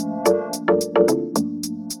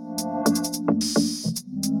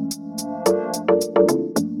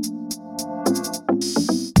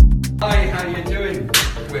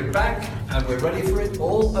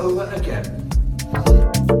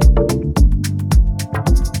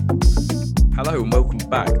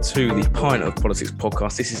back to the Pint of Politics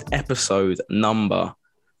podcast. This is episode number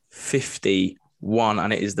 51,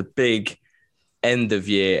 and it is the big end of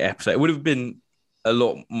year episode. It would have been a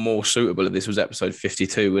lot more suitable if this was episode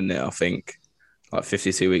 52, wouldn't it? I think like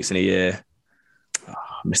 52 weeks in a year. Oh,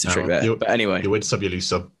 missed a trick there. But anyway, you win some, you lose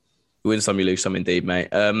some. You win some, you lose some, indeed, mate.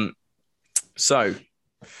 So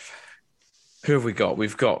who have we got?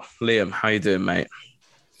 We've got Liam. How you doing, mate?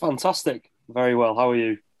 Fantastic. Very well. How are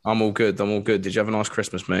you? I'm all good. Did you have a nice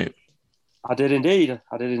Christmas, mate? I did indeed.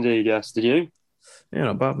 Yes. Did you? Yeah,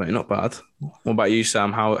 not bad, mate. Not bad. What about you,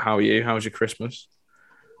 Sam? How are you? How was your Christmas?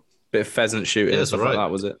 Bit of pheasant shooting and stuff like that,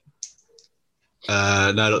 was it?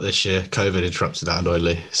 No, not this year. COVID interrupted that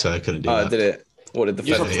annoyingly, so I couldn't do that. Oh, did it? What did the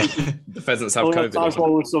pheasants? The pheasants have COVID?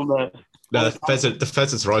 No, the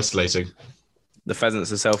pheasants are isolating. The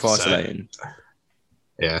pheasants are self-isolating. So,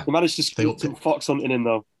 yeah. You managed to squeeze some fox hunting in,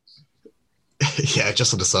 though. Yeah,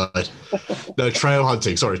 just on the side. No, trail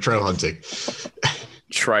hunting. Sorry, trail hunting.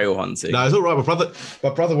 Trail hunting. No, it's all right. My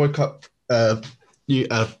brother woke up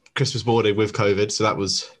Christmas morning with COVID, so that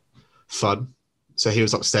was fun. So he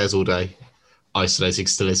was upstairs all day, isolating,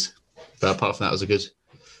 still is. But apart from that, it was a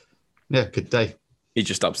good day. He's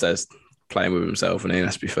just upstairs playing with himself, and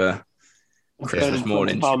let's be fair. Christmas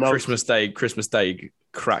morning, Christmas Day,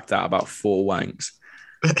 cracked out about 4 wanks.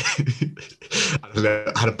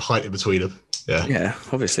 I had a pint in between them. Yeah,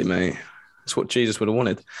 obviously, mate. That's what Jesus would have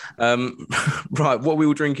wanted. Right, what are we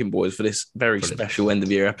all drinking, boys, for this very special end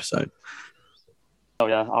of year episode? Oh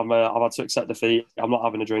yeah, I've had to accept defeat. I'm not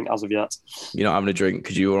having a drink as of yet. You're not having a drink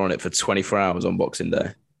because you were on it for 24 hours on Boxing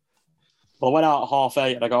Day. Well, I went out at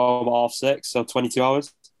 8:30 and I got home at 6:30, so 22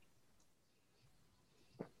 hours.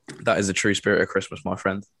 That is the true spirit of Christmas, my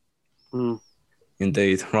friend. Mm.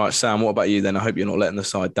 Indeed. Right, Sam, what about you then? I hope you're not letting the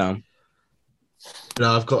side down.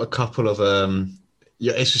 No, I've got a couple of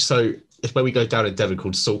it's where we go down in Devon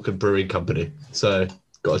called Salcombe Brewing Company. So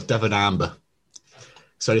got a Devon Amber.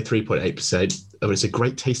 It's only 3.8%. It's a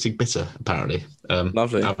great tasting bitter, apparently.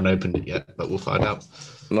 Lovely. I haven't opened it yet, but we'll find out.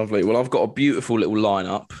 Lovely. Well, I've got a beautiful little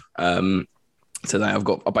lineup. Today I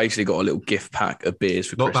basically got a little gift pack of beers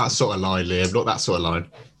for Not Christmas. That sort of line, Liam. Not that sort of line.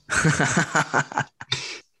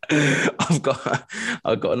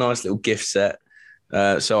 I've got a nice little gift set.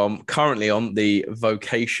 So I'm currently on the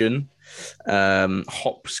Vocation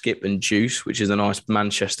Hop, Skip and Juice, which is a nice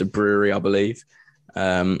Manchester brewery, I believe.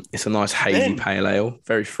 It's a nice hazy pale ale,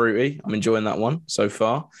 very fruity. I'm enjoying that one so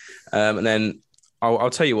far. And then I'll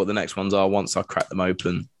tell you what the next ones are once I crack them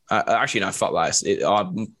open. Actually, no, fuck that.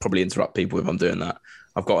 I'll probably interrupt people if I'm doing that.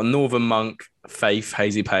 I've got a Northern Monk Faith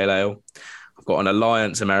hazy pale ale. I've got an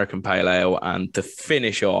Alliance American Pale Ale, and to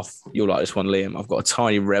finish off, you'll like this one, Liam, I've got a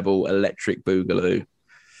Tiny Rebel Electric Boogaloo.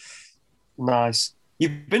 Nice.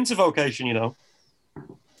 You've been to Vocation, you know?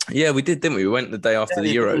 Yeah, we did, didn't we? We went the day after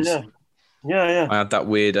the Euros. Yeah. I had that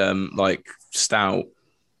weird, stout.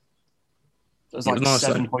 It was like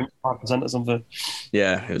 7.5% or something.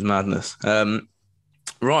 Yeah, it was madness.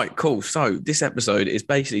 Right, cool. So this episode is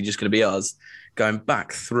basically just going to be us going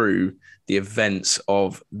back through the events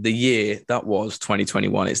of the year that was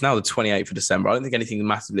 2021. It's now the 28th of December. I don't think anything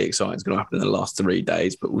massively exciting is going to happen in the last 3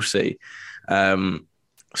 days, but we'll see.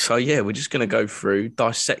 So, yeah, we're just going to go through,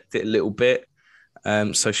 dissect it a little bit.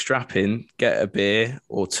 So strap in, get a beer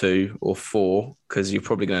or 2 or 4, because you're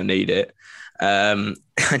probably going to need it. And,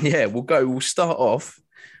 yeah, we'll start off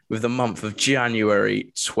with the month of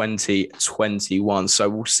January 2021. So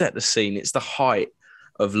we'll set the scene. It's the height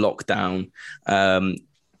of lockdown.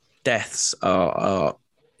 Deaths are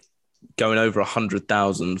going over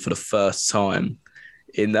 100,000 for the first time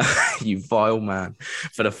in the you vile man.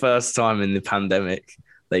 For the first time in the pandemic,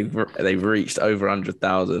 they've reached over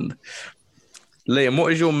 100,000. Liam,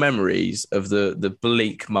 what is your memories of the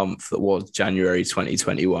bleak month that was January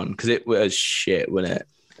 2021? Because it was shit, wasn't it?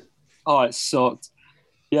 Oh, it sucked.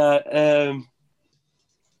 Yeah,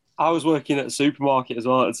 I was working at a supermarket as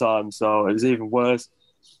well at the time, so it was even worse.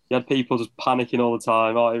 You had people just panicking all the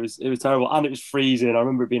time. Oh, it was terrible, and it was freezing. I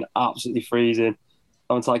remember it being absolutely freezing.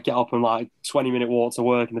 Having to get up and 20-minute walk to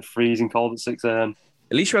work in the freezing cold at 6 a.m.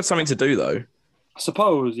 At least you had something to do, though. I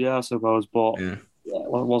suppose, but it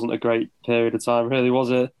wasn't a great period of time, really,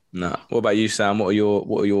 was it? No. What about you, Sam? What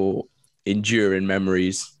are your enduring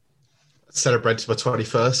memories? Celebrated my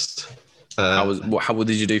 21st. What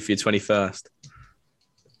did you do for your 21st?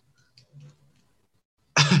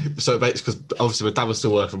 So because obviously my dad was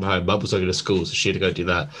still working from home, mum was going to school, so she had to go do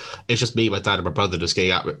that. It's just me, my dad, and my brother just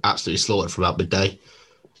getting absolutely slaughtered from about midday.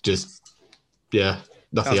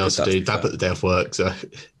 Nothing else to do. Dad put the day off work, so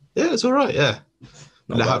yeah, it's all right. Yeah,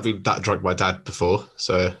 I haven't been that drunk with my dad before,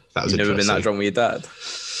 so that was. You've never been that drunk with your dad?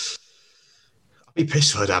 I'd be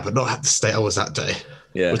pissed for that, but not at the state I was that day.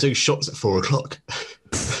 Yeah. We're doing shots at 4:00.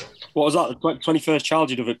 What was that? The 21st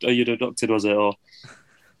child you'd adopted, was it? Or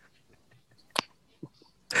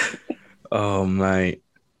Oh, mate.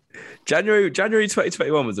 January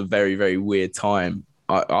 2021 was a very, very weird time.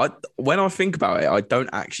 When I think about it, I don't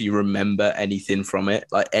actually remember anything from it,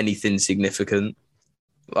 like anything significant.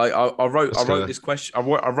 Like I wrote this question. I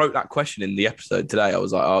wrote that question in the episode today. I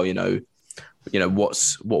was like, oh,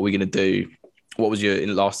 what are we gonna do? What was your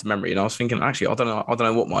last memory? And I was thinking, actually, I don't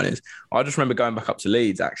know what mine is. I just remember going back up to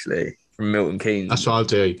Leeds actually from Milton Keynes. That's what I'm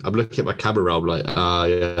doing. I'm looking at my camera roll, like,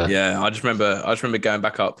 yeah. Yeah, I just remember going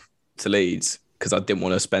back up to Leeds because I didn't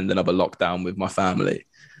want to spend another lockdown with my family.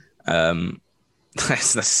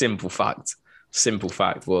 That's the simple fact. Simple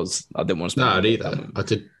fact was I didn't want to spend. No, neither. I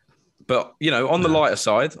did. But on the lighter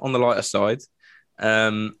side, the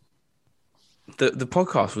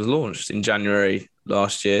podcast was launched in January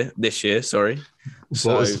this year. Sorry.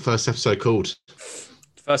 What was the first episode called?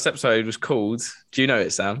 First episode was called. Do you know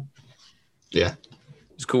it, Sam? Yeah.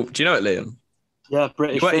 It's called. Do you know it, Liam? Yeah,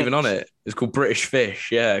 British. You weren't Fish. even on it. It's called British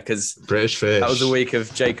Fish. Yeah, because British Fish. that was the week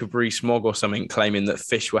of Jacob Rees-Mogg or something claiming that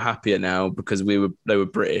fish were happier now because they were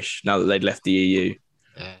British now that they'd left the EU.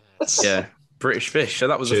 Yes. Yeah, British Fish. So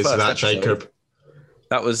that was Cheers the to first that, episode. Jacob.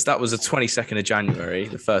 That was the 22nd of January,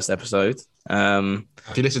 the first episode. Have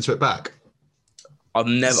you listened to it back? I've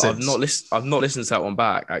not listened to that one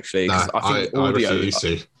back actually. No, I think audio. I refuse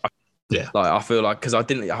to. Yeah. Like I feel like because I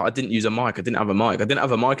didn't use a mic. I didn't have a mic. I didn't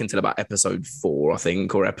have a mic until about episode 4, I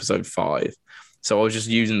think, or episode 5. So I was just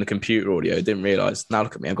using the computer audio. Didn't realize. Now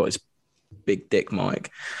look at me. I've got this big dick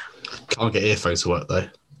mic. Can't get earphones to work though.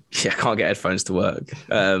 Yeah, I can't get headphones to work.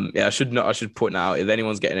 I should point out if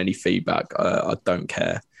anyone's getting any feedback, I don't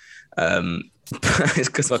care. It's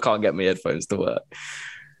because I can't get my headphones to work.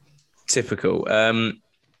 Typical.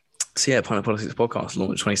 So yeah, Planet Politics podcast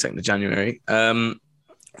launched 22nd of January.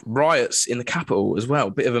 Riots in the capital as well.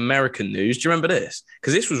 Bit of American news. Do you remember this?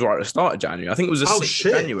 Because this was right at the start of January. I think it was the 6th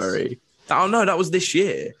of January. Oh no, that was this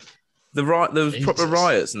year. There was proper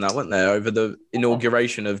riots and that, weren't there, over the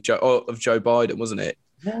inauguration of Joe Biden, wasn't it?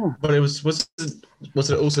 Yeah. But was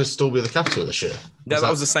it also storming of the Capitol this year? That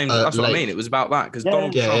was the same. That's what I mean. It was about that because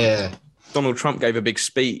Donald Trump gave a big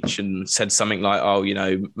speech and said something like, "Oh,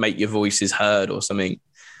 make your voices heard" or something.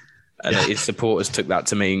 And his supporters took that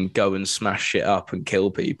to mean go and smash shit up and kill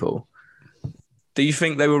people. Do you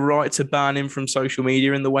think they were right to ban him from social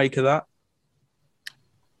media in the wake of that?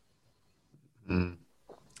 Liam?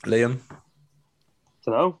 Don't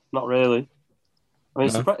know, not really. I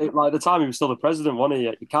mean, like at the time he was still the president, wasn't he?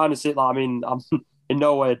 You kind of see it like, I mean, I'm in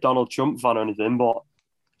no way a Donald Trump fan or anything, but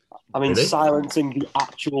I mean, really? Silencing the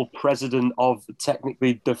actual president of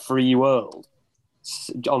technically the free world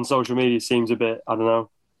on social media seems a bit, I don't know,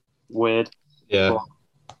 weird. Yeah. But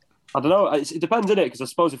I don't know. It depends, innit? Because I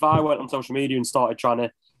suppose if I went on social media and started trying to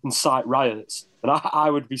incite riots, then I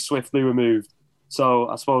would be swiftly removed. So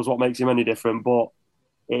I suppose what makes him any different, but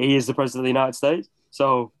he is the president of the United States.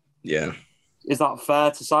 So yeah. Is that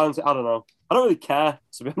fair to silence it? I don't know. I don't really care,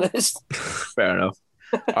 to be honest. Fair enough.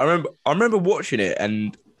 I remember watching it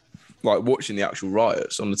and like watching the actual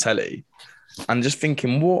riots on the telly and just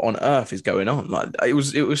thinking, what on earth is going on? Like it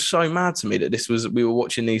was so mad to me that we were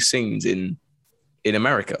watching these scenes in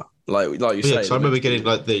America. Like you say. So I remember getting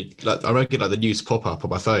the news pop up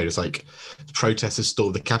on my phone. It's like protesters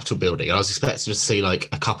stormed the Capitol building, and I was expecting to see like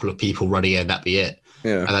a couple of people running in. That'd be it.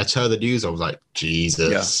 Yeah. And I turned the news on. I was like,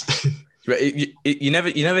 Jesus. Yeah. You never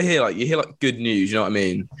hear you hear good news. You know what I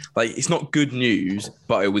mean? Like it's not good news,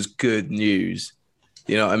 but it was good news.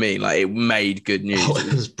 You know what I mean? Like it made good news. Oh,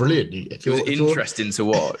 it was brilliant. It was interesting to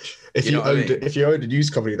watch. If you owned a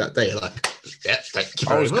news company that day, like, yeah, thank you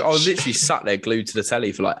very much. I was literally sat there glued to the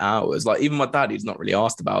telly for like hours. Like even my dad, who's not really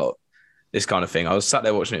asked about this kind of thing, I was sat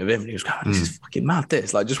there watching it with him, and he was going, "This is fucking mad."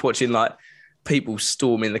 This, like, just watching like people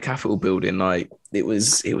storming the Capitol building, like it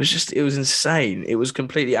was insane. It was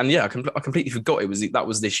completely, and yeah, I completely forgot that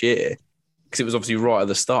was this year because it was obviously right at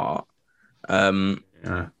the start. But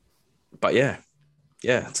yeah.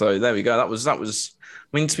 So there we go. That was.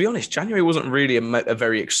 I mean, to be honest, January wasn't really a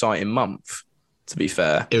very exciting month. To be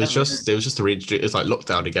fair, it was just it was like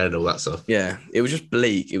lockdown again and all that stuff. Yeah, it was just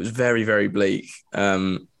bleak. It was very, very bleak.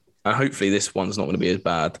 And hopefully this one's not going to be as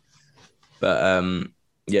bad. But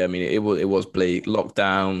yeah, I mean, it was bleak.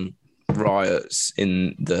 Lockdown, riots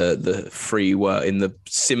in the free world, in the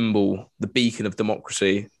symbol, the beacon of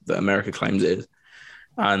democracy that America claims it is.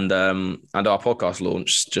 And our podcast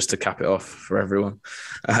launch just to cap it off for everyone.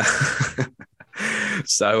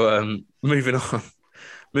 So moving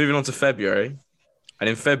on to February. And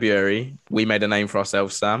in February, we made a name for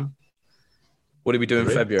ourselves, Sam. What did we do in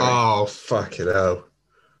February? Oh, fucking hell.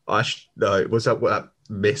 No, was that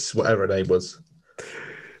Miss, whatever her name was?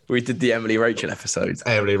 We did the Emily Rachel episode.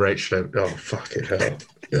 Emily Rachel. Oh, fucking hell.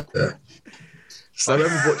 Yeah. So,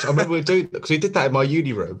 I remember we doing because we did that in my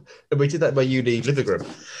uni room, and we did that in my uni living room.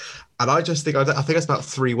 And I just think I think it's about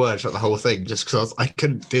 3 words like the whole thing, just because I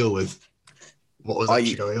couldn't deal with what was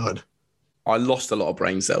actually going on. I lost a lot of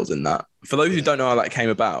brain cells in that. For those who don't know how that came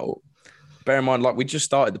about, bear in mind, like we just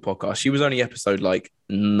started the podcast. She was only episode like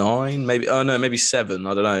 9, maybe. Oh no, maybe 7.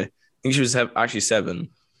 I don't know. I think she was actually 7.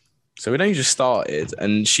 So we'd only just started,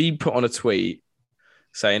 and she put on a tweet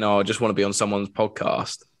saying, "Oh, I just want to be on someone's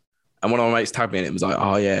podcast." And one of my mates tagged me in it and was like,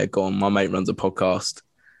 "Oh yeah, go on. My mate runs a podcast."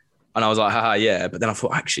 And I was like, haha, yeah. But then I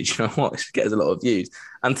thought, actually, you know what? It gets a lot of views.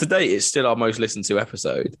 And to date, it's still our most listened to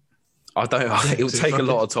episode. It will take a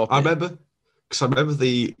lot of topics. I remember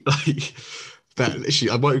the, like, that literally,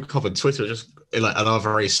 I won't cover Twitter, just in like another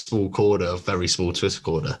very small Twitter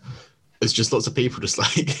corner. It's just lots of people just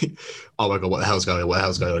like, oh my God, what the hell's going on? What the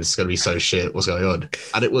hell's going on? It's going to be so shit. What's going on?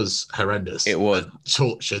 And it was horrendous. It was.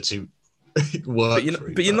 Torture to work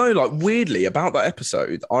But you know, like, weirdly, about that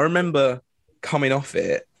episode, I remember coming off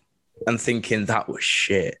it and thinking that was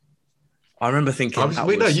shit. I remember thinking.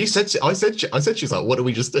 You said. I said. She was like, "What do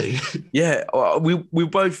we just do?" Yeah, we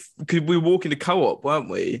both, because we were walking to co-op, weren't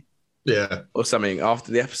we? Yeah, or something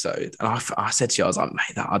after the episode, and I said to you, I was like,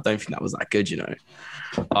 mate, I don't think that was that good. You know,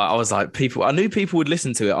 I was like, I knew people would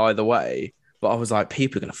listen to it either way, but I was like,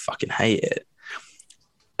 people are gonna fucking hate it.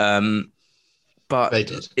 But they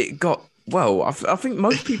did. It got well. I think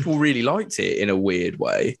most people really liked it in a weird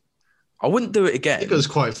way. I wouldn't do it again. I think it was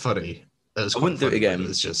quite funny. I wouldn't do it again.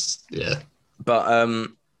 It's just, yeah. But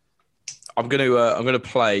I'm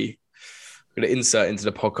gonna insert into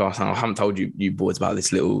the podcast, and I haven't told you boys about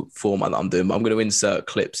this little format that I'm doing, but I'm going to insert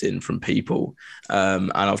clips in from people,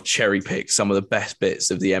 and I've cherry picked some of the best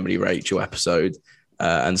bits of the Emily Rachel episode,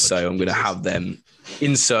 and so I'm going to have them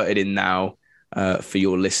inserted in now for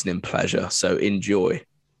your listening pleasure. So enjoy.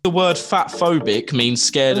 The word fat phobic means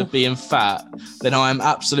scared of being fat, then I am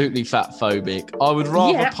absolutely fat phobic. I would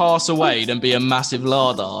rather pass away than be a massive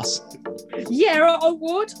lard ass. Yeah, I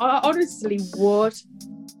would. I honestly would.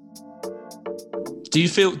 Do you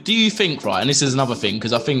think, right, and this is another thing,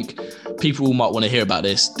 because I think people might want to hear about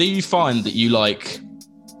this. Do you find that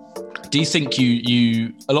do you think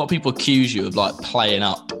you a lot of people accuse you of like playing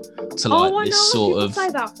up to like this sort of... people say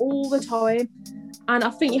that all the time. And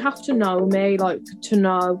I think you have to know me, like, to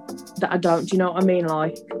know that I don't. Do you know what I mean?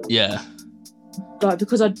 Like, yeah. Like,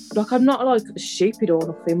 because I'm not like stupid or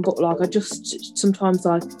nothing, but like I just sometimes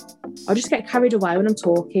like I just get carried away when I'm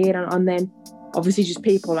talking, and then obviously just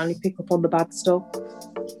people only pick up on the bad stuff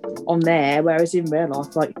on there, whereas in real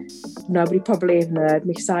life, like, nobody probably even heard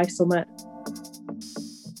me say something.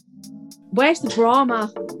 Where's the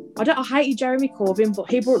drama? I hate you, Jeremy Corbyn, but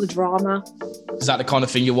he brought the drama. Is that the kind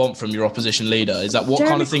of thing you want from your opposition leader? Is that what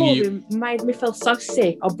Jeremy kind of thing Corbyn made me feel so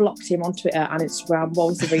sick. I blocked him on Twitter and Instagram. What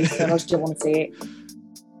was the reason? I just didn't want to see it.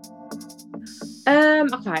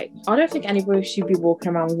 Okay, I don't think anybody should be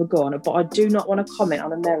walking around with a gun, but I do not want to comment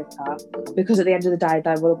on America, because at the end of the day,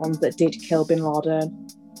 they were the ones that did kill Bin Laden.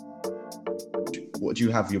 What do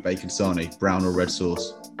you have for your bacon sarnie? Brown or red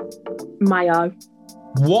sauce? Mayo.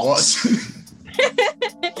 What?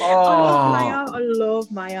 I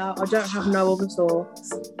love mayo. I don't have no other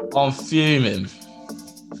sauce. I'm fuming.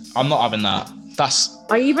 I'm not having that.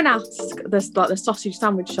 I even asked the sausage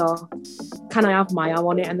sandwich shop, can I have mayo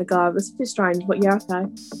on it? And they go, it's a bit strange, but yeah, okay.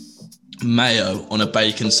 Mayo on a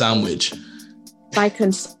bacon sandwich?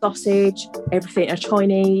 Bacon, sausage, everything. A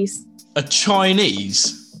Chinese. A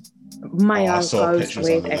Chinese? Mayo goes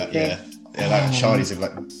with everything. Yeah, like Chinese have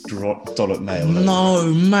like dollop mayo.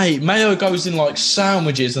 No, mate. Mayo goes in like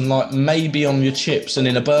sandwiches and like maybe on your chips and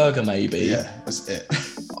in a burger, maybe. Yeah, that's it.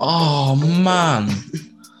 Oh, man.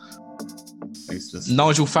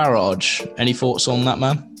 Nigel Farage, any thoughts on that,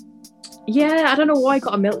 man? Yeah, I don't know why he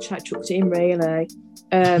got a milkshake chucked at him, really.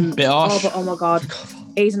 Bit harsh. Oh my God.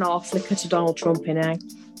 He's an arse licker to Donald Trump, innit?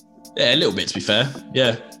 Yeah, a little bit, to be fair.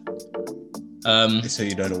 Yeah. It's who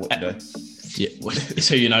you don't know what you know. Yeah, it's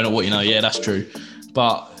who you know, not what you know. Yeah, that's true.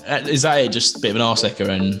 But is that it? Just a bit of an arsecker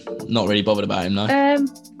and not really bothered about him, no?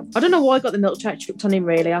 I don't know why I got the milkshake chucked on him,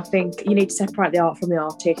 really. I think you need to separate the art from the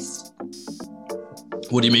artist.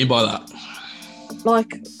 What do you mean by that?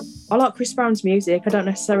 Like, I like Chris Brown's music. I don't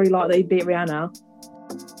necessarily like that he beat Rihanna.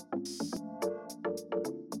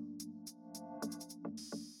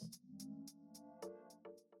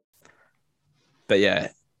 But yeah,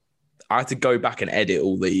 I had to go back and edit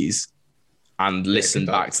all these and listen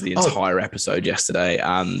back to the entire episode yesterday,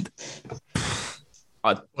 and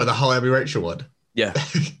the whole Emily Rachel one. Yeah,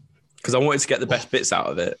 because I wanted to get the best bits out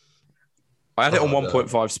of it. I had it on Oh, no.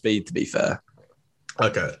 1.5 speed, to be fair.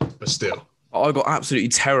 Okay, but still. I got absolutely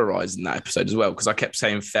terrorized in that episode as well because I kept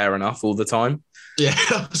saying fair enough all the time. Yeah,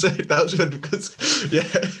 that was good because, yeah.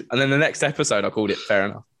 And then the next episode, I called it fair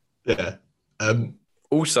enough. Yeah.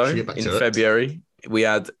 Also, Should we get back in to it? February, we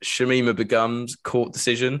had Shamima Begum's court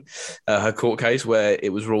decision, her court case, where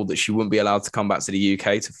it was ruled that she wouldn't be allowed to come back to the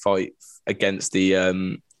UK to fight against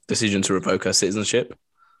the decision to revoke her citizenship.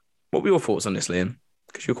 What were your thoughts on this, Liam?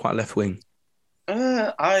 Because you're quite left wing.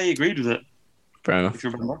 I agreed with it, Fair enough. if you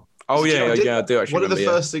remember. Oh, Yeah, yeah, I did- I do actually One of the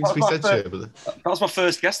remember, first things we said to him. That was my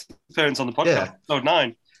first guest appearance on the podcast. Yeah. Episode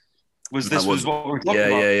 9. Was That this was- was what we were talking Yeah,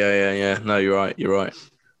 about? yeah. No, you're right.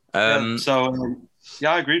 Yeah, so,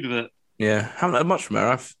 I agreed with it. Yeah, haven't heard much from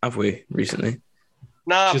her, have we, recently?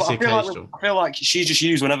 Nah, Just but the occasional. I feel like she's just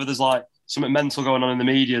used whenever there's like something mental going on in the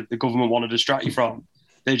media the government want to distract you from.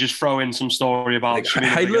 They just throw in some story about. Like, Shamima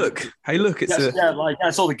hey, Begum. look, it's Yes,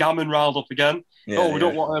 it's all the gammon riled up again. Yeah, We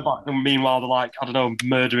don't want her back. And meanwhile, they're like, I don't know,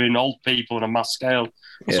 murdering old people on a mass scale or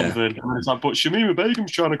Yeah. something. And then it's like, but Shamima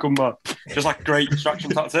Begum's trying to come back. Just like a great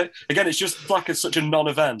distraction tactic. Again, it's just like such a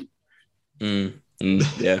non-event.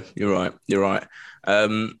 Yeah, you're right.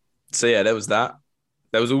 So yeah, there was that.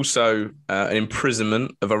 There was also an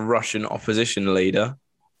imprisonment of a Russian opposition leader.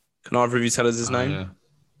 Can either of you tell us his name? Yeah.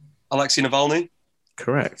 Alexei Navalny.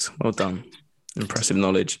 Correct. Well done. Impressive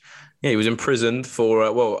knowledge. Yeah, he was imprisoned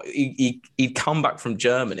for, he'd come back from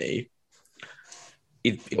Germany.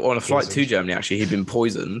 On a flight to Germany, actually, he'd been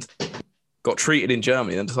poisoned, got treated in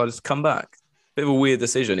Germany, then decided to come back. Bit of a weird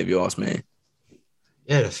decision, if you ask me.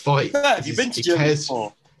 Yeah, the fight. Yeah, have you been to He Germany cares-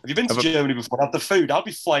 before? Have you been to Germany before? Had the food? I'll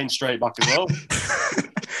be flying straight back as well.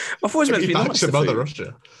 I thought it was meant to be Back nice. to the Mother food.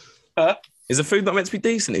 Russia. Is the food not meant to be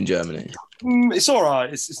decent in Germany? It's all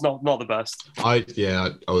right. It's not the best. I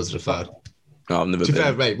wasn't a fan. No, I've never To be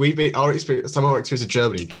fair, been. mate, our experience of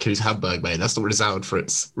Germany includes Hamburg, mate. That's not renowned for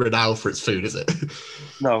its food, is it?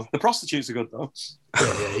 No, the prostitutes are good though.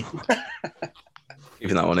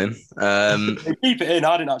 Keeping that one in. They keep it in.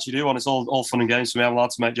 I didn't actually do one. It's all fun and games for me. I'm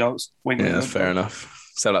allowed to make jokes. Wink, Yeah, wink, that's wink. fair enough.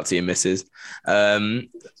 Sell that to your missus.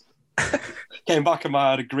 Came back and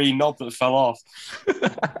I had a green knob that fell off.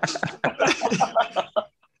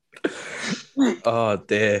 Oh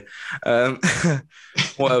dear.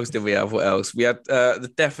 What else did we have? What else? We had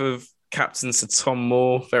the death of Captain Sir Tom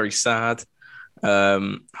Moore. Very sad.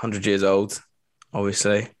 100 years old,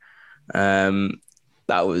 obviously.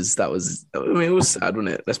 That was. I mean, it was sad,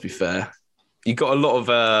 wasn't it? Let's be fair. You got a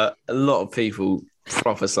lot of people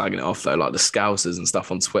proper slagging it off though, like the Scousers and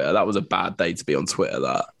stuff on Twitter. That was a bad day to be on Twitter.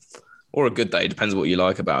 That, or a good day, depends what you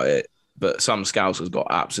like about it. But some Scousers got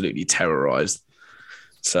absolutely terrorized.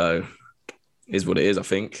 So, is what it is, I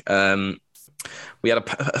think. We had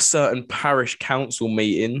a certain parish council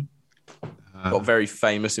meeting, got very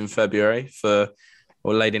famous in February for a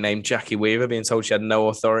lady named Jackie Weaver being told she had no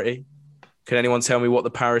authority. Can anyone tell me what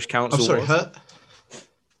the parish council I'm sorry, was? her?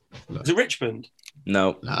 Is it Richmond?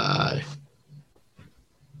 No, No, I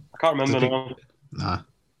can't remember. Does it- No. no.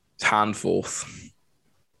 it's Handforth.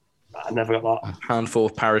 I never got that.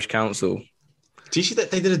 Handforth Parish Council. Do you see that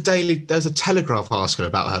they did there's a Telegraph article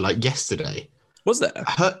about her like yesterday? Was there?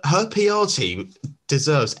 Her PR team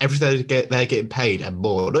deserves everything they're getting paid and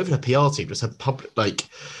more. Not even her PR team, just her public, like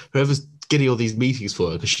whoever's getting all these meetings for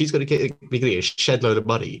her, because she's going to be getting a shed load of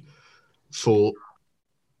money for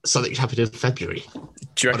something that happened in February.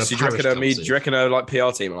 Do you On a reckon, parish her like PR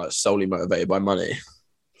team are like solely motivated by money?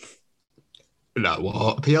 No,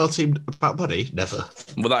 what? A PR team about money? Never.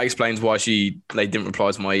 Well, that explains why they didn't reply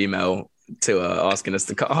to my email to her asking me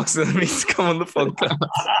to come on the podcast.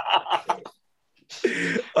 I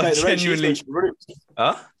Mate, the rate she's genuinely, going should be running-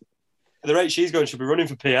 huh? the rate she's going should be running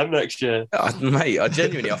for PM next year. Mate, I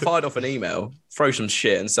fired off an email, throw some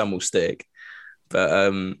shit, and some will stick.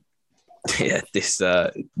 But yeah,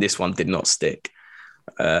 this one did not stick.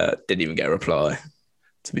 Didn't even get a reply.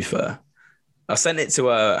 To be fair, I sent it to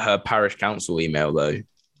her parish council email though,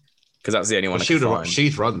 because that's the only one I could find.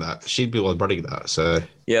 She'd run that. She'd be the one running that. So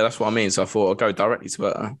Yeah, that's what I mean. So I thought I'll go directly to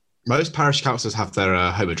her. most parish councils have their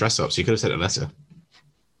home address up, so you could have sent a letter.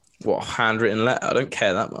 What, a handwritten letter? I don't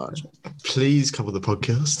care that much. Please come on the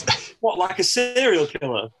podcast. What, like a serial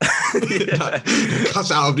killer?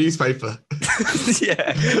 Cut out of newspaper.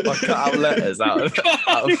 Yeah, I cut out letters out of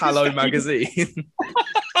Hello magazine.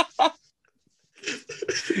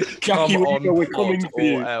 Jackie, Come on, we're coming pod for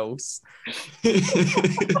you. or else.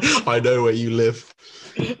 I know where you live.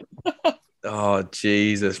 Oh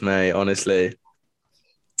Jesus, mate! Honestly,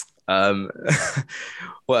 what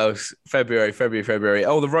else? February.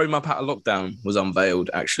 Oh, the roadmap out of lockdown was unveiled.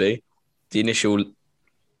 Actually, the initial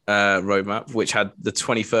roadmap, which had the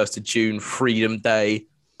 21st of June Freedom Day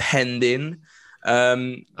penned in.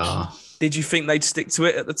 Did you think they'd stick to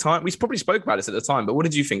it at the time? We probably spoke about this at the time, but what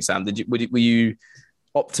did you think, Sam? Were you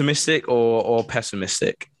optimistic or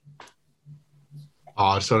pessimistic?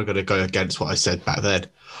 I'm sort of going to go against what I said back then.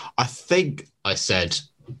 I think I said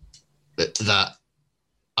that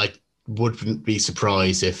I wouldn't be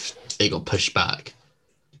surprised if it got pushed back.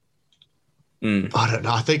 I don't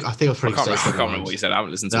know. I think I was pretty. I can't remember what you said. I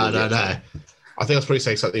haven't listened to it. No. I think I was pretty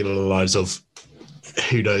saying something along the lines of,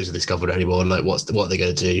 "Who knows with this government anymore? Like, what are they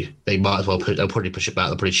going to do? They might as well they'll probably push it back.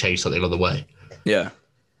 They'll probably change something along the way." Yeah.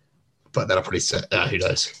 But then I probably said, "Who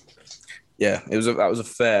knows?" Yeah, that was a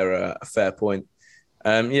fair point.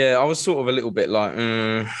 I was sort of a little bit like,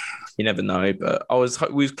 you never know, but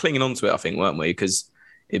we was clinging on to it, I think, weren't we? Because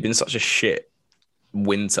it'd been such a shit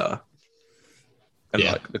winter. And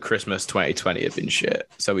like the Christmas 2020 had been shit.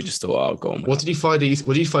 So we just thought, oh, go on. What did you find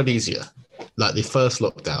easier? Like the first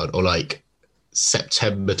lockdown or like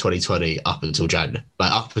September 2020 up until Jan?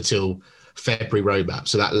 Like up until February roadmap.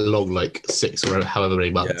 So that long, like 6 or however many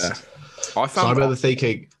months. Yeah. I remember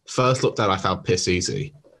thinking, first lockdown I found piss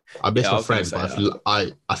easy. I miss my friend, but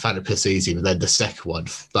I found it piss easy. But then the second one,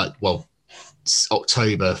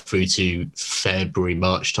 October through to February,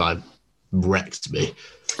 March time, wrecked me.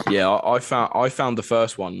 Yeah, I found the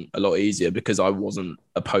first one a lot easier because I wasn't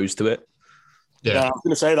opposed to it. Yeah, I was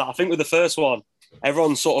going to say that. I think with the first one,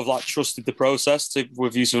 everyone sort of like trusted the process,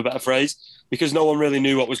 with use of a better phrase, because no one really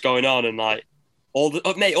knew what was going on, and like all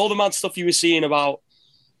the mad stuff you were seeing about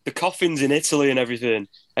the coffins in Italy and everything.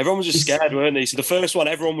 Everyone was just scared, weren't they? So the first one,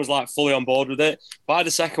 everyone was like fully on board with it. By the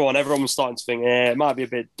second one, everyone was starting to think, it might be a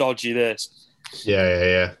bit dodgy, this.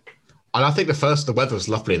 Yeah. And I think the weather was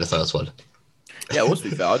lovely in the first one. Yeah, it was, to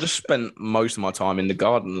be fair. I just spent most of my time in the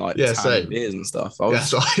garden, like tanning beers and stuff.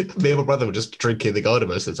 Me and my brother were just drinking in the garden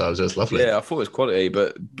most of the time. So it was lovely. Yeah, I thought it was quality,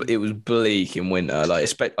 but it was bleak in winter. Like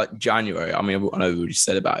January. I mean, I know we already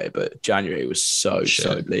said about it, but January was so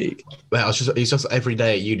bleak. Well, it's just every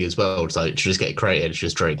day at uni as well. It's like, just get creative,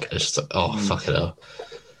 just drink. It's just like, fucking hell.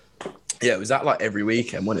 Yeah, it was that like every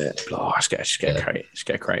weekend, wasn't it? Oh, just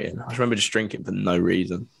get creative. I remember just drinking for no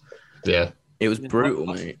reason. Yeah. It was brutal,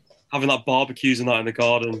 mate. Having like barbecues and that in the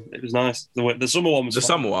garden, it was nice. The summer one was the fun.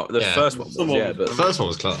 summer one. The first one was, but the first one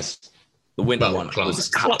was class. The winter one was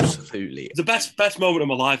absolutely. It's the best moment of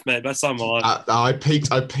my life, mate. Best time of my life. I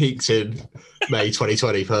peaked in May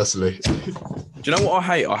 2020 personally. Do you know what I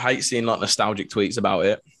hate? I hate seeing like nostalgic tweets about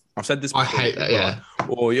it. I've said this before. I hate that. Yeah. I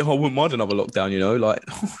wouldn't mind another lockdown. You know, like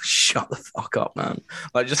shut the fuck up, man.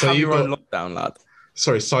 Like just have your own lockdown, lad.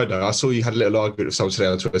 Sorry, side note. I saw you had a little argument with someone today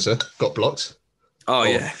on Twitter. Got blocked. Oh,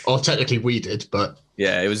 yeah. Or technically we did, but...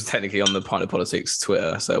 Yeah, it was technically on the Pint of Politics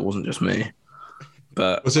Twitter, so it wasn't just me.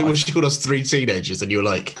 But when she called us 3 teenagers and you were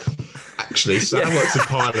like, actually, Sam works in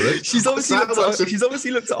Parliament. She's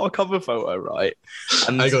obviously looked at our cover photo, right?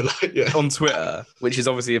 And on Twitter, which is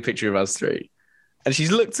obviously a picture of us 3. And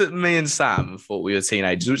she's looked at me and Sam and thought we were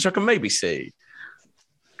teenagers, which I can maybe see.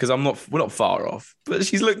 Because we're not far off. But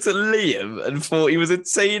she's looked at Liam and thought he was a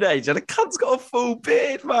teenager. The cunt's got a full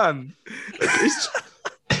beard, man.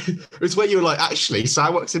 It's where you were like, actually,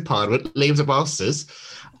 Sam works in Parliament, Liam's a master's,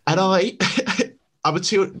 and I'm a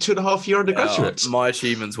 2.5 year undergraduate. My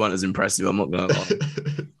achievements weren't as impressive, I'm not going to lie.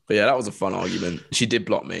 But yeah, that was a fun argument. She did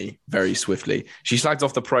block me very swiftly. She slagged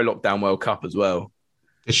off the Pro Lockdown World Cup as well.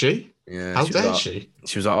 Is she? Yeah. How dare she?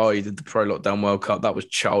 She was like, oh, you did the Pro Lockdown World Cup. That was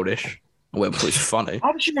childish. I went, but it's funny.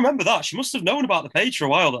 How did she remember that? She must have known about the page for a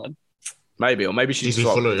while then. Maybe, or maybe she just did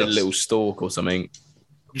a little stalk or something.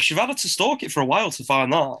 You've had to stalk it for a while to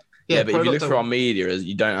find that. Yeah, but if you look through our media,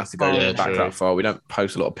 you don't have to go back that far. We don't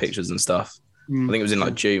post a lot of pictures and stuff. I think it was in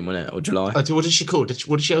like June, wasn't it, or July? What did she call?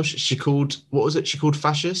 She called? What was it? She called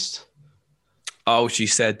fascist. Oh, she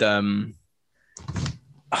said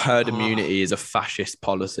herd immunity is a fascist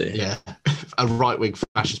policy. Yeah, a right-wing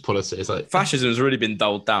fascist policy. It's like fascism's really been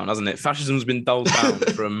dulled down, hasn't it? Fascism's been dulled down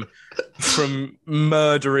from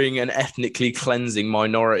murdering and ethnically cleansing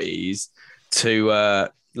minorities to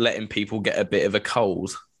letting people get a bit of a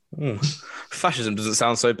cold. Fascism doesn't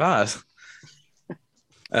sound so bad.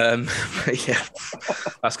 But yeah,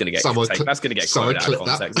 that's going to get quoted out of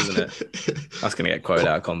context, isn't it? That's going to get quoted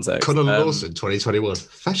out of context. Conor Lawson, 2021.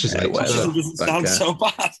 Fascism doesn't sound so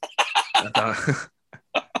bad.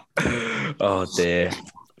 Oh dear.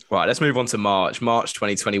 Right, let's move on to March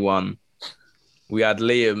 2021. We had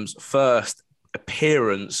Liam's first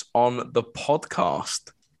appearance on the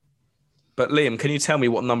podcast. But Liam, can you tell me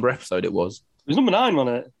what number episode it was? It was number 9,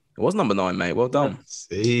 wasn't it? It was number 9, mate. Well done.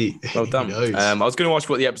 See, Well he done. knows. I was going to ask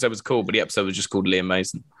what the episode was called, but the episode was just called Liam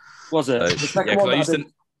Mason. Was it? So, The second yeah, 'cause one I used that to,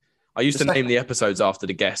 I used the to name the episodes after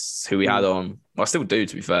the guests who we had on. Well, I still do,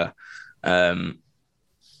 to be fair.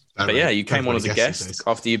 But yeah, you came on as a guest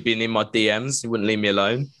after you'd been in my DMs. You wouldn't leave me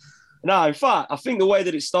alone. No, in fact, I think the way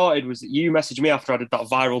that it started was that you messaged me after I did that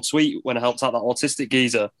viral tweet when I helped out that autistic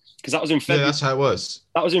geezer, because that was in Yeah, February. that's how it was.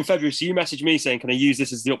 That was in February. So you messaged me saying, "Can I use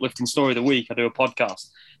this as the uplifting story of the week? I do a podcast,"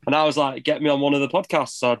 and I was like, "Get me on one of the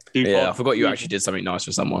podcasts." So I do. Yeah, I forgot you actually did something nice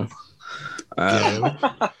for someone.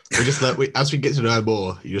 Yeah, we just as we get to know him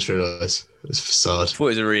more, you just realise it's a facade. I thought he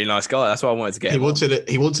was a really nice guy. That's why I wanted to get He him on. wanted it.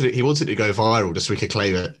 He wanted it to go viral just so we could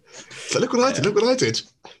claim it. So look what I did. Look what I did.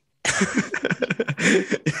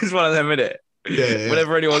 It's one of them, innit? Yeah.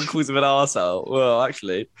 Whenever anyone calls him an arsehole, well,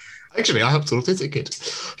 actually. Actually, I helped an autistic kid.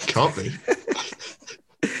 Can't be.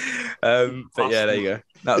 But yeah, there you go.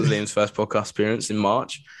 That was Liam's first podcast appearance in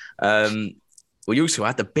March. We also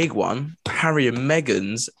had the big one, Harry and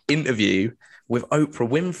Meghan's interview with Oprah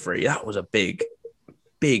Winfrey. That was a big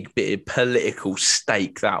bit of political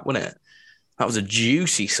stake, that, wasn't it? That was a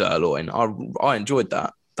juicy sirloin. I enjoyed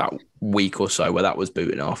that week or so where that was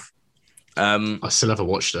booting off. I still haven't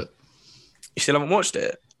watched it. You still haven't watched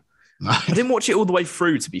it? No. I didn't watch it all the way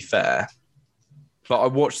through, to be fair. But I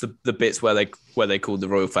watched the bits where they called the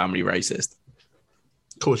royal family racist.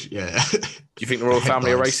 Of course, yeah. Do you think the royal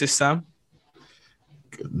family are Headlines. racist, Sam?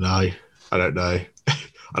 No, I don't know.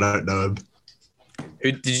 I don't know him.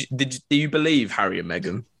 Who do you believe Harry and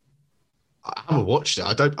Meghan? I haven't watched it.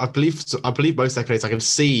 I believe most decades I can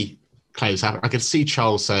see claims happen. I can see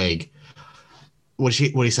Charles saying, what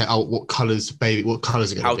did he say? Oh, what colours, baby? What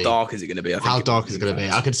colours are going to How be? dark is it going to be? How dark is it going to be?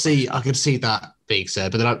 I can see that being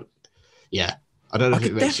said, but then I don't know I if it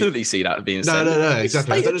could makes you. definitely see that being said. No,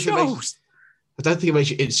 exactly. I don't Say know it, if it makes- I don't think it makes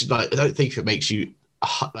you. It's like I don't think it makes you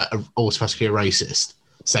automatically a racist.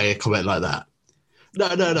 Say a comment like that.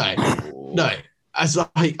 No. As like,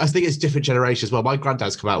 I think it's different generations. Well, my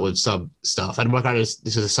granddad's come out with some stuff, and my granddad,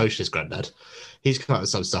 this is a socialist granddad. He's come out with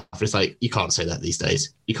some stuff. And it's like you can't say that these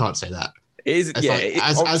days. You can't say that. It is, It's yeah. like, it-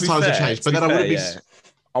 as to times be have fair- changed, to but then I fair, wouldn't be. yeah.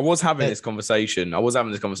 I was having this conversation.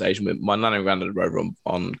 With my nan and granddad were over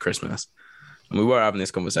on Christmas, and we were having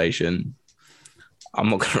this conversation. I'm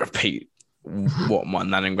not going to repeat what my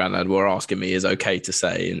nan and granddad were asking me is okay to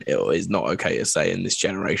say, and it is not okay to say in this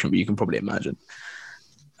generation. But you can probably imagine.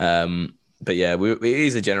 But yeah, it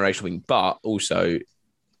is a generational thing. But also,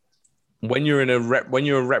 when you're when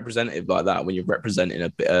you're a representative like that, when you're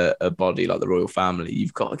representing a body like the royal family,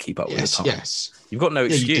 you've got to keep up with the times. Yes. You've got no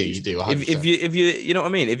Yeah, excuse. you do. If you know what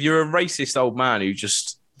I mean. If you're a racist old man who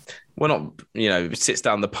just sits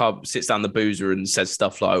down the boozer and says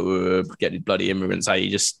stuff like "We're getting bloody immigrants," you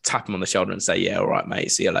just tap him on the shoulder and say, "Yeah, all right,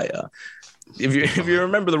 mate. See you later." If you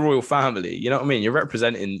remember the royal family, you know what I mean. You're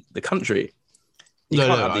representing the country. You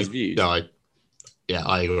can't have these views. I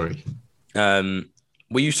agree.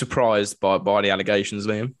 Were you surprised by the allegations,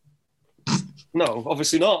 Liam? No,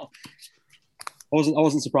 obviously not. I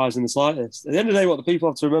wasn't surprised in the slightest. At the end of the day, what the people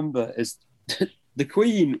have to remember is the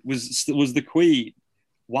Queen was the Queen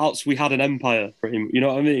whilst we had an empire. You know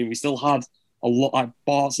what I mean? We still had a lot like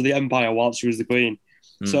parts of the empire whilst she was the Queen.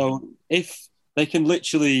 So if they can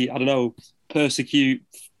literally, I don't know, persecute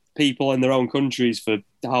people in their own countries for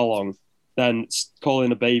how long, then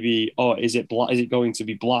calling a baby, is it black? Is it going to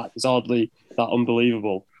be black? It's hardly that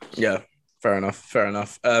unbelievable. Yeah, fair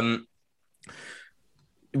enough. A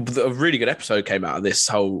really good episode came out of this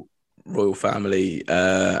whole royal family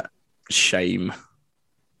shame,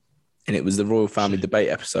 and it was the royal family debate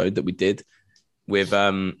episode that we did with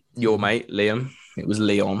your mate Liam. It was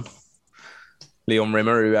Leon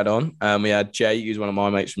Rimmer who had on. We had Jay, who's one of my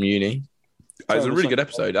mates from uni. It was a really good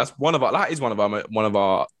episode. That is one of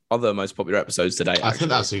our other most popular episodes today. I think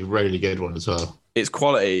that's a really good one as well. It's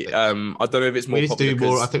quality. I don't know if it's more. We need to do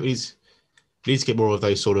popular more. I think we need to get more of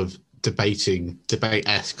those sort of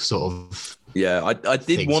debate-esque sort of. Yeah, I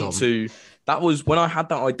did want to. That was when I had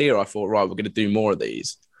that idea. I thought, right, we're going to do more of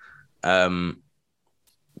these.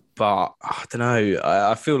 But I don't know.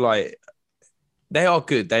 I feel like they are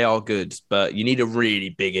good, but you need a really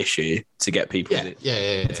big issue to get people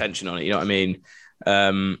attention on it. You know what I mean?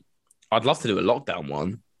 I'd love to do a lockdown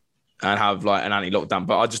one and have like an anti-lockdown,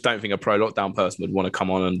 but I just don't think a pro-lockdown person would want to come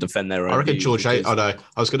on and defend their own. I reckon views George. because- I know.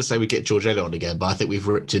 I was going to say we get George Eliot on again, but I think we've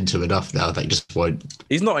ripped into enough now. I think just won't.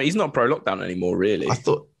 He's not pro-lockdown anymore, really. I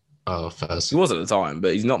thought. Oh, first. He was at the time,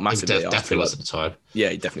 but he's not He massively. I definitely feel was like. at the time. Yeah,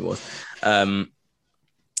 he definitely was.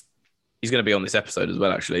 He's going to be on this episode as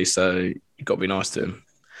well, actually. So you've got to be nice to him.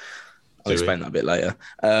 I'll explain that a bit later.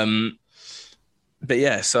 But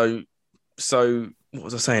yeah, so what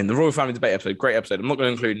was I saying? The Royal Family Debate episode, great episode. I'm not going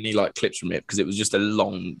to include any like clips from it because it was just a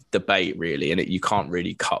long debate, really, and you can't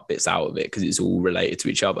really cut bits out of it because it's all related to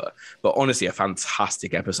each other. But honestly, a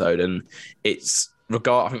fantastic episode, and it's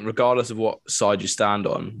I think regardless of what side you stand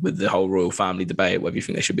on with the whole Royal Family Debate, whether you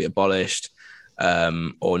think they should be abolished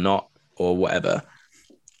or not or whatever,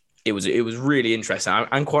 it was really interesting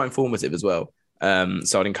and quite informative as well.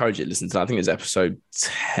 So I'd encourage you to listen to that. I think it's episode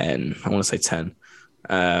 10. I want to say 10.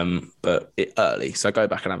 But early, so go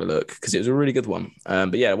back and have a look because it was a really good one.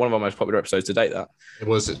 But yeah, one of our most popular episodes to date. That it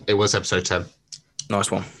was episode 10. Nice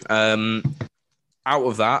one. Out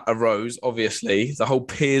of that arose obviously the whole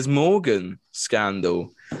Piers Morgan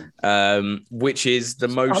scandal, which is the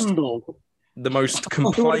most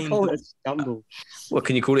complained. Call it a scandal. What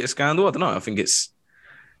can you call it, a scandal? I don't know. I think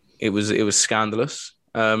it was scandalous.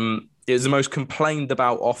 It was the most complained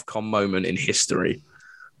about Ofcom moment in history,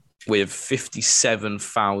 with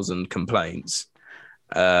 57,000 complaints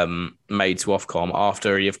made to Ofcom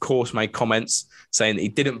after he, of course, made comments saying that he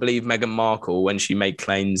didn't believe Meghan Markle when she made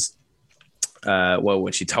claims,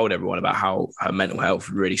 when she told everyone about how her mental health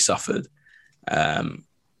really suffered,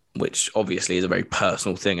 which obviously is a very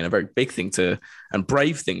personal thing and a very big thing and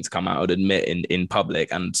brave thing to come out and admit in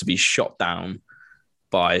public, and to be shot down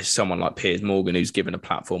by someone like Piers Morgan, who's given a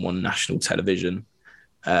platform on national television.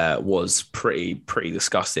 Was pretty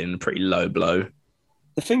disgusting, pretty low blow.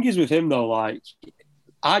 The thing is with him though, like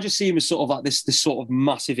I just see him as sort of like this sort of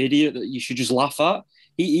massive idiot that you should just laugh at.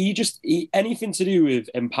 He anything to do with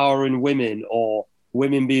empowering women or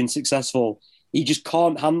women being successful, he just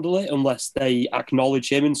can't handle it unless they acknowledge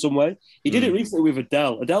him in some way. He did it recently with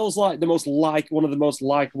Adele. Adele's like one of the most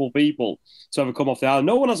likable people to ever come off the island.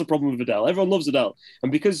 No one has a problem with Adele. Everyone loves Adele.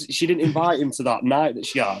 And because she didn't invite him to that night that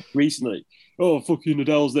she had recently, oh, fucking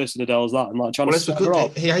Adele's this and Adele's that, and like trying to set her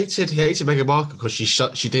up. He hated Meghan Markle because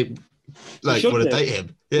she didn't want to date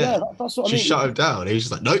him. Yeah, that's what I mean. She shut him down. He was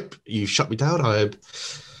just like, nope, you shut me down. How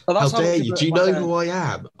dare you? Do you know who I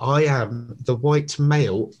am? I am the white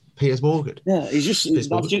male Piers Morgan. Yeah, he just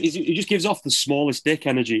gives off the smallest dick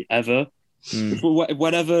energy ever.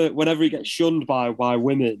 Whenever he gets shunned by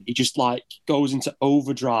women, he just like goes into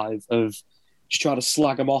overdrive of just trying to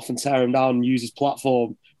slag him off and tear him down and use his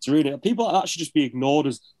platform to ruin it. People like that should just be ignored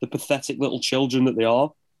as the pathetic little children that they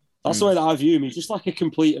are. That's the way that I view him. He's just like a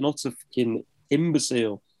complete and utter fucking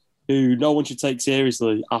imbecile who no one should take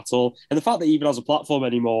seriously at all. And the fact that he even has a platform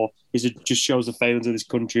anymore just shows the failings of this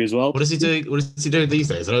country as well. What is he doing? What is he doing these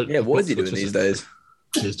days? What is he doing these days?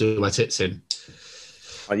 He's doing my tits in.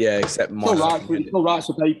 Oh, yeah, except my. Still writes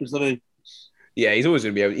for papers, doesn't he? Yeah, he's always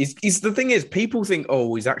going to be able. He's the thing is, people think,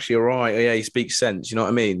 oh, he's actually all right. Oh, yeah, he speaks sense. You know what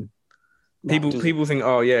I mean? People think,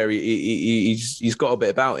 oh yeah, he's got a bit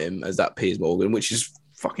about him as that Piers Morgan, which is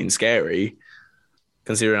fucking scary,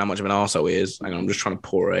 considering how much of an arsehole he is. Hang on, I'm just trying to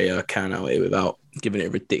pour a can out here without giving it a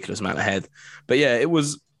ridiculous amount of head. But yeah, that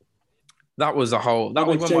was when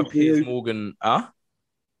my Piers Morgan. It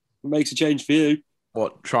makes a change for you.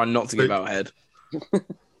 What? Try not to give out head.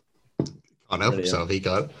 Can't help himself. He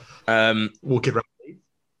can't. Walking around.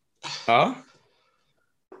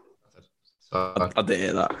 I did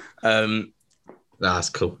hear that. That's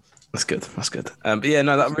cool. That's good. But yeah,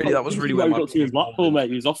 no, that was really well. He got to his Blackpool, mate.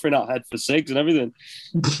 He was offering out head for cigs and everything.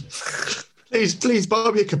 please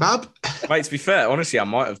buy me a kebab. Mate, to be fair, honestly, I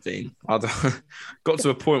might have been. I got to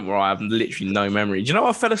a point where I have literally no memory. Do you know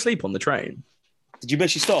I fell asleep on the train? Did you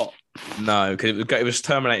miss your stop? No, because it was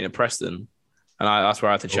terminating at Preston, and that's where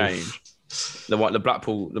I had to change. The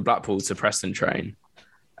Blackpool to Preston train,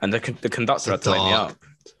 and the conductor had to wake me up.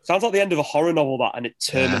 Sounds like the end of a horror novel, that, and it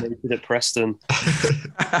terminated at Preston.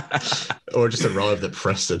 Or just arrived at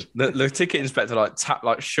Preston. The ticket inspector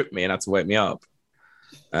shook me and had to wake me up.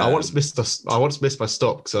 I once missed my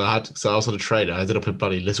stop, so I was on a train and I ended up in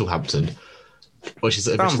bloody Littlehampton, which is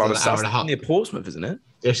like an hour and a half near Portsmouth, isn't it?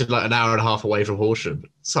 It's like an hour and a half away from Horsham.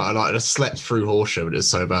 So I just slept through Horsham, and it was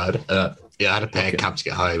so bad. I had to pay a cab to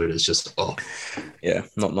get home, and it was just yeah,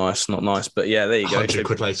 not nice. But yeah, there you go. 100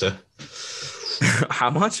 quid later. How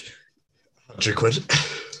much? 100 quid.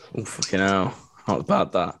 Oh, fucking hell. Not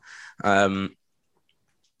bad, that.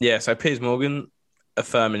 Yeah, so Piers Morgan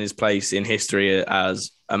affirming his place in history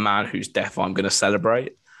as a man whose death I'm going to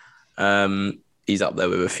celebrate. He's up there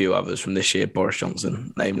with a few others from this year, Boris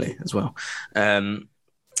Johnson, namely, as well.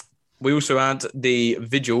 We also had the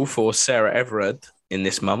vigil for Sarah Everard in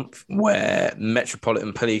this month, where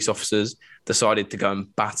Metropolitan Police officers decided to go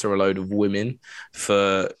and batter a load of women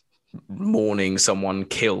for mourning someone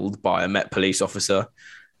killed by a Met police officer,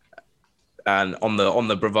 and on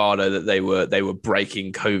the bravado that they were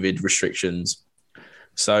breaking COVID restrictions.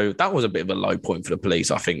 So that was a bit of a low point for the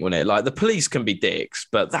police, I think, wasn't it? Like the police can be dicks,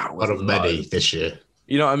 but that was One of many this year.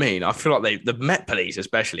 You know what I mean? I feel like the Met Police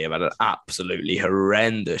especially have had an absolutely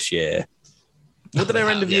horrendous year. What do their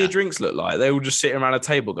end of year drinks look like? They all just sitting around a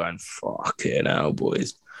table going, "Fucking hell,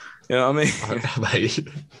 boys." You know what I mean? Mate.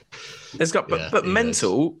 It's got, but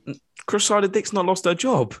mental. Cross-sided Dick's not lost her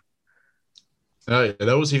job. No,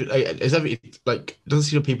 there was even it's every, like it doesn't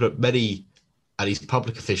seem that people, many at least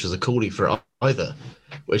public officials, are calling for it either,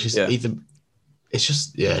 which is either. It's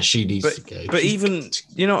just she needs to go. But even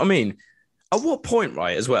you know what I mean. At what point,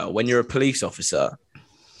 right, as well, when you're a police officer,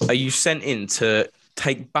 are you sent in to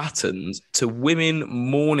take batons to women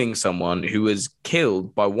mourning someone who was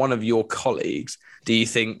killed by one of your colleagues? Do you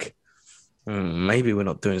think maybe we're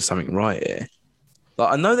not doing something right here?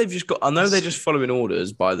 Like, I know they're just following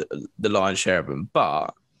orders by the lion's share of them,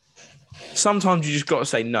 but sometimes you just got to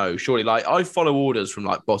say no. Surely, like I follow orders from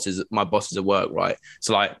like my bosses at work, right?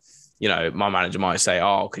 So like, you know, my manager might say,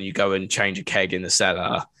 "Oh, can you go and change a keg in the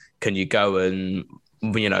cellar? Can you go and,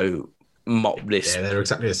 you know, mop this?" Yeah, they're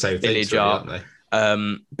exactly the same thing, really, aren't they?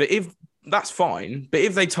 But if that's fine, but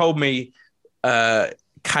if they told me,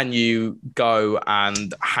 "Can you go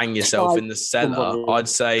and hang yourself in the cellar?" I'd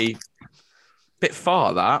say, bit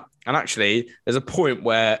far that. And actually, there's a point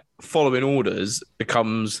where following orders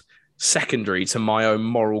becomes secondary to my own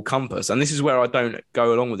moral compass. And this is where I don't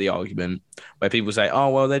go along with the argument where people say, "Oh,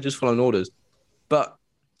 well, they're just following orders." But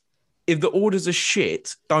if the orders are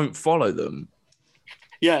shit, don't follow them.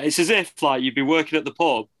 Yeah, it's as if like you'd be working at the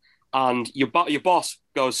pub and your boss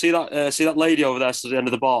goes, see that lady over there to the end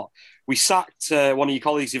of the bar? We sacked one of your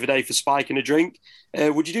colleagues the other day for spiking a drink.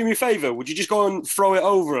 Would you do me a favour? Would you just go and throw it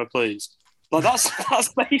over her, please? Like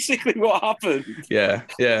that's basically what happened. Yeah,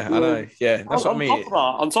 I know. Yeah, that's what I mean.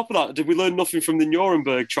 On top of that, did we learn nothing from the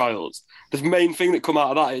Nuremberg trials? The main thing that come out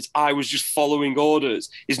of that is I was just following orders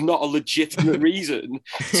is not a legitimate reason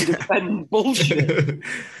to defend bullshit.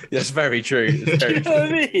 That's very true. It's very true. What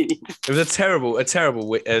I mean? It was a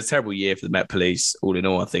terrible year for the Met Police. All in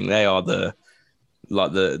all, I think they are the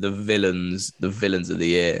villains of the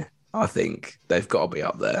year. I think they've got to be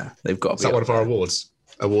up there. They've got to be. Is that one of our awards?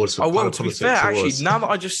 Awards for well, to be fair, actually, now that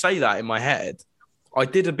I just say that in my head, I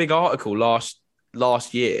did a big article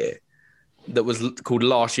last year that was called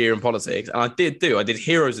 "Last Year in Politics," and I did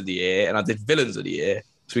Heroes of the Year and I did Villains of the Year.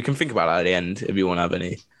 So we can think about that at the end if you want to have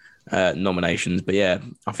any nominations. But yeah,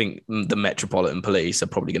 I think the Metropolitan Police are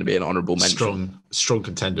probably going to be an honourable mention. Strong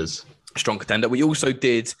contenders. Strong contender. We also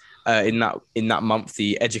did in that month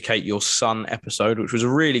the Educate Your Son episode, which was a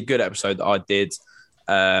really good episode that I did.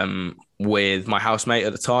 With my housemate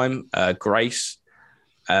at the time, Grace,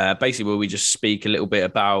 basically where we just speak a little bit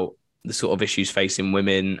about the sort of issues facing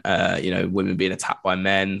women, women being attacked by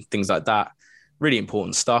men, things like that. Really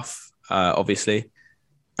important stuff, obviously.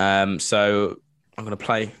 So I'm going to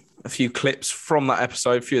play a few clips from that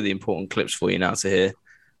episode, a few of the important clips for you now to hear.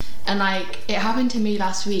 And like it happened to me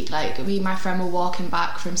last week. Like me and my friend were walking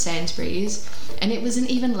back from Sainsbury's, and it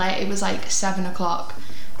wasn't even late. It was like 7:00,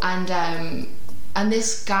 and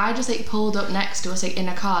this guy just like pulled up next to us like in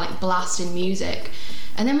a car, like blasting music,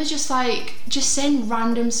 and then was just saying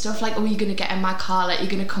random stuff like, "Oh, you're gonna get in my car, like you're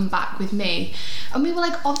gonna come back with me," and we were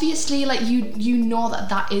like, obviously, like you know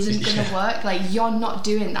that isn't gonna work. Like you're not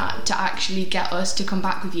doing that to actually get us to come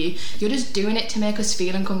back with you. You're just doing it to make us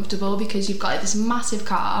feel uncomfortable because you've got like this massive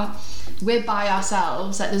car, we're by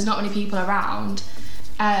ourselves, like there's not many people around.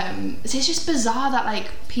 So it's just bizarre that like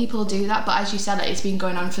people do that, but as you said, like it's been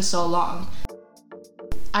going on for so long.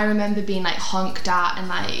 I remember being like honked at, and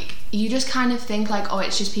like you just kind of think like, oh,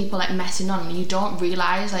 it's just people like messing on, and you don't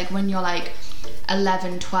realise like when you're like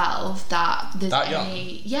 11, 12 that there's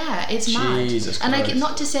yeah, it's Jesus mad. And Christ. like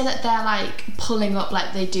not to say that they're like pulling up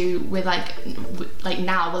like they do with like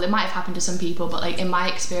now, well it might have happened to some people, but like in my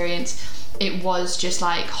experience it was just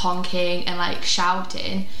like honking and like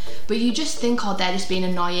shouting, but you just think, oh, they're just being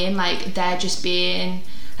annoying, like they're just being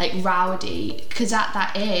like rowdy, because at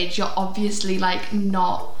that age you're obviously like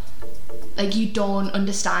not, like you don't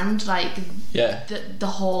understand like the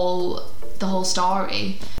whole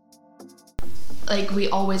story. Like we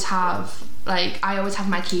always have, like I always have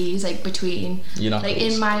my keys like between like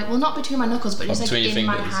in my, well not between my knuckles, but just like in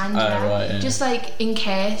my hand, right, yeah. Just like in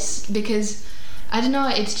case, because I don't know,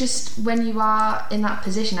 it's just when you are in that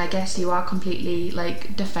position, I guess you are completely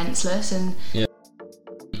like defenseless. And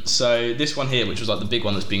so this one here, which was like the big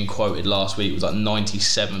one that's been quoted last week, was like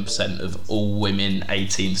 97% of all women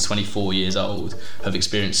 18 to 24 years old have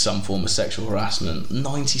experienced some form of sexual harassment.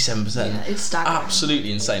 97%. Yeah, it's staggering.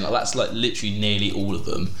 Absolutely insane. Like that's like literally nearly all of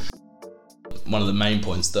them. one of the main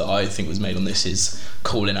points that I think was made on this is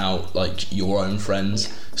calling out like your own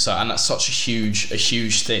friends. So, and that's such a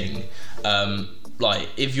huge thing. Like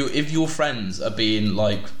if your friends are being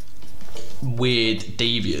like weird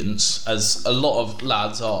deviants, as a lot of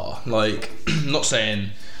lads are, like I'm not saying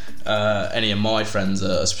any of my friends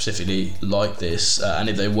are specifically like this, and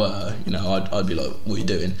if they were, you know, I'd be like, what are you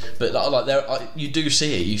doing? But like there, you do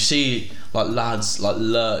see it. You see like lads like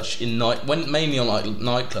lurch in mainly on like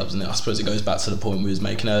nightclubs, and I suppose it goes back to the point we was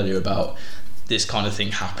making earlier about this kind of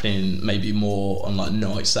thing happening maybe more on like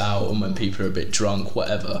nights out and when people are a bit drunk,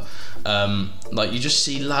 whatever. Like you just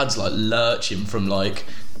see lads like lurching from like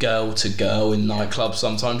girl to girl in nightclubs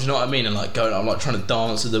sometimes, you know what I mean, and like going, I'm like trying to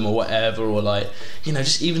dance with them or whatever, or like, you know,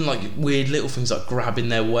 just even like weird little things like grabbing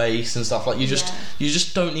their waist and stuff. Like you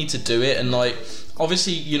just don't need to do it. And like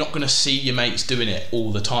obviously you're not going to see your mates doing it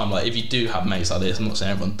all the time. Like if you do have mates like this, I'm not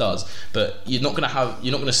saying everyone does, but you're not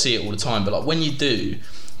going to see it all the time. But like when you do,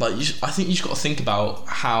 like I think you just got to think about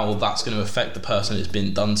how that's going to affect the person it's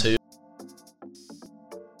been done to.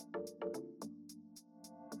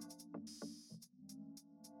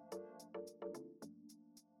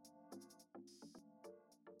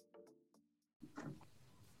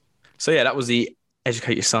 So yeah, that was the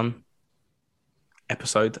Educate Your Son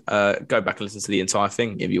episode. Go back and listen to the entire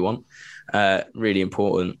thing if you want. Really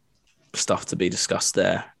important stuff to be discussed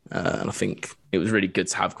there. And I think it was really good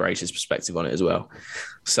to have Grace's perspective on it as well.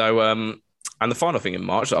 So, and the final thing in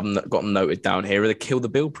March that I've got noted down here are the Kill the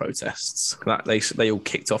Bill protests. They all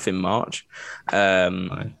kicked off in March,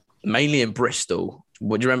 mainly in Bristol.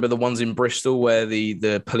 Would you remember the ones in Bristol where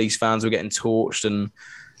the police vans were getting torched and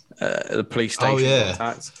the police station got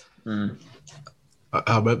attacked?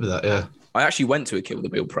 I remember that, yeah. I actually went to a Kill the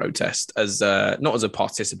Bill protest as not as a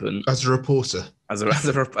participant, as a reporter, as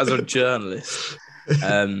a journalist.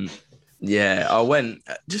 Yeah, I went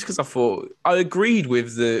just because I thought I agreed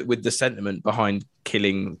with the sentiment behind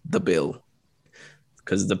killing the bill,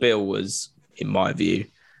 because the bill was, in my view,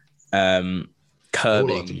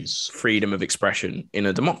 curbing freedom of expression in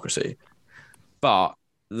a democracy. But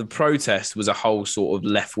the protest was a whole sort of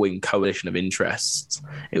left-wing coalition of interests.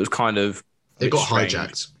 It was kind of... It got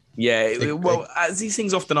hijacked. Yeah, as these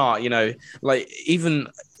things often are, you know, like even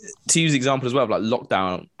to use the example as well, like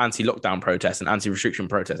lockdown, anti-lockdown protests and anti-restriction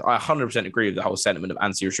protests, I 100% agree with the whole sentiment of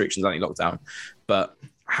anti-restrictions, anti-lockdown. But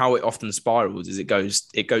how it often spirals is it goes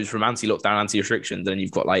from anti-lockdown, anti-restrictions, and then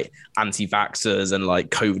you've got like anti-vaxxers and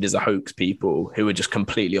like COVID is a hoax people who are just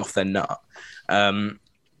completely off their nut.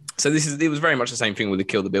 So it was very much the same thing with the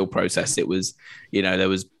Kill the Bill protest. It was, you know, there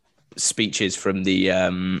was speeches from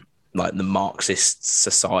the like the Marxist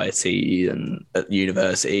Society and at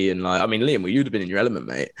university, and like, I mean, Liam, well, you'd have been in your element,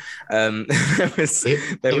 mate. There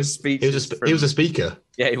was speeches. He was a speaker.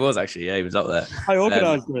 Yeah, he was actually. Yeah, he was up there. I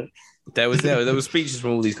organised it. There was speeches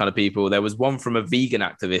from all these kind of people. There was one from a vegan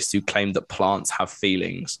activist who claimed that plants have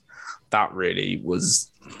feelings. That really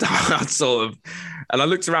was that sort of, and I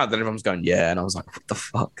looked around and everyone's going, yeah, and I was like, what the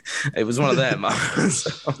fuck? It was one of them. I was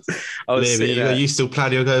Liam, are you still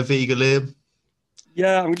planning on going vegan, Liam?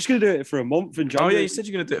 Yeah, I'm just going to do it for a month in January. Oh, yeah, you said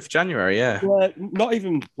you're going to do it for January, yeah. Not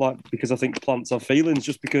even like because I think plants have feelings,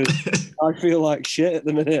 just because I feel like shit at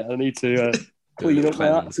the minute. I need to clean up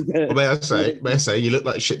my act a bit. Well, may I say, you look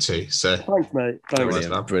like shit too. So thanks, mate. Thanks.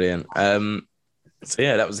 Brilliant. So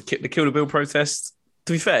yeah, that was the Kill the Bill protest.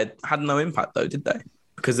 To be fair, it had no impact though, did they?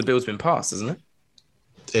 Because the bill's been passed, hasn't it?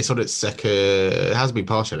 It's on its second. It hasn't been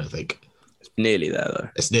passed yet, I think. It's nearly there though.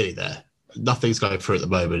 It's nearly there. Nothing's going through at the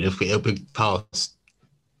moment. It'll be passed.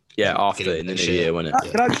 Yeah, after in the new year, won't it?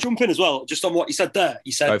 Can I just jump in as well, just on what you said there?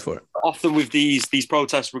 You said go for it. Often with these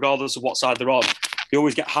protests, regardless of what side they're on, they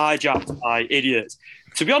always get hijacked by idiots.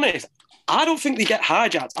 To be honest, I don't think they get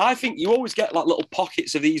hijacked. I think you always get like little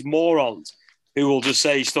pockets of these morons who will just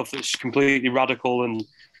say stuff that's completely radical and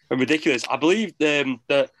ridiculous. I believe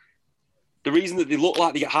that the reason that they look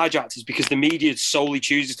like they get hijacked is because the media solely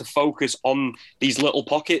chooses to focus on these little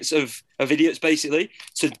pockets of idiots, basically,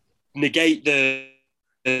 to negate the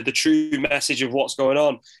true message of what's going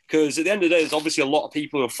on. Because at the end of the day, there's obviously a lot of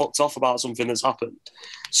people who are fucked off about something that's happened.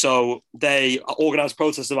 So they organise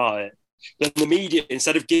protests about it. Then the media,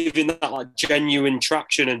 instead of giving that like genuine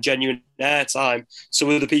traction and genuine airtime so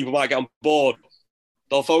other people might get on board,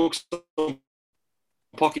 they'll focus on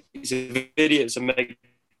pockets of idiots and make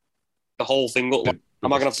the whole thing look like...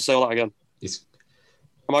 Am I going to have to say all that again?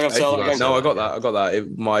 Am I going to say all that again? No, I got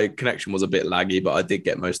that. My connection was a bit laggy, but I did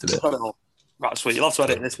get most of it. Right, sweet. You'll have to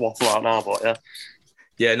edit this waffle out now, but yeah.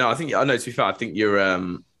 Yeah, no, to be fair, I think you're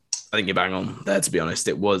bang on there, to be honest.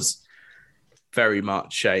 It was very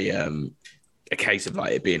much a case of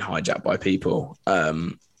like it being hijacked by people.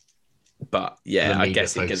 But yeah, The I media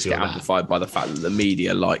guess it gets focusing on that. amplified by the fact that the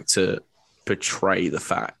media like to portray the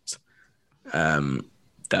fact that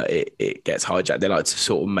it gets hijacked. They like to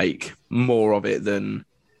sort of make more of it than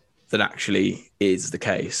actually is the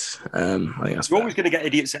case. I think that's You're fair. always going to get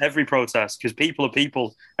idiots at every protest because people are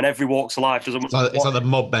people and every walks of life doesn't. It's like the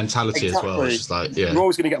mob mentality as well. It's just like, yeah. You're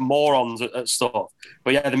always going to get morons at stuff.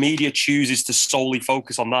 But yeah, the media chooses to solely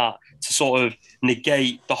focus on that to sort of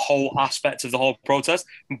negate the whole aspect of the whole protest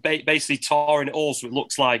and basically tarring it all so it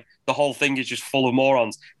looks like the whole thing is just full of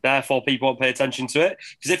morons. Therefore, people won't pay attention to it.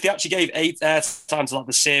 Because if they actually gave airtime to like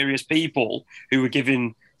the serious people who were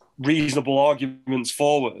giving reasonable arguments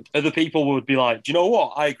forward, other people would be like, do you know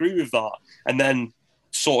what? I agree with that. And then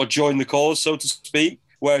sort of join the cause, so to speak.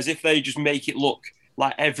 Whereas if they just make it look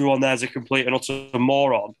like everyone there's a complete and utter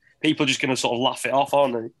moron, people are just going to sort of laugh it off,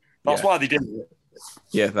 aren't they? That's why they did it.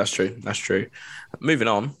 Yeah, that's true. That's true. Moving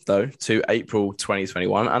on, though, to April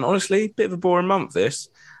 2021. And honestly, bit of a boring month, this.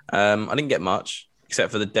 I didn't get much,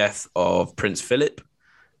 except for the death of Prince Philip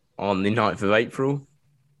on the 9th of April.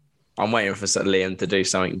 I'm waiting for Liam to do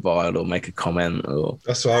something vile or make a comment. Or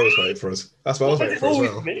That's what I was waiting for. That's what I was waiting for as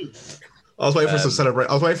well. I was waiting for us to celebrate.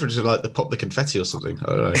 I was waiting for him to like pop the confetti or something. I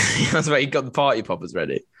don't know. That's why he got the party poppers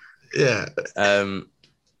ready. Yeah.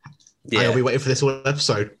 Yeah. I'll be waiting for this all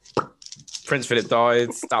episode. Prince Philip died.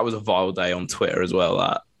 That was a vile day on Twitter as well.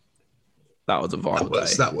 That was a vile day.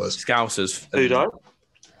 That was. Scousers. Who died?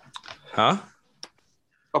 Huh?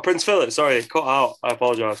 Oh, Prince Philip. Sorry, cut out. I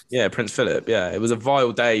apologise. Yeah, Prince Philip. Yeah, it was a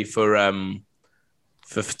vile day for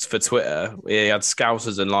Twitter. He had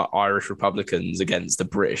Scousers and like Irish Republicans against the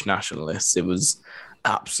British nationalists. It was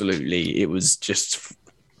just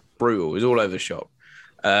brutal. It was all over the shop.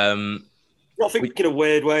 I think in a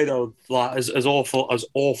weird way though, like as awful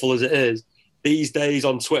as it is, these days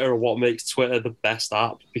on Twitter are what makes Twitter the best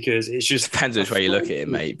app because it's just Depends which way you look at it,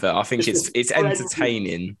 mate. But I think it's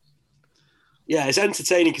entertaining. Yeah, it's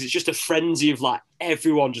entertaining because it's just a frenzy of like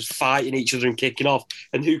everyone just fighting each other and kicking off,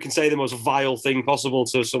 and who can say the most vile thing possible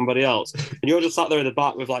to somebody else. And you're just sat there in the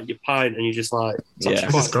back with like your pint, and you're just like, yeah,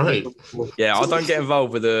 that's great. Yeah, I don't get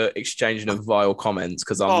involved with the exchanging of vile comments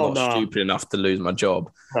because I'm not stupid enough to lose my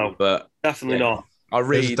job. No, but definitely not. I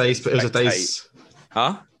read. It was days.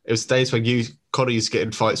 Huh? It was days when Connie used to get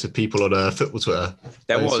in fights with people on football Twitter.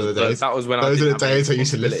 That was when those are the days I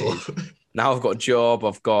used to live for. Now I've got a job. The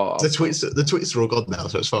tweets are all gone now,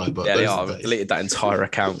 so it's fine. But yeah, they are. I've deleted that entire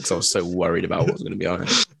account because I was so worried about what was going to be on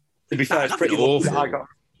it. To be fair, it's pretty awful.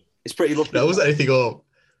 It's pretty lucky. There wasn't anything on.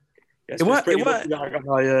 It worked. I got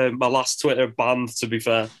my last Twitter banned. To be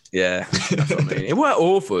fair, yeah, that's what I mean. It weren't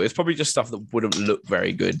awful. It's probably just stuff that wouldn't look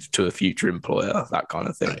very good to a future employer. That kind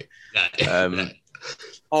of thing. Right.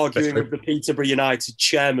 Arguing with the Peterborough United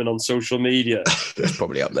chairman on social media. It's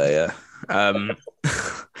probably up there. Yeah.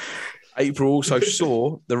 April also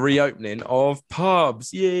saw the reopening of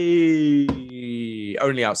pubs. Yay!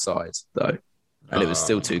 Only outside though, and it was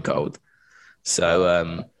still too cold.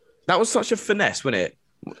 So that was such a finesse, wasn't it?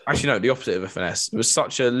 Actually, no, the opposite of a finesse. It was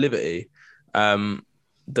such a liberty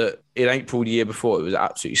that in April the year before it was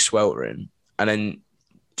absolutely sweltering, and then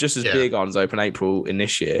just as beer gardens open April in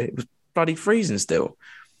this year, it was bloody freezing still.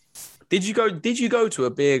 Did you go to a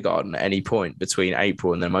beer garden at any point between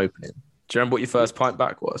April and them opening? Do you remember what your first pint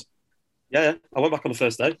back was? Yeah, I went back on the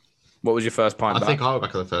first day. What was your first pint back? I think I went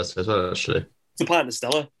back on the first day as well, actually. It's a pint of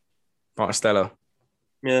Stella. Pint of Stella.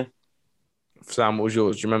 Yeah. Sam, what was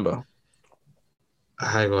yours? Do you remember?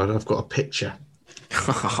 Hang on, I've got a picture.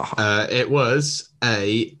 It was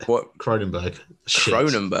a Kronenberg. Shit.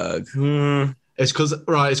 Kronenberg. It's because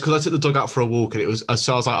I took the dog out for a walk, and it was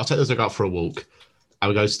so I was like, I'll take the dog out for a walk. I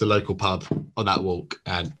would go to the local pub on that walk,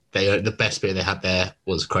 and the best beer they had there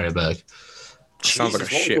was Kronenberg. Sounds like a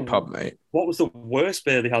shit pub, mate. What was the worst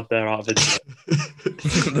beer they had there out of it?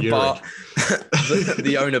 The bar,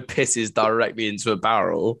 the owner pisses directly into a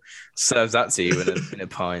barrel, serves that to you in a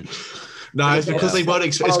pint. No, it's because they weren't.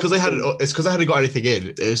 It's because they hadn't got anything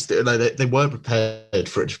in. It's they weren't prepared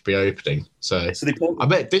for it to be opening. So I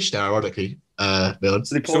met Dish there, ironically.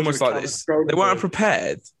 It's almost like this. They weren't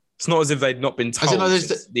prepared. It's not as if they'd not been told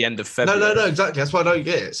since the end of February. No, exactly. That's why I don't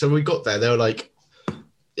get it. So we got there. They were like,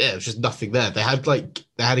 yeah, it was just nothing there. They had like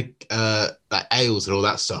ales and all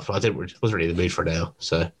that stuff. I wasn't really in the mood for an ale.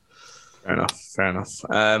 So fair enough.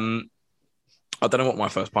 I don't know what my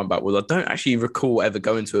first pint back was. I don't actually recall ever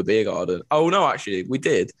going to a beer garden. Oh no, actually, we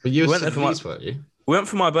did. But we went there weren't you? We went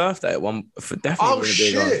for my birthday at one. For definitely. Oh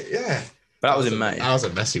shit! Yeah. But that was in May. That was a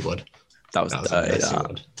messy one. That was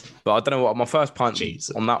dirty. But I don't know what my first pint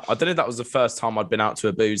on that. I don't know if that was the first time I'd been out to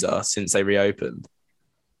a boozer since they reopened.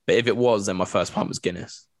 But if it was, then my first pint was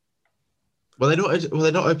Guinness. Were they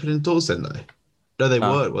not opening doors then though? No, they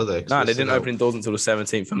No. weren't, were they? 'Cause No, they still didn't open doors until the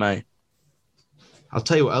 17th of May. I'll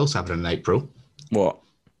tell you what else happened in April. What?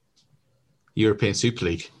 European Super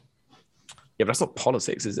League. Yeah, but that's not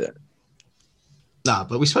politics, is it? Nah,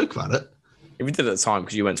 but we spoke about it. If we did at the time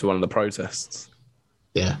because you went to one of the protests.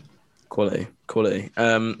 Yeah. Quality.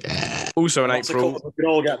 Yeah. Also in That's a April, cause we can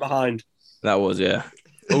all get behind. that was, yeah.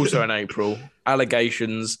 Also in April,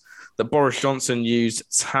 allegations that Boris Johnson used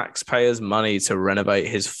taxpayers' money to renovate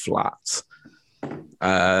his flat.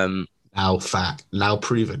 Now fact. Now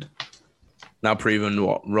proven. Now proven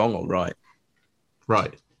what? Wrong or right?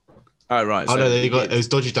 Right. Oh, right. Oh so no, it was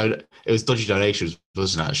dodgy. It was dodgy donations,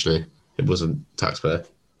 wasn't it? Actually, it wasn't taxpayer.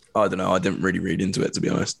 I don't know. I didn't really read into it, to be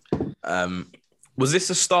honest. Was this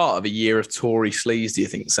the start of a year of Tory sleaze, do you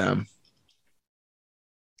think, Sam?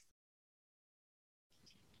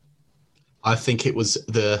 I think it was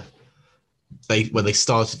when they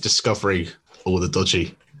started discovering all the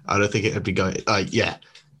dodgy. I don't think it had been going. Yeah.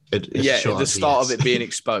 The start of it being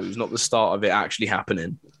exposed, not the start of it actually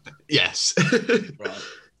happening. Yes. Right.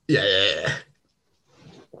 Yeah.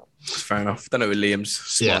 Fair enough. Don't know who Liam's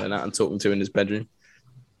smiling at and talking to in his bedroom.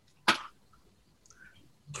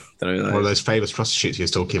 Don't know who that One of is. those famous prostitutes he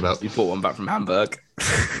was talking about. You bought one back from Hamburg.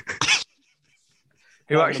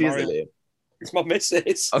 Who actually is it, Liam? It's my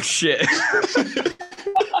missus. Oh, shit.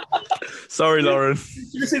 Sorry, Lauren.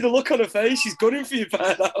 You see the look on her face. She's gunning for you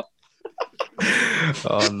by now.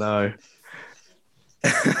 Oh, no.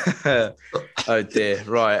 Oh, dear.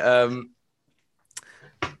 Right.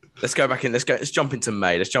 Let's go back in. Let's jump into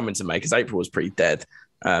May. Let's jump into May because April was pretty dead.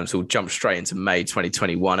 So we'll jump straight into May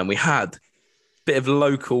 2021. And we had a bit of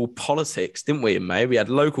local politics, didn't we, in May? We had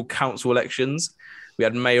local council elections. We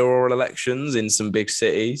had mayoral elections in some big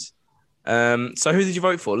cities. So who did you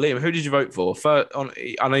vote for? Liam, who did you vote for?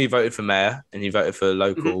 I know you voted for mayor and you voted for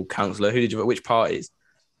local councillor. Who did you vote? Which parties?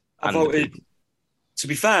 I voted, to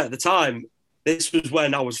be fair, at the time, this was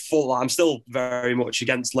when I was full. I'm still very much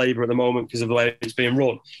against Labour at the moment because of the way it's being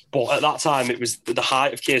run. But at that time, it was the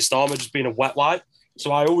height of Keir Starmer just being a wet wipe.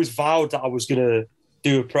 So I always vowed that I was going to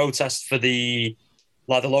do a protest for the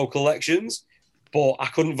local elections. But I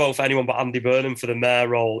couldn't vote for anyone but Andy Burnham for the mayor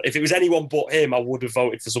role. If it was anyone but him, I would have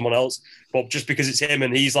voted for someone else. But just because it's him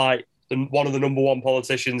and he's like one of the number one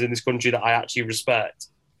politicians in this country that I actually respect.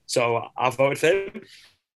 So I voted for him.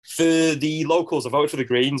 For the locals, I voted for the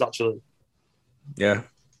Greens, actually. Yeah,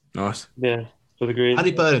 nice. Yeah, for the Greens.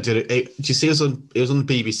 Andy Burnham did it. Do you see? It was on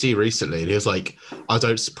the BBC recently, and he was like, "I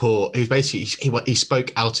don't support." He was basically he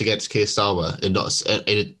spoke out against Keir Starmer in not so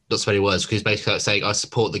many words, because he's basically like saying, "I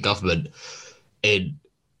support the government in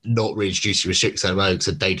not reintroducing restrictions on roads,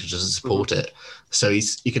 and Data doesn't support it." So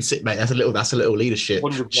you can sit, mate. That's a little leadership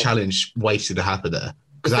 100%. challenge waiting to happen there.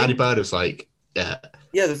 Because Andy Burnham's like, yeah.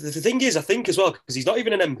 Yeah, the thing is, I think as well, because he's not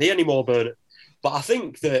even an MP anymore, Burnham. But I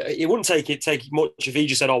think that it wouldn't take much if he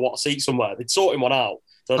just said, "I want a seat somewhere." They'd sort him one out.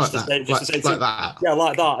 So Like that. Yeah,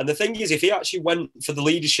 like that. And the thing is, if he actually went for the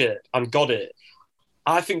leadership and got it,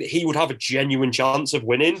 I think that he would have a genuine chance of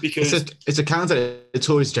winning because It's a candidate the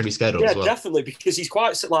Tories are generally scared of as well. definitely, because he's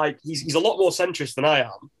quite he's a lot more centrist than I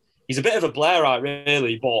am. He's a bit of a Blairite,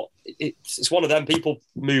 really, but it's one of them. People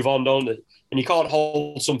move on, don't they? And you can't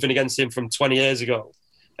hold something against him from 20 years ago.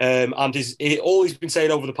 And all he's been saying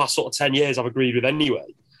over the past sort of 10 years, I've agreed with anyway.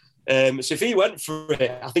 So if he went for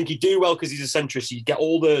it, I think he'd do well because he's a centrist. You'd get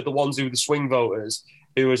all the ones who were the swing voters,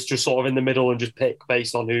 who was just sort of in the middle and just pick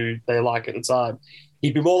based on who they like at the time.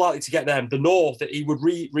 He'd be more likely to get them. The North, he would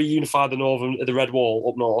reunify the Red Wall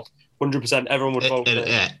up north. 100%, everyone would vote for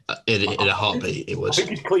him. In a heartbeat, it I was. think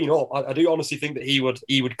he'd clean up. I do honestly think that he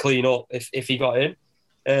would clean up if he got in.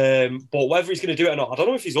 But whether he's going to do it or not, I don't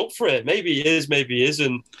know if he's up for it. Maybe he is, maybe he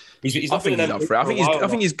isn't. I think he's up for it. I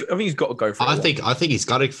think he's got to go for it. I think he's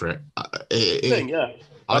gunning for it.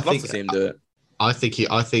 I'd love to see him do it. I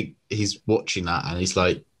think he's watching that and he's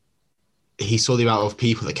like, he saw the amount of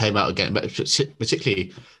people that came out against,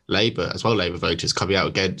 particularly Labour as well, Labour voters coming out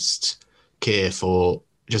against Keir for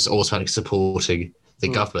just automatically supporting the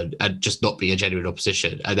government and just not being a genuine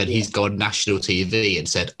opposition. And then he's gone national TV and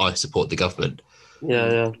said, "I support the government."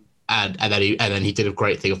 Yeah. And then he did a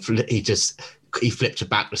great thing. He flipped it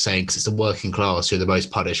back to saying, because it's the working class who are the most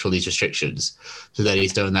punished for these restrictions. So then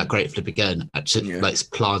he's doing that great flip again, like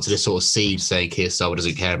planted this sort of seed saying Keir Starmer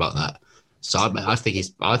doesn't care about that. So I think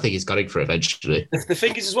he's gunning for it eventually. The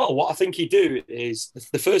thing is as well, what I think he'd do is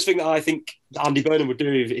the first thing that I think Andy Burnham would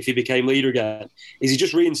do if he became leader again is he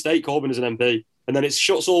just reinstate Corbyn as an MP, and then it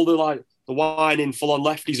shuts all the whining full-on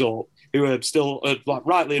lefties up who are still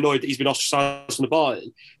rightly annoyed that he's been ostracised from the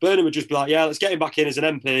party. Burnham would just be like, "Yeah, let's get him back in as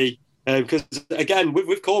an MP. Because again,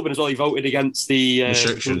 with Corbyn as well, he voted against the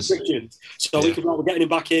Restrictions. So we could we're getting him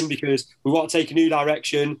back in because we want to take a new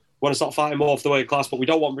direction. We want to start fighting more for the working class, but we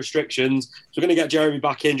don't want restrictions. So we're going to get Jeremy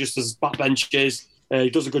back in just as backbenches. He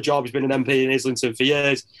does a good job. He's been an MP in Islington for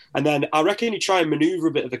years. And then I reckon he'd try and manoeuvre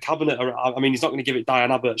a bit of the cabinet. I mean, he's not going to give it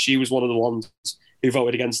Diane Abbott. She was one of the ones who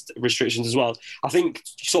voted against restrictions as well. I think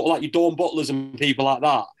sort of like your Dawn Butlers and people like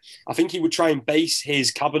that, I think he would try and base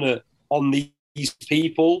his cabinet on these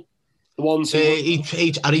people. The ones who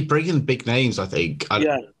he'd bring in big names, I think.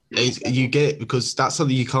 You get it because that's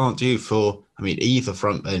something you can't do for, I mean, either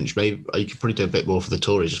front bench. Maybe you could probably do a bit more for the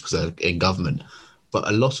Tories just because they're in government. But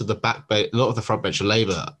a lot of the front bench of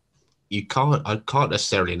Labour, I can't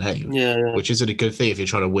necessarily name. Which isn't a good thing if you're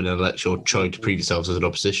trying to win an election or trying to prove yourselves as an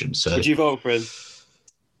opposition. So would you vote for him?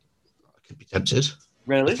 I could be tempted.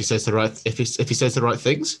 Really? If he says the right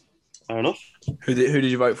things. Fair enough. Who did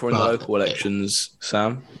you vote for in the local elections,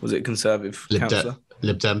 Sam? Was it Conservative councillor?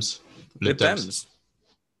 Lib Dems. Lib Dems.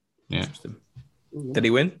 Yeah. Did he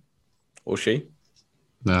win? Or she?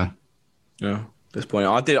 No. No.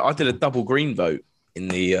 Disappointing. I did a double green vote in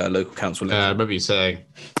the local council election. I remember you saying.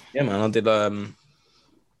 Yeah, man.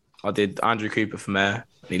 I did Andrew Cooper for mayor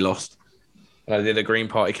and he lost. And I did a Green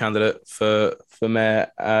Party candidate for mayor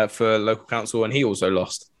for local council and he also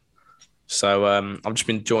lost. So I've just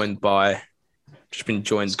been joined by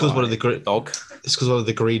because one of the dog. It's because one of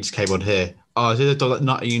the Greens came on here. Oh, is it a dog that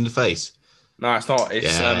nutted you in the face? No, it's not.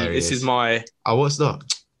 It's this is my. Oh, what's that?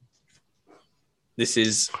 This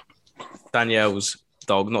is Danielle's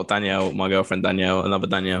dog, not Danielle, my girlfriend Danielle, another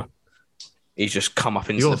Danielle. He's just come up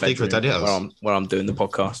into the bedroom where I'm doing the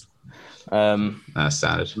podcast. That's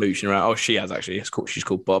sad. Mooching around. Oh, she has actually. She's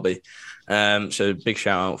called Bobby. So big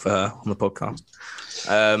shout out for her on the podcast. Do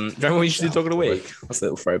you remember when you used to do Dog of the Week? That's a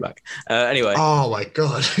little throwback. Anyway. Oh my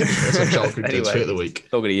god. That's what Joel could do Tweet of the Week.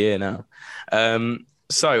 Dog of the Year now.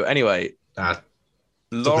 So anyway,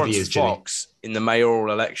 Lawrence Fox in the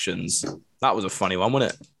mayoral elections. That was a funny one,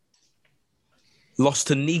 wasn't it? Lost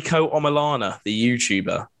to Nico Omilana, the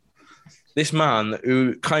YouTuber. This man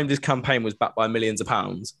who claimed his campaign was backed by millions of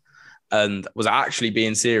pounds and was actually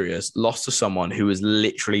being serious, lost to someone who was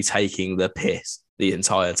literally taking the piss the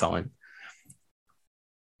entire time.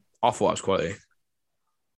 I thought it was quality.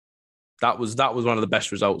 That was one of the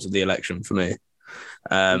best results of the election for me.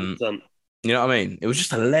 You know what I mean? It was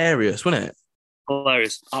just hilarious, wasn't it?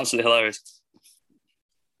 Hilarious. Absolutely hilarious.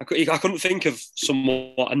 I couldn't think of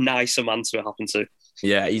somewhat a nicer man to happen to.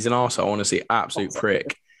 Yeah, he's an arsehole, honestly. Absolute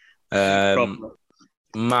prick.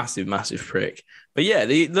 Massive prick. But yeah,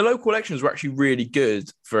 the local elections were actually really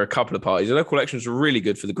good for a couple of parties. The local elections were really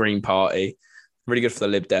good for the Green Party, really good for the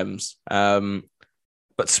Lib Dems.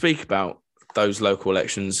 But to speak about those local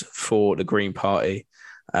elections for the Green Party,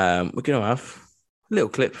 we're going to have a little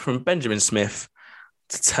clip from Benjamin Smith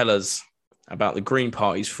to tell us about the Green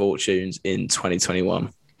Party's fortunes in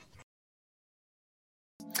 2021.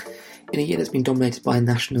 In a year that's been dominated by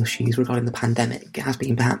national issues regarding the pandemic, it has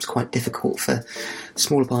been perhaps quite difficult for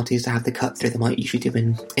smaller parties to have the cut through they might usually do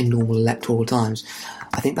in normal electoral times.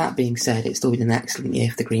 I think that being said, it's still been an excellent year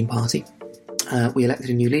for the Green Party. We elected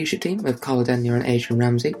a new leadership team with Carla Denyer and Adrian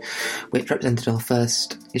Ramsey, which represented our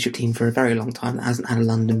first leadership team for a very long time that hasn't had a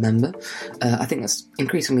London member. I think that's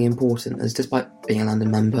increasingly important, as despite being a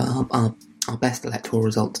London member, our best electoral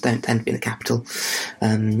results don't tend to be in the capital.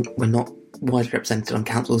 We're not widely represented on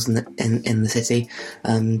councils in the city,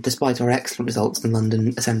 despite our excellent results in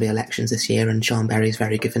London Assembly elections this year and Sean Berry's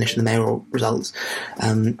very good finish in the mayoral results.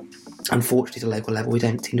 Unfortunately, at the local level, we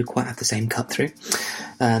don't seem to quite have the same cut through.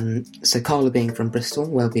 So Carla being from Bristol,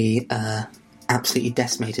 where we absolutely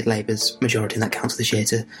decimated Labour's majority in that council this year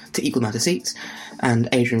to equal amount of seats, and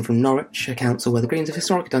Adrian from Norwich, a council where the Greens have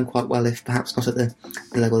historically done quite well, if perhaps not at the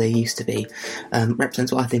level they used to be,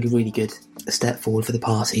 represents what I think is a really good step forward for the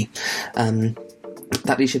party.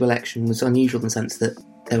 That leadership election was unusual in the sense that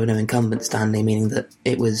there were no incumbents standing, meaning that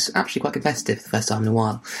it was actually quite competitive for the first time in a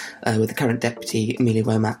while, with the current deputy, Amelia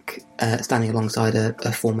Womack, standing alongside a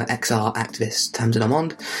former XR activist, Tamsin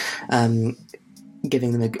Armand,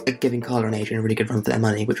 giving Carla and Adrian a really good run for their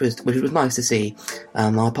money, which was nice to see.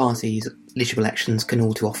 Our party's leadership elections can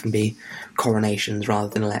all too often be coronations rather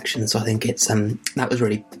than elections, so I think it's that was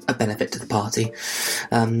really a benefit to the party.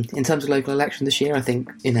 In terms of local election this year, I think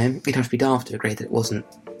you'd have to be daft to agree that it wasn't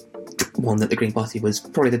one that the Green Party was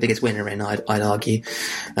probably the biggest winner in, I'd argue.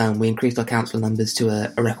 We increased our council numbers to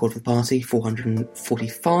a record for the party,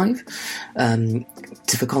 445.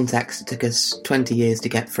 For context, it took us 20 years to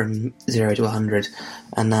get from 0 to 100,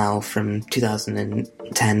 and now from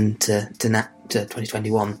 2010 to to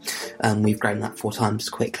 2021, we've grown that 4 times as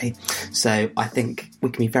quickly. So I think we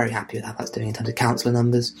can be very happy with how that's doing in terms of councillor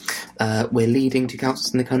numbers. We're leading 2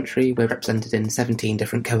 councils in the country. We're represented in 17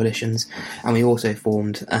 different coalitions, and we also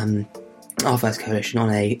formed our first coalition on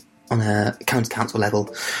a county council level,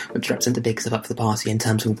 which represents a big step up for the party in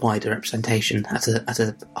terms of wider representation at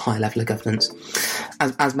a high level of governance.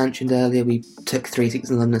 As mentioned earlier, we took 3 seats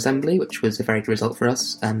in the London Assembly, which was a very good result for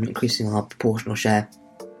us, increasing our proportional share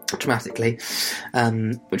dramatically,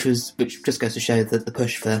 which just goes to show that the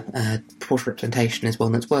push for proportional representation is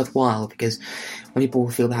one that's worthwhile, because when people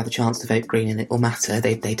feel they have the chance to vote Green and it will matter,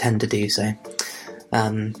 they tend to do so.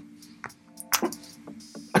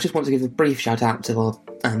 I just want to give a brief shout out to our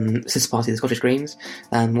sister party, the Scottish Greens.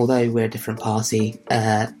 Although we're a different party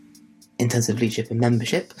in terms of leadership and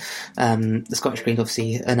membership, the Scottish Greens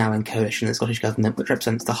obviously are now in coalition with the Scottish Government, which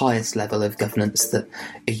represents the highest level of governance that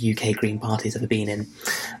a UK Green party has ever been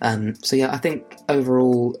in. So yeah, I think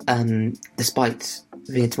overall, despite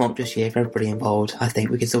being a tumultuous year for everybody involved, I think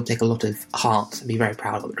we can still take a lot of heart and be very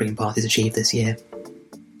proud of what the Green Party's achieved this year.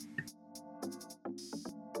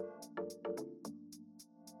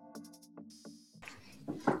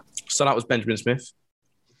 So that was Benjamin Smith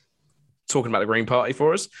talking about the Green Party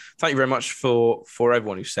for us. Thank you very much for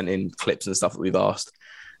everyone who sent in clips and stuff that we've asked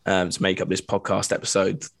to make up this podcast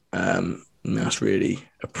episode. That's really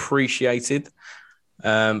appreciated.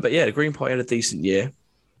 But yeah, the Green Party had a decent year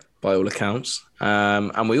by all accounts.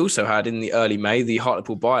 And we also had in the early May the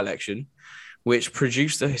Hartlepool by-election, which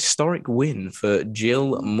produced a historic win for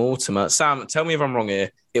Jill Mortimer. Sam, tell me if I'm wrong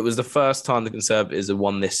here. It was the first time the Conservatives have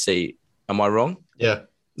won this seat. Am I wrong? Yeah.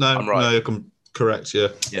 No, I'm right. No, you're correct, yeah.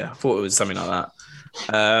 Yeah, I thought it was something like that.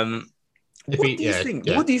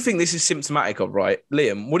 What do you think this is symptomatic of, right?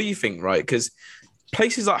 Liam, what do you think, right? Because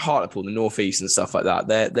places like Hartlepool, the North East and stuff like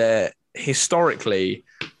that, they're historically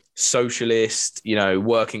socialist,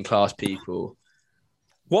 working class people.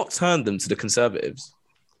 What turned them to the Conservatives?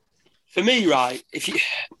 For me, right,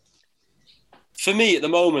 for me at the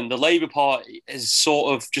moment, the Labour Party has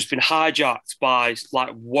sort of just been hijacked by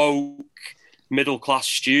like woke middle-class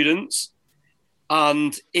students.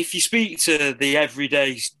 And if you speak to the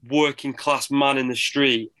everyday working-class man in the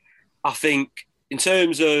street, I think in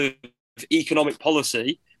terms of economic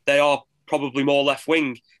policy, they are probably more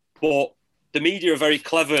left-wing. But the media are very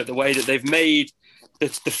clever at the way that they've made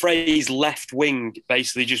the phrase left-wing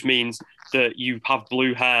basically just means that you have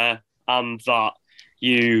blue hair and that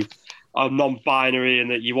you are non-binary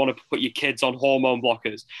and that you want to put your kids on hormone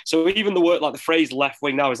blockers. So even the word, like the phrase left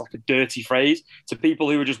wing now is like a dirty phrase to people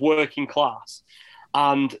who are just working class.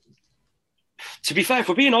 And to be fair, if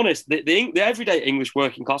we're being honest, the everyday English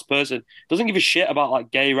working class person doesn't give a shit about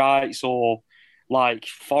like gay rights or like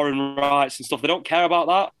foreign rights and stuff. They don't care about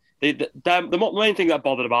that. The main thing they're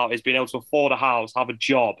bothered about is being able to afford a house, have a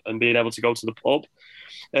job, and being able to go to the pub.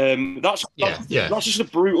 That's just a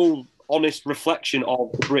brutal, honest reflection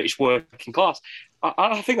of the British working class.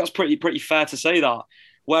 I think that's pretty fair to say that.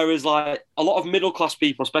 Whereas like a lot of middle class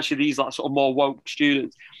people, especially these like sort of more woke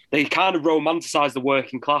students, they kind of romanticize the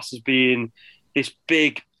working class as being this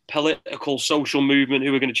big political social movement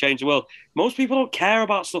who are going to change the world. Most people don't care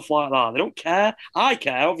about stuff like that. They don't care. I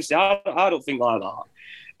care, obviously. I don't think like that.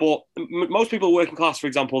 But most people working class, for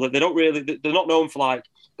example, that they're not known for like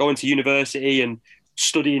going to university and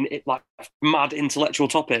studying it like mad intellectual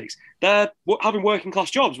topics. They're having working class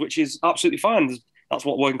jobs, which is absolutely fine. That's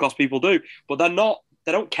what working class people do. But they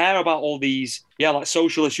don't care about all these, like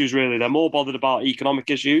social issues, really. They're more bothered about economic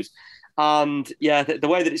issues. And the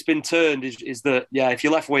way that it's been turned is that, if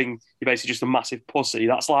you're left wing, you're basically just a massive pussy.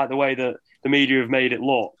 That's like the way that the media have made it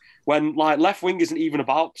look. When like left wing isn't even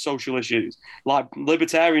about social issues, like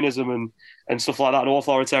libertarianism and stuff like that, and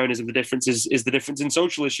authoritarianism, the difference is the difference in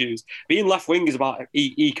social issues. Being left wing is about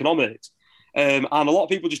economics. And a lot of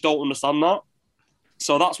people just don't understand that.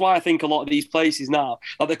 So that's why I think a lot of these places now,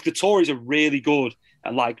 like the Tories are really good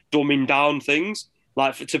at like dumbing down things.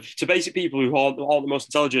 Like to basic people who aren't the most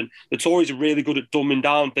intelligent, the Tories are really good at dumbing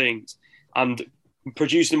down things and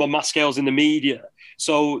producing them on mass scales in the media.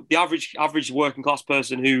 So the average working class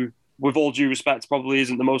person who, with all due respect, probably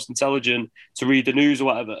isn't the most intelligent to read the news or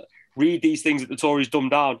whatever, read these things that the Tories dumb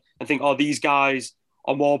down and think, these guys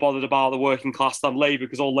are more bothered about the working class than Labour,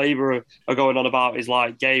 because all Labour are going on about is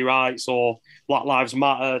like gay rights or Black Lives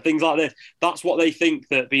Matter, things like this. That's what they think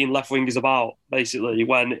that being left-wing is about, basically,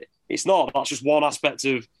 when it's not. That's just one aspect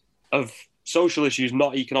of social issues,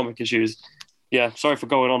 not economic issues. Yeah, sorry for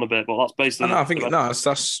going on a bit, but that's basically... No, I think that's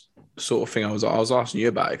the sort of thing I was asking you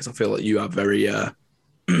about it, because I feel like you have very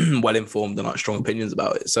well-informed and like strong opinions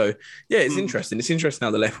about it. So, yeah, it's interesting. It's interesting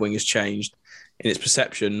how the left wing has changed in its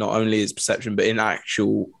perception, not only its perception, but in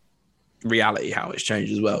actual reality, how it's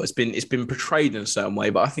changed as well. It's been portrayed in a certain way,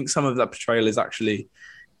 but I think some of that portrayal is actually,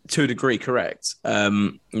 to a degree, correct.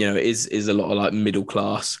 You know, it is a lot of like middle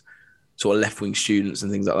class sort of left wing students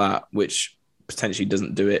and things like that, which potentially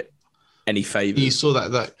doesn't do it any favours. You saw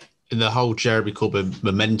that in the whole Jeremy Corbyn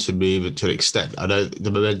momentum movement to an extent. I know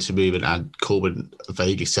the momentum movement and Corbyn are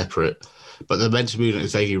vaguely separate, but the momentum movement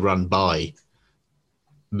is vaguely run by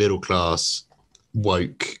middle class,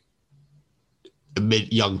 woke,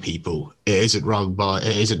 young people. It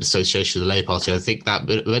isn't association with the Labour Party. I think that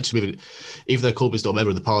momentum movement, even though Corbyn's not a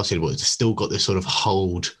member of the party anymore, it's still got this sort of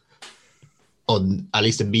hold on at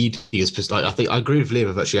least the media's perspective. I think I agree with Liam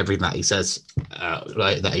with virtually everything that he says,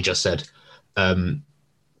 that he just said. I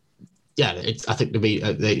think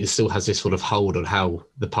it still has this sort of hold on how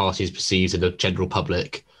the party is perceived in the general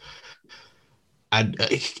public, and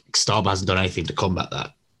Starmer hasn't done anything to combat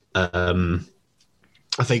that.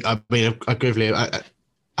 I agree with Liam.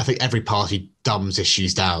 I think every party dumbs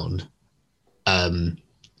issues down to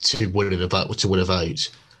win a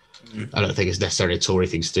vote. I don't think it's necessarily a Tory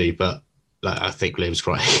thing to do, but I think Liam's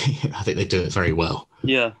right. I think they do it very well.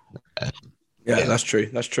 Yeah. Yeah, that's true.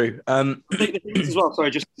 That's true. I think the thing is as well.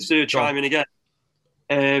 Sorry, just to chime in again.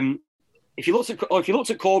 If you looked at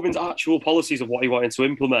Corbyn's actual policies of what he wanted to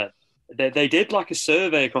implement, they did like a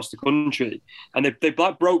survey across the country, and they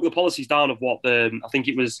like broke the policies down of what I think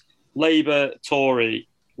it was Labour, Tory,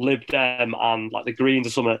 Lib Dem, and like the Greens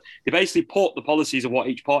or something. They basically put the policies of what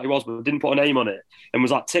each party was, but didn't put a name on it, and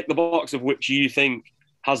was like, tick the box of which you think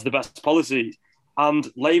has the best policies. And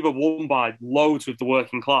Labour won by loads with the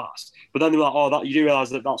working class. But then they were like, you do realise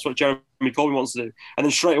that that's what Jeremy Corbyn wants to do. And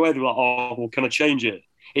then straight away they were like, well, can I change it?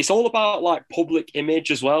 It's all about like public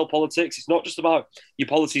image as well, politics. It's not just about your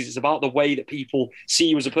policies. It's about the way that people see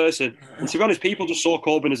you as a person. And to be honest, people just saw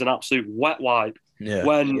Corbyn as an absolute wet wipe. Yeah.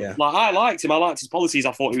 Like I liked him. I liked his policies.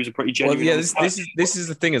 I thought he was a pretty genuine. Well, yeah, this is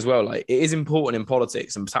the thing as well. Like, it is important in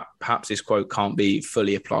politics, and perhaps this quote can't be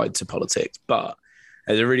fully applied to politics, but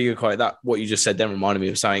there's a really good quote that what you just said then reminded me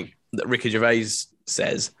of something that Ricky Gervais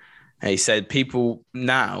says. And he said, people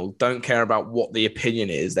now don't care about what the opinion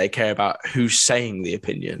is. They care about who's saying the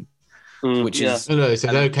opinion, which is... No, so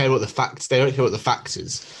they don't care what the facts... They don't care what the facts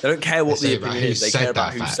is. They don't care what the opinion is. They care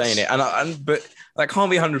about who's saying it. But that can't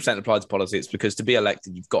be 100% applied to politics, because to be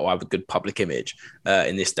elected, you've got to have a good public image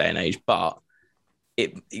in this day and age. But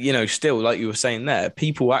it, still, like you were saying there,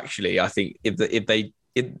 people actually, I think, if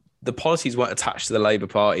the policies weren't attached to the Labour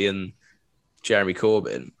Party and Jeremy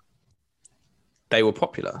Corbyn, they were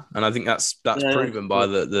popular, and I think that's proven by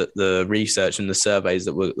the research and the surveys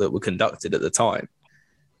that were conducted at the time.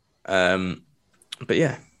 But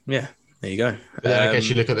yeah, there you go. I guess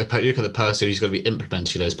you look at the person who's going to be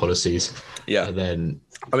implementing those policies. Yeah, and then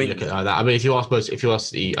look at that. I mean, if you ask the, I was going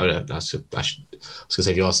to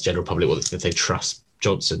say, if you ask the general public if they trust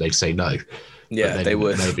Johnson, they'd say no. Yeah, they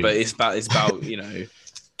would. Maybe. But it's about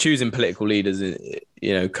choosing political leaders.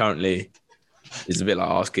 Currently, is a bit like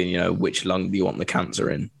asking, which lung do you want the cancer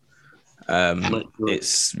in?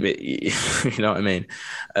 It's, you know what I mean?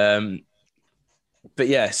 But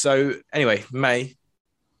yeah, so anyway, May,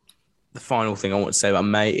 the final thing I want to say about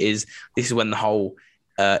May is this is when the whole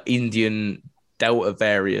Indian Delta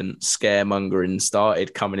variant scaremongering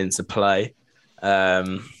started coming into play.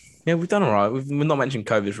 We've done all right. We've not mentioned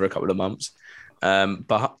COVID for a couple of months.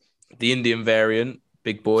 But the Indian variant,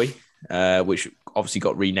 big boy, which obviously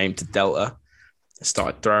got renamed to Delta,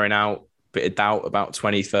 started throwing out a bit of doubt about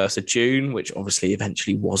 21st of June, which obviously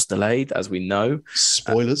eventually was delayed, as we know.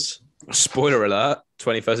 Spoilers. Spoiler alert,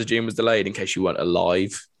 21st of June was delayed, in case you weren't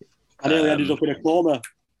alive. I nearly ended up in a coma.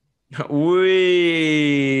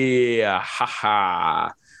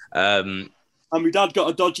 And my dad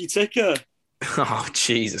got a dodgy ticker. Oh,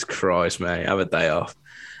 Jesus Christ, mate. Have a day off.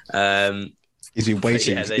 He's been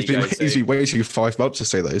waiting. Yeah, he's been waiting 5 months to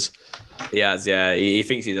say those. He has, yeah. He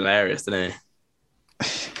thinks he's hilarious, doesn't he?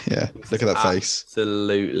 Yeah, look at that face.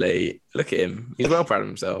 Absolutely. Look at him. He's well proud of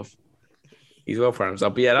himself.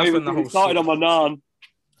 But yeah, that's when the whole... started on my nan.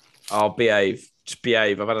 Oh, behave. Just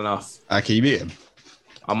behave. I've had enough. Can you mute him?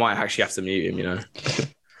 I might actually have to mute him,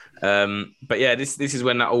 But yeah, this is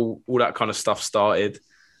when all that kind of stuff started.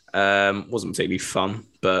 Wasn't particularly fun,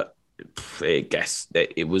 but I guess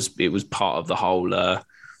it was part of the whole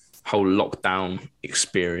lockdown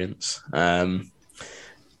experience.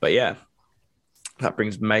 But yeah, that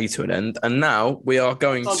brings May to an end, and now we are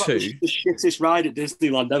going to like the shittest ride at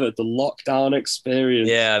Disneyland ever, the lockdown experience.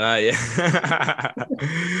 Yeah, I know.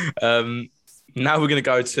 Yeah. Now we're going to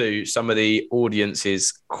go to some of the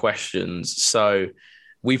audience's questions. So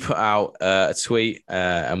we put out a tweet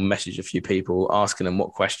and messaged a few people asking them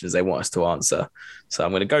what questions they want us to answer. So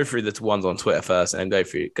I'm going to go through the ones on Twitter first, and then going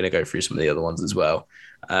to go through some of the other ones as well.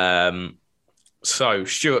 So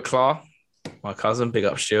Stuart Clark, my cousin, big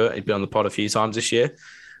up Stuart. He's been on the pod a few times this year.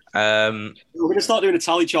 We're going to start doing a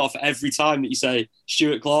tally chart for every time that you say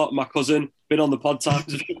Stuart Clark, my cousin, been on the pod times,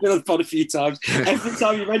 been on the pod a few times. Every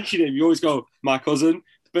time you mention him, you always go, my cousin,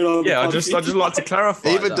 been on the pod. I just like to clarify.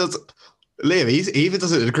 Liam, he even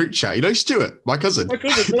does it in a group chat. You know, Stuart, my cousin. My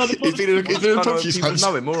cousin, been on the pod. He's been in a pod a few People times.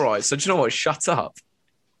 know him, all right. So do you know what? Shut up.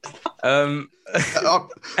 Anyway,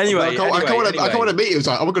 I can't want to meet him. It's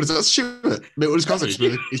like, oh my god, that's Stuart. Meet with his cousin. He's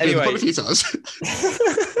been in the pod a few times.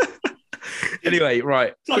 Anyway,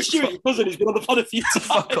 right. It's like Stuart, your cousin, he's been on the pod a few times.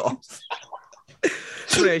 Fuck off.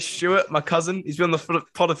 Anyway, Stuart, my cousin, he's been on the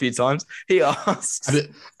pod a few times. He asks,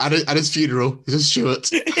 and his funeral. He's a Stuart.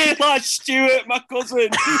 He's like Stuart, my cousin, been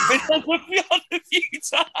on the pod a few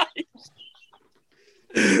times.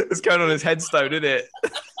 It's going on his headstone, isn't it?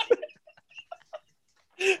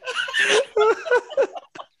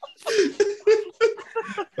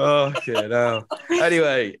 Oh, okay, no.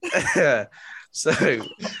 Anyway, so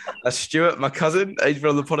that's Stuart, my cousin. He's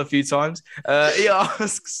been on the pod a few times. He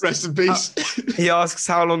asks, rest in peace. He asks,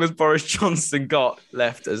 how long has Boris Johnson got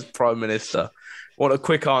left as Prime Minister? Want a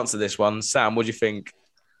quick answer to this one. Sam, what do you think?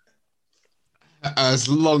 As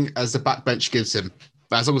long as the backbench gives him.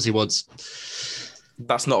 As long as he wants.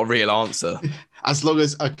 That's not a real answer. As long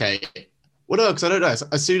as, okay. Well, no, because I don't know.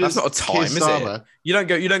 As soon That's as not a time, is it? You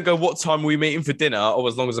don't go. What time are we meeting for dinner? Or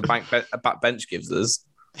as long as a backbench gives us.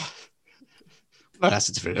 No, that's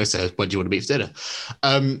a different. So when do you want to meet for dinner?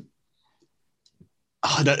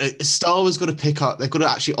 I don't know. Star Wars got to pick up. They've got to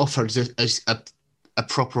actually offer a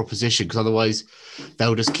proper opposition, because otherwise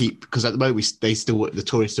they'll just keep. Because at the moment the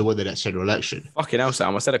Tories still win the next general election. Fucking hell,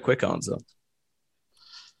 Sam! I said a quick answer.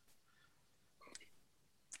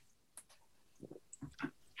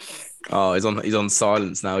 Oh, he's on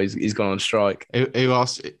silence now. He's gone on strike. Who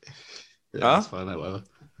asked? Yeah, huh? that's fine, mate, whatever.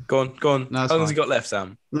 Go on. No, How long has he got left,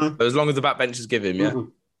 Sam? No. As long as the backbenchers give him, yeah?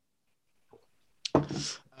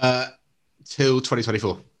 Till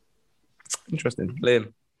 2024. Interesting.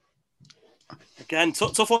 Liam. Again,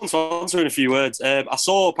 tough one to answer in a few words. I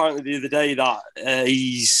saw apparently the other day that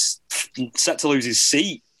he's set to lose his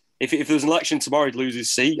seat. If there was an election tomorrow, he'd lose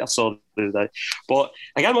his seat. I saw the other day. But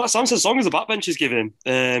again, what Sam says, as long as the backbenchers give him.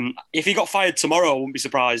 If he got fired tomorrow, I wouldn't be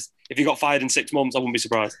surprised. If he got fired in 6 months, I wouldn't be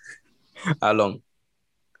surprised. How long?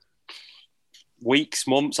 Weeks,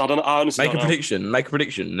 months. I honestly Make a prediction. Make a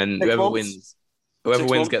prediction. And then whoever wins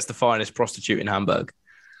gets the finest prostitute in Hamburg.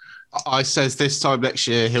 I says this time next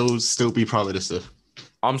year he'll still be Prime Minister.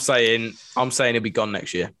 I'm saying he'll be gone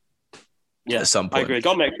next year. Yeah, at some point. I agree.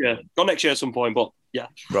 Gone next year. Gone next year at some point, but yeah.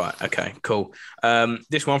 Right. Okay. Cool.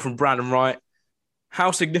 This one from Brandon Wright. How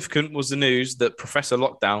significant was the news that Professor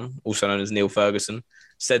Lockdown, also known as Neil Ferguson,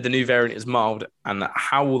 said the new variant is mild, and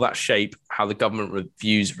how will that shape how the government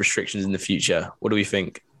reviews restrictions in the future? What do we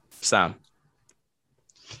think, Sam?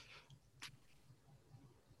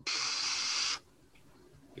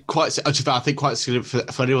 I think quite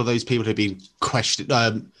significant for any of those people who've been questioned.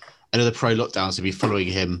 Another pro lockdowns who've been following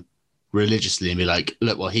him religiously and be like,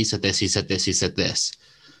 look, well, he said this, he said this, he said this,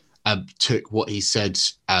 and took what he said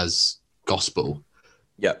as gospel.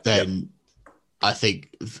 Yeah. Then I think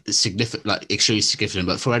it's significant, like extremely significant.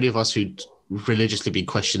 But for any of us who'd religiously been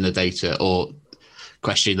questioning the data or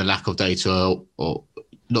questioning the lack of data or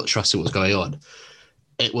not trusting what's going on,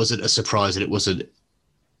 it wasn't a surprise, and it wasn't.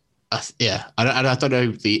 I don't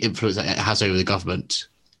know the influence that it has over the government.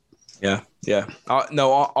 Yeah.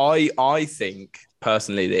 I think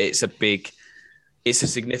personally that it's a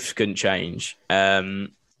significant change.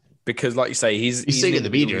 Because, like you say, he's seeing it in the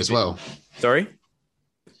media as well. Sorry,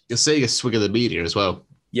 you're seeing a swing of the media as well.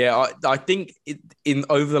 Yeah, I think in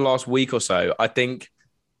over the last week or so, I think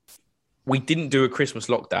we didn't do a Christmas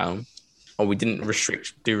lockdown, or we didn't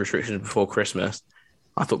do restrictions before Christmas.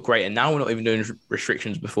 I thought, great, and now we're not even doing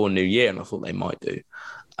restrictions before New Year, and I thought they might do.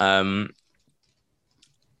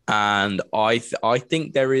 And I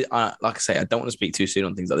think there is, like I say, I don't want to speak too soon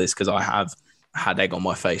on things like this because I have had egg on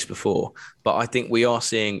my face before, but I think we are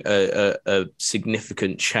seeing a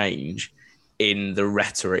significant change in the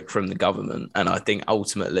rhetoric from the government. And I think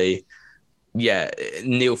ultimately,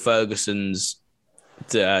 Neil Ferguson's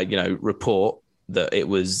report that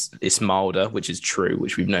it's milder, which is true,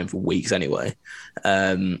 which we've known for weeks anyway,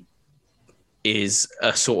 is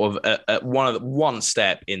a sort of one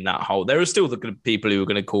step in that whole. There are still the people who are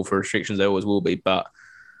going to call for restrictions. There always will be, but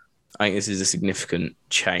I think this is a significant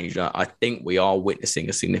change. I think we are witnessing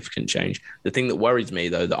a significant change. The thing that worries me,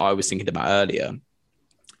 though, that I was thinking about earlier,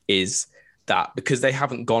 is that because they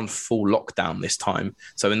haven't gone full lockdown this time.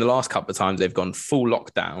 So in the last couple of times, they've gone full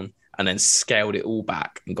lockdown and then scaled it all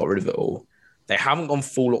back and got rid of it all. They haven't gone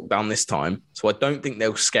full lockdown this time. So I don't think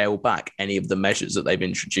they'll scale back any of the measures that they've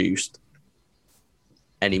introduced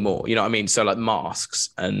anymore. You know what I mean? So like masks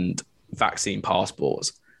and vaccine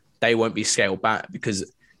passports, they won't be scaled back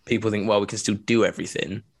because people think, well, we can still do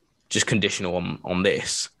everything, just conditional on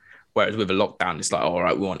this. Whereas with a lockdown, it's like, all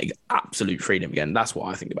right, we want absolute freedom again. That's what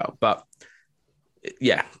I think about. But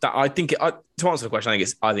yeah, to answer the question, I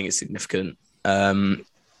think it's significant.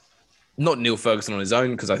 Not Neil Ferguson on his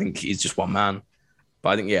own, because I think he's just one man.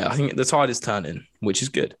 But I think the tide is turning, which is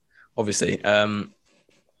good, obviously.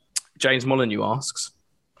 James Molyneux asks,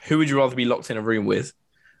 who would you rather be locked in a room with?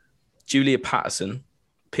 Julia Patterson,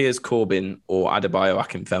 Piers Corbyn, or Adebayo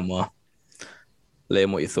Akinfenwa?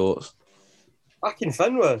 Liam, what are your thoughts?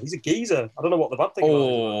 Akinfenwa, he's a geezer. I don't know what the bad thing about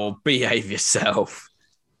him is. Behave yourself.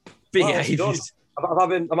 Behave yourself. Have I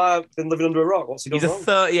been living under a rock? What's he done wrong? He's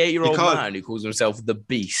a 38-year-old man who calls himself the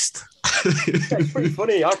Beast. Yeah, it's pretty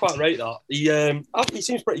funny. I quite rate that. He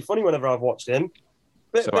seems pretty funny whenever I've watched him.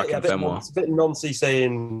 A bit noncy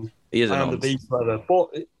saying he is I am the Beast, whatever. But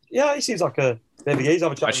yeah, he seems like a bit of a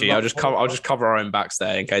geezer. Actually, I'll just cover our own backs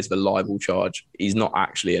there in case of a libel charge. He's not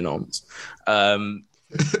actually a nonce. Not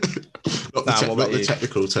the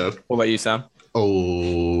technical term. What about you, Sam?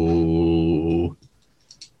 Oh,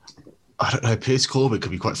 I don't know. Piers Corbyn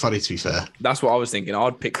could be quite funny, to be fair. That's what I was thinking.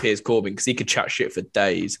 I'd pick Piers Corbyn because he could chat shit for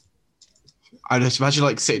days. I just imagine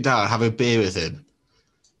like sitting down, having a beer with him.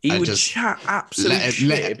 He would chat absolute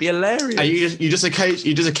shit. It'd be hilarious. And you just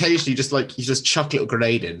occasionally just chuck a little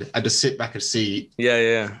grenade in and just sit back and see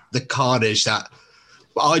the carnage that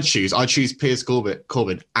I'd choose Piers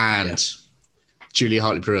Corbyn and Julia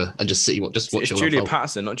Hartley-Brewer and just watch it. It's Julia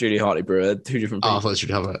Patterson, not Julia Hartley-Brewer. Two different people. Oh, I thought it was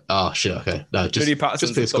Julia Hartley. Oh, shit, okay. No, Julia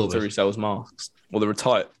Patterson's the doctor who sells masks. Or the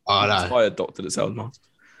retired doctor that sells masks.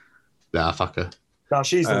 Nah, fuck her. Nah,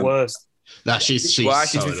 she's the worst. Nah, she's well,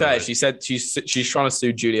 actually, so to be fair, she said she's trying to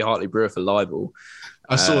sue Julia Hartley-Brewer for libel.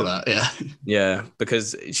 I saw that, yeah. Yeah,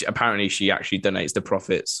 because apparently she actually donates the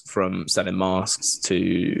profits from selling masks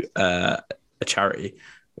to a charity,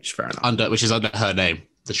 which is fair enough. Which is under her name.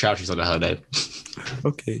 The charity's under her name.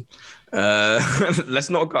 Okay.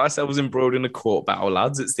 Let's not get ourselves embroiled in a court battle,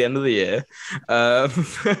 lads. It's the end of the year. I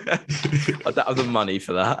don't have the money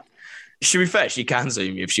for that. To be fair, she can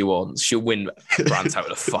sue me if she wants. She'll win brands out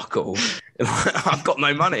of the fuck all. I've got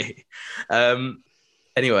no money.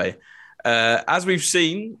 Anyway, as we've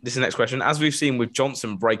seen, this is the next question. As we've seen with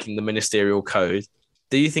Johnson breaking the ministerial code,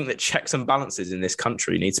 do you think that checks and balances in this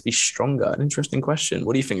country need to be stronger? An interesting question.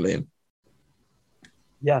 What do you think, Liam?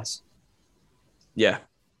 Yes. Yeah.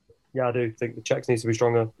 Yeah, I do think the checks needs to be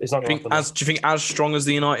stronger. It's not. Do you think as strong as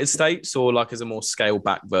the United States, or like as a more scaled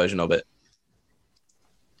back version of it?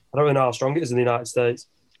 I don't really know how strong it is in the United States.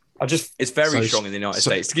 It's very strong in the United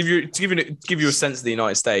States. To give you a sense of the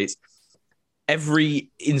United States,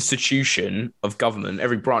 every institution of government,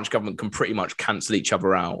 every branch of government can pretty much cancel each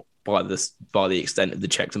other out by the extent of the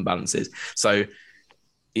checks and balances. So,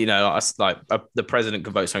 you know, the president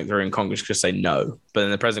can vote something through and Congress can say no, but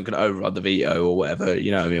then the president can override the veto or whatever.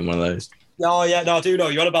 You know what I mean? One of those. Oh yeah, no, I do know.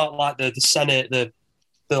 You're on about like the Senate, you've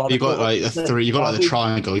got like the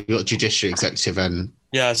triangle. You've got judiciary, executive, and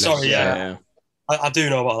yeah. I do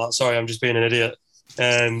know about that. Sorry, I'm just being an idiot.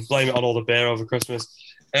 Blame it on all the beer over Christmas.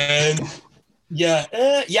 I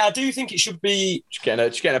do think it should be. Just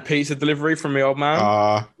getting a pizza delivery from the old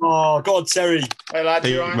man. Oh God, Terry. Hey lad,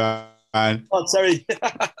 you all right? Man. Oh, Terry.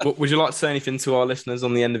 Would you like to say anything to our listeners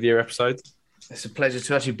on the end of year episode? It's a pleasure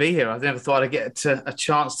to actually be here. I never thought I'd get a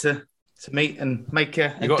chance to meet and make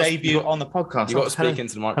a debut on the podcast. You've got to speak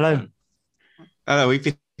into the microphone. Hello, we've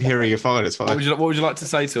been hearing you fine. It's fine. What would you like to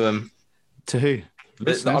say to them? To who?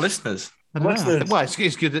 Our listeners. Well,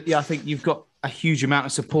 it's good that I think you've got a huge amount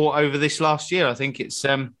of support over this last year. I think it's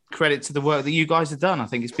credit to the work that you guys have done. I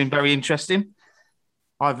think it's been very interesting.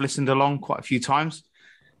 I've listened along quite a few times.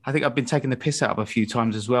 I think I've been taking the piss out of a few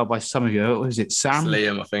times as well by some of you. What is it, Sam? It's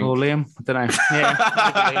Liam, I think. Or Liam? I don't know.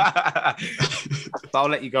 Yeah. But I'll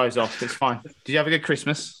let you guys off. It's fine. Did you have a good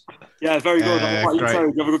Christmas? Yeah, very good. Great.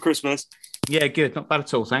 Did you have a good Christmas? Yeah, good. Not bad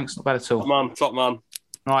at all, thanks. Not bad at all. Top man.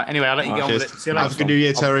 All right, anyway, I'll let you get on with it. See you later. Have a good New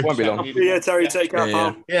Year, Terry. Won't be long. Happy New Year, Terry. Take care,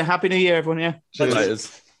 pal. Yeah, Happy New Year, everyone, yeah. See you later.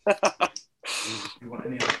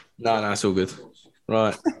 No, it's all good.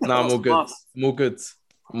 Right. No, I'm all good.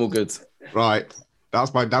 Right.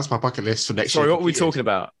 That's my bucket list for next year. Sorry, what were we talking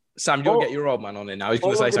about? Sam, you'll get your old man on in now. He's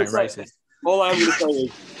going to say something racist. All I'm going to say is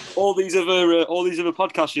all these other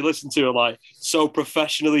podcasts you listen to are like so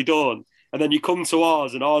professionally done. and then you come to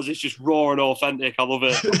ours, and ours is just raw and authentic. I love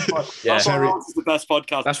it. Yeah. That's why ours is the best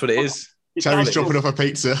podcast. That's what it is. His Terry's dad dropping still- off a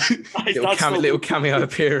pizza. his dad still- Little cameo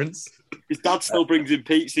appearance. His dad still brings in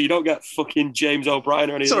pizza. You don't get fucking James O'Brien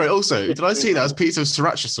or anything. Sorry, also, did I see that as pizza with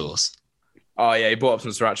sriracha sauce? Oh yeah, he brought up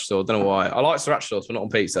some sriracha sauce. Don't know why. I like sriracha sauce, but not on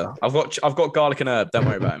pizza. I've got garlic and herb. Don't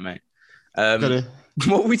worry about it, mate. Gotta-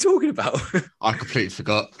 What were we talking about? I completely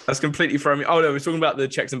forgot. That's completely thrown me. Oh no, we're talking about the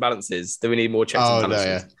checks and balances. Do we need more checks Oh, and no,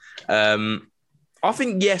 balances? I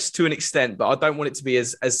think yes to an extent, but I don't want it to be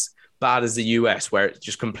as bad as the US, where it's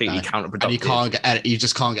just completely No. counterproductive. And you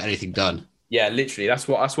just can't get anything done. Yeah, literally. That's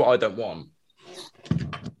what I don't want.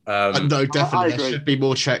 No, definitely. agree. There should be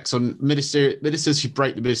more checks on ministers who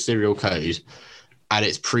break the ministerial code, and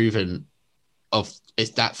it's proven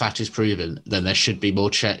that fact is proven. Then there should be more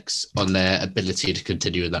checks on their ability to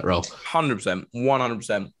continue in that role. 100%,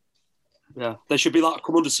 100%. Yeah, they should be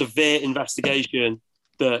come under severe investigation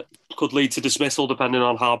that could lead to dismissal, depending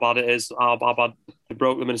on how bad it is, how bad they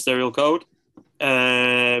broke the ministerial code.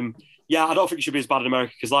 Yeah, I don't think it should be as bad in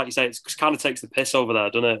America because, like you say, it kind of takes the piss over there,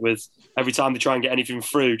 doesn't it? With every time they try and get anything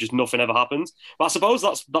through, just nothing ever happens. But I suppose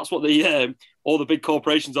that's what all the big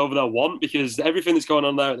corporations over there want, because everything that's going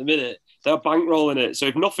on there at the minute, they're bankrolling it. So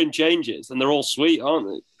if nothing changes, then they're all sweet, aren't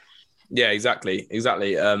they? Yeah, exactly.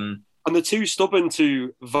 And they're too stubborn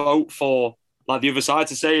to vote for like the other side.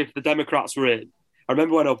 To say if the Democrats were in, I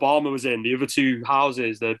remember when Obama was in, the other two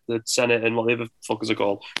houses, the Senate and what the other fuckers are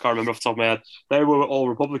called, can't remember off the top of my head, they were all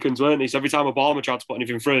Republicans, weren't they? So every time Obama tried to put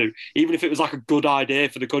anything through, even if it was like a good idea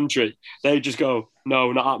for the country, they'd just go,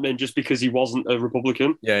 no, not happening, just because he wasn't a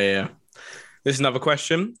Republican. Yeah. This is another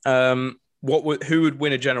question. Who would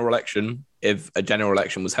win a general election if a general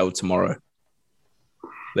election was held tomorrow?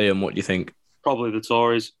 Liam, what do you think? Probably the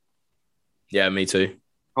Tories. Yeah, me too.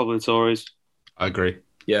 Probably the Tories. I agree,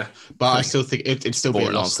 Yeah, but I still think it'd still be a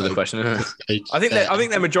boring loss answer to the though. question. Isn't it? I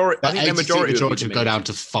think their majority. I think their majority would go down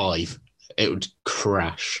to 5. It would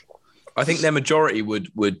crash. I think their majority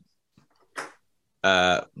would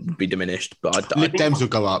be diminished, but Lib Dems would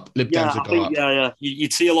go up. Lib Dems would go up. Yeah.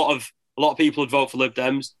 You'd see a lot of people would vote for Lib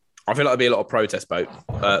Dems. I feel like there'd be a lot of protest vote.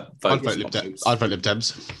 I'd vote Lib Dems. I'd vote Lib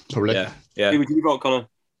Dems, probably. Yeah. Who would you vote, Connor?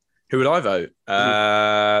 Who would I vote?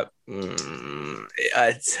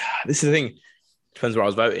 This is the thing. Depends where I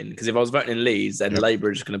was voting. Because if I was voting in Leeds, then Labour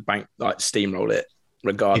are just going to steamroll it,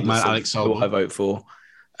 regardless Alex of who I vote for.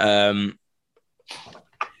 If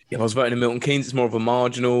I was voting in Milton Keynes, it's more of a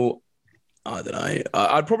marginal. I don't know.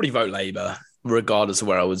 I'd probably vote Labour, regardless of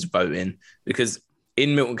where I was voting, because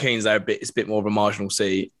in Milton Keynes, it's a bit more of a marginal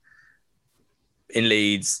seat. In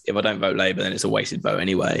Leeds, if I don't vote Labour, then it's a wasted vote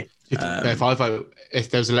anyway. If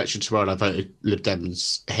there was an election tomorrow and I voted Lib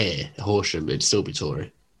Dems here, Horsham, it'd still be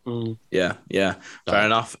Tory. Yeah. Fair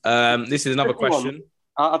enough. This is another question.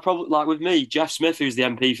 I'd probably, like with me, Jeff Smith, who's the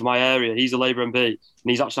MP for my area, he's a Labour MP, and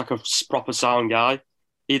he's actually like a proper sound guy.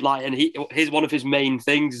 One of his main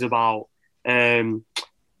things is about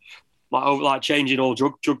changing all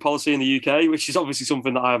drug policy in the UK, which is obviously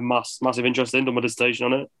something that I have massive interest in. Done my dissertation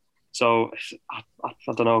on it. So I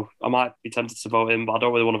don't know. I might be tempted to vote him, but I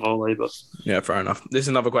don't really want to vote Labour. Yeah, fair enough. This is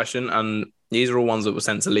another question, and these are all ones that were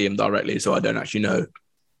sent to Liam directly, so I don't actually know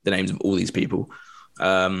the names of all these people.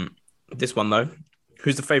 This one though,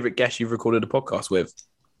 who's the favourite guest you've recorded a podcast with?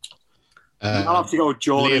 I'll have to go with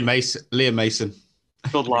Jordan. Liam Mason.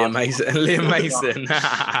 Good lad. Liam Mason.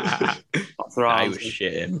 That's right. I was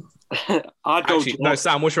shitting. I'd go. Actually, no,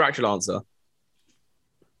 Sam. What's your actual answer?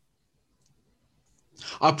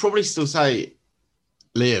 I'd probably still say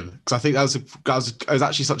Liam, because I think that was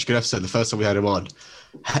actually such a good episode the first time we had him on.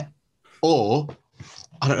 Or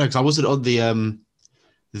I don't know, because I wasn't on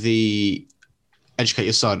the Educate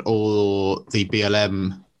Your Son or the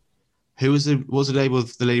BLM. Who was what was the name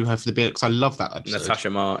of the lady who had for the BLM? Because I love that episode. Natasha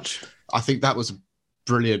March. I think that was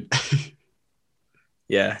brilliant.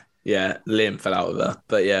 Yeah. Liam fell out with her,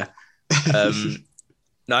 but yeah. No,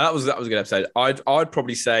 that was a good episode. I'd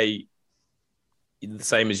probably say the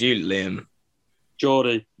same as you, Liam.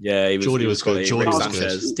 Geordie. Yeah, Geordie was good.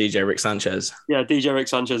 DJ Rick Sanchez. Yeah, DJ Rick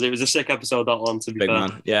Sanchez. It was a sick episode, that one, to be Big fair.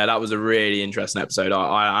 man. Yeah, that was a really interesting episode.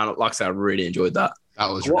 I like I said, I really enjoyed that.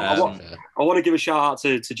 That was I want to give a shout out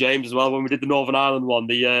to James as well when we did the Northern Ireland one.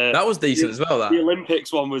 That was decent as well. The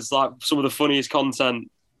Olympics one was like some of the funniest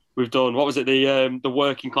content we've done. What was it? The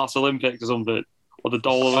Working Class Olympics or something? Or the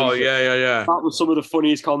Dole Olympics? Oh, yeah. That was some of the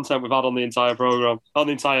funniest content we've had on the entire programme, on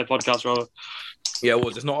the entire podcast, rather. Yeah, well,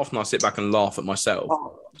 it's not often I sit back and laugh at myself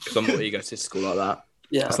because I'm not egotistical like that.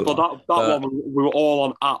 Yeah, but that one, we were all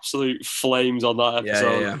on absolute flames on that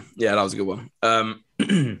episode. Yeah, that was a good one.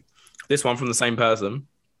 This one from the same person.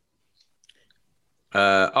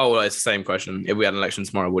 Well, it's the same question. If we had an election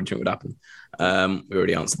tomorrow, what do you think would happen? We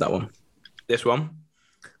already answered that one. This one.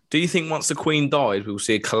 Do you think once the Queen dies, we will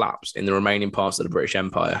see a collapse in the remaining parts of the British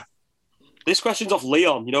Empire? This question's off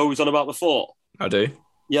Leon. You know who was on about before? I do.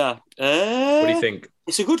 Yeah. What do you think?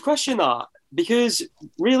 It's a good question, that, because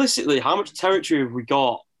realistically, how much territory have we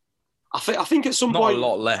got? I think at some point... Not a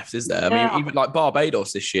lot left, is there? I mean, even like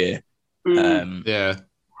Barbados this year. Yeah.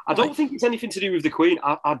 I don't think it's anything to do with the Queen.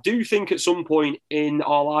 I do think at some point in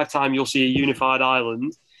our lifetime you'll see a unified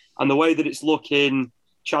Ireland, and the way that it's looking,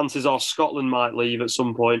 chances are Scotland might leave at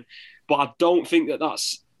some point. But I don't think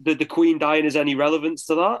that's the Queen dying has any relevance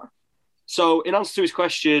to that. So in answer to his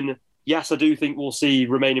question, yes, I do think we'll see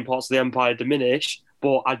remaining parts of the empire diminish,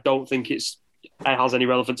 but I don't think it has any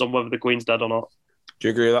relevance on whether the Queen's dead or not. Do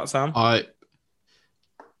you agree with that, Sam? I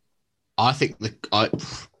think I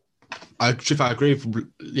agree with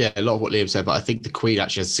a lot of what Liam said, but I think the Queen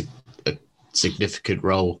actually has a significant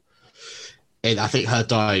role. And I think her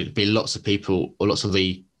dying would be lots of people, or lots of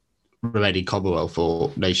the remaining Commonwealth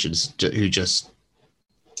or nations who don't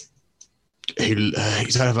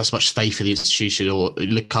have as much faith in the institution or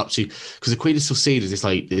look up to, because the Queen is still seen as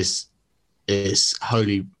this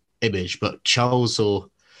holy image, but Charles, or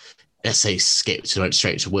let's say skipped and went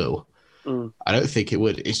straight to Will. I don't think it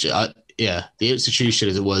would. It's just, the institution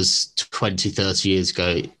as it was 20, 30 years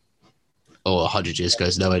ago or 100 years ago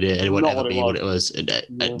is no idea. And it won't ever be what it was. And,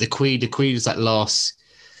 the Queen is that last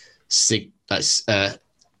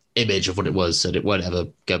image of what it was, and it won't ever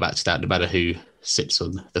go back to that, no matter who sits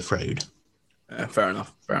on the throne. Fair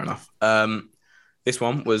enough. This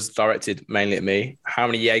one was directed mainly at me. How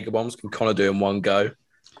many Jaeger bombs can Connor do in one go?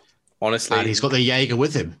 Honestly, and he's got the Jaeger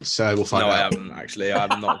with him, so we'll find out. No, I haven't actually.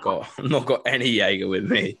 I've not got any Jaeger with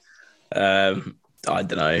me. I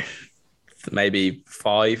don't know, maybe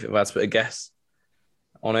 5 if I had to put a guess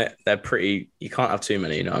on it. They're pretty. You can't have too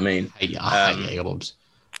many. You know what I mean? I hate Jaeger bombs.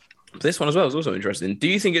 This one as well is also interesting. Do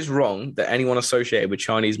you think it's wrong that anyone associated with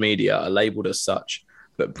Chinese media are labelled as such,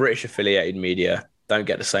 but British affiliated media don't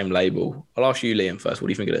get the same label? I'll ask you, Liam, first. What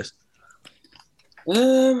do you think of this?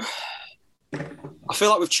 I feel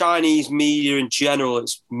like with Chinese media in general,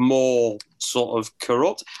 it's more sort of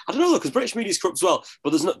corrupt. I don't know, because British media is corrupt as well,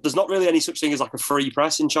 but there's not really any such thing as like a free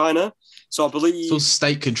press in China. So I believe... It's all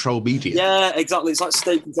state-controlled media. Yeah, exactly. It's like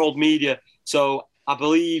state-controlled media. So I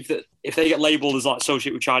believe that if they get labelled as like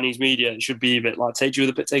associated with Chinese media, it should be a bit like take it with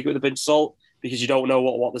a pinch of salt, because you don't know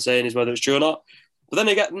what they're saying is whether it's true or not. But then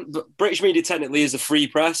again, British media technically is a free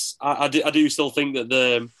press. I do still think that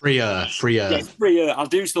the... Freer. Yeah, freer. I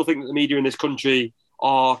do still think that the media in this country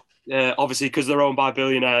are, obviously, because they're owned by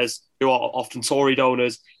billionaires who are often Tory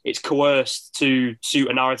donors, it's coerced to suit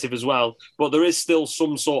a narrative as well. But there is still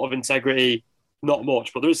some sort of integrity, not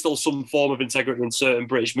much, but there is still some form of integrity in certain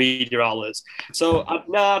British media outlets. So,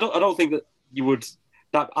 I don't think that you would...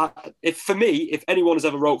 If anyone has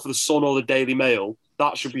ever wrote for The Sun or the Daily Mail,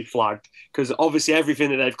 that should be flagged, because obviously everything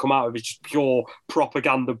that they've come out of is just pure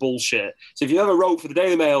propaganda bullshit. So if you ever wrote for the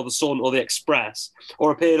Daily Mail, The Sun or The Express,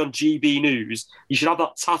 or appeared on GB News, you should have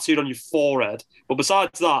that tattooed on your forehead. But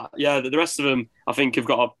besides that, the rest of them, I think,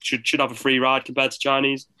 should have a free ride compared to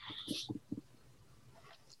Chinese.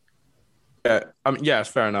 It's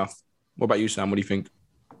fair enough. What about you, Sam? What do you think?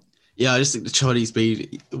 Yeah, I just think the Chinese media,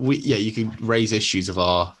 you can raise issues of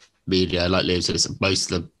our media, like Liam says,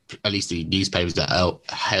 most of them, at least the newspapers that are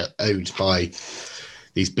owned by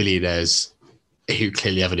these billionaires who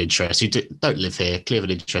clearly have an interest, who don't live here, clearly have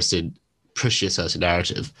an interest in pushing a certain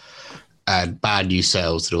narrative and ban new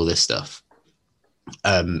sales and all this stuff.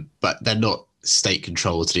 But they're not state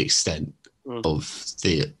controlled to the extent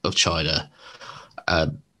of China.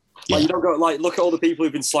 You don't go look at all the people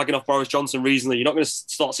who've been slagging off Boris Johnson recently. You're not going to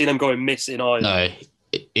start seeing them going missing, are you? No,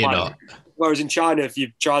 you're not. Whereas in China, if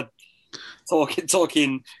you've tried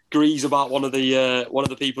talking grease about one of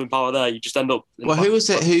the people in power there, you just end up. Who was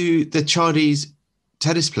it? The Chinese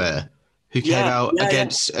tennis player who came out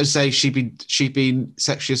against and say she'd been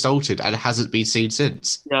sexually assaulted and hasn't been seen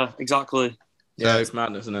since. Yeah, exactly. Yeah, it's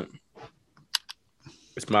madness, isn't it?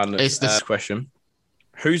 It's madness. It's this question.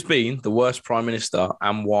 Who's been the worst prime minister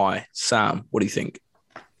and why? Sam, what do you think?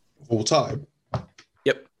 Of all time?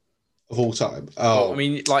 Yep. Of all time? Oh. I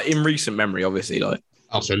mean, like in recent memory, obviously. Like.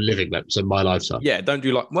 Also living them, so my lifetime. Yeah, don't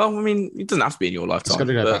do it doesn't have to be in your lifetime. It's going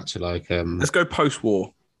to go back to let's go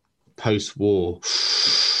post-war. Post-war.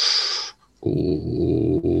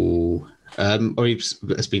 Ooh.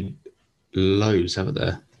 There's been loads, haven't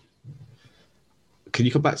there? Can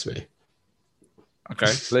you come back to me? Okay,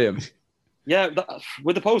 Liam. Yeah,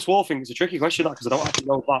 with the post-war thing, it's a tricky question, because I don't actually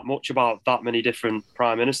know that much about that many different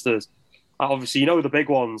prime ministers. Obviously, you know the big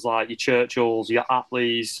ones like your Churchills, your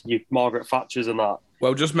Attleys, your Margaret Thatchers, and that.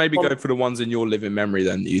 Well, just maybe go for the ones in your living memory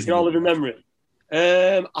then. Your living memory.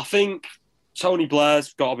 I think Tony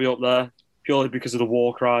Blair's got to be up there purely because of the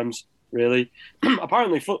war crimes. Really,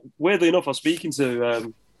 apparently, weirdly enough, I was speaking to a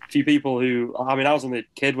few people who. I mean, I was only a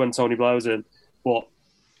kid when Tony Blair was in, but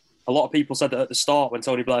a lot of people said that at the start when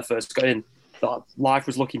Tony Blair first got in, that life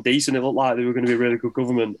was looking decent. It looked like they were going to be a really good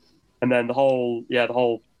government, and then the whole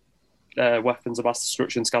weapons of mass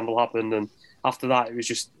destruction scandal happened, and after that it was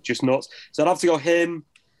just nuts. So I'd have to go him.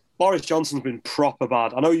 Boris Johnson's been proper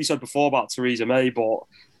bad. I know you said before about Theresa May, but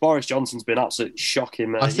Boris Johnson's been absolutely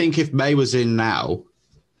shocking, mate. I think if May was in now,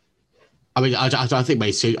 I mean, I don't think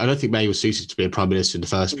May was suited to be a prime minister in the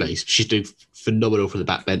first place. She's doing phenomenal from the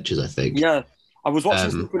backbenchers, I think. Yeah, I was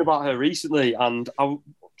watching something about her recently, and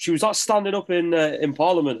she was like standing up in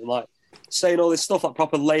Parliament and like saying all this stuff, like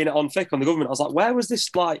proper laying it on thick on the government. I was like, where was this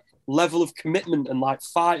like level of commitment and like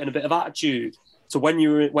fight and a bit of attitude to when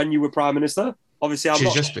you were prime minister? Obviously, I'm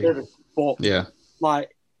not sure, but yeah,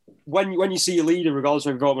 like when you see a leader, regardless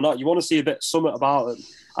of vote or not, you want to see a bit something about them.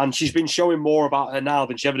 And she's been showing more about her now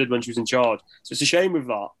than she ever did when she was in charge. So it's a shame with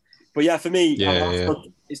that. But yeah, for me,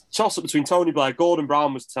 it's toss up between Tony Blair. Gordon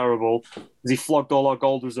Brown was terrible because he flogged all our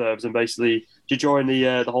gold reserves and basically during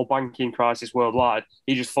the whole banking crisis worldwide,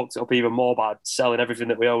 he just fucked it up even more by selling everything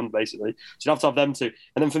that we owned basically. So you'd have to have them two.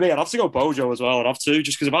 And then for me, I'd have to go Bojo as well. I'd have to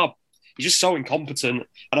just because he's just so incompetent.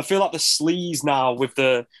 And I feel like the sleaze now with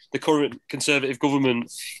the current Conservative government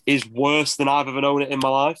is worse than I've ever known it in my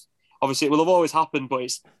life. Obviously, it will have always happened, but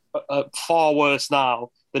it's far worse now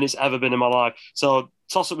than it's ever been in my life. So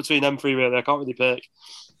toss up between them three, really. I can't really pick.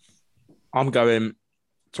 I'm going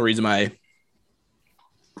Theresa May.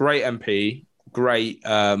 Great MP, great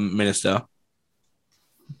minister,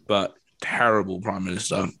 but terrible prime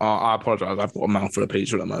minister. I apologise. I've got a mouthful of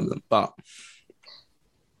pizza at the moment, but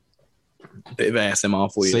a bit of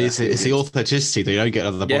ASMR for you. So it's the authenticity that you don't get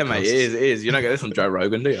on the podcast. Yeah, mate, it is. You don't get this from Joe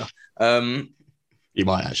Rogan, do you? You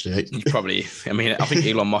might actually. You probably. I mean, I think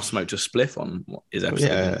Elon Musk smoked a spliff on his episode.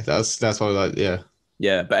 Yeah, that's why. Like, yeah.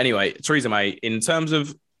 Yeah, but anyway, Theresa May, in terms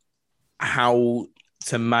of how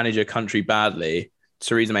to manage a country badly,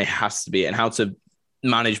 Theresa May has to be, and how to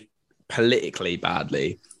manage politically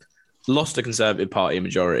badly. Lost a Conservative Party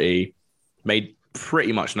majority, made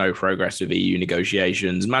pretty much no progress with EU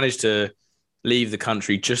negotiations, managed to leave the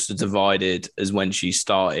country just as divided as when she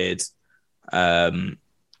started.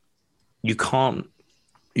 You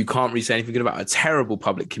can't really say anything good about her. A terrible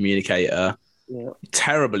public communicator,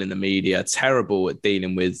 terrible in the media, terrible at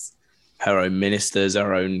dealing with her own ministers,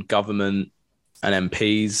 her own government and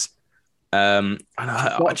MPs. And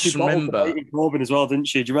I just remember Corbyn as well, didn't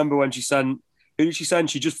she? Do you remember when she sent? Who did she send?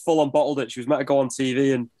 She just full on bottled it. She was meant to go on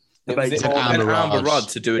TV and debate Amber Rudd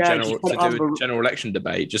to do a general election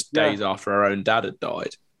debate just days after her own dad had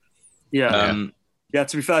died. Yeah,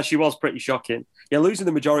 to be fair, she was pretty shocking. Yeah, losing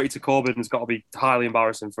the majority to Corbyn has got to be highly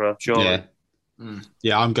embarrassing for her, surely.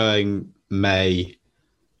 Yeah, I'm going May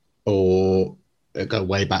or go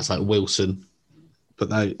way back to like Wilson. But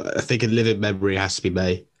no, I think in living memory it has to be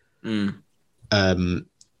May.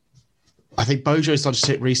 I think Bojo started to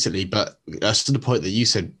sit recently, but that's to the point that you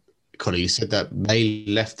said, Conor, you said that May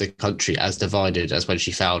left the country as divided as when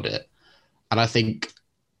she found it. And I think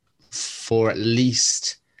for at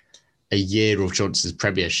least a year of Johnson's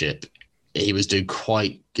premiership, he was doing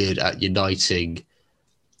quite good at uniting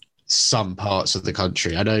some parts of the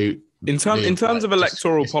country. I know in terms of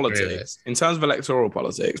electoral politics,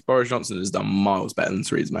 Boris Johnson has done miles better than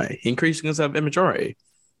Theresa May. He increased the Conservative majority.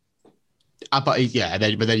 But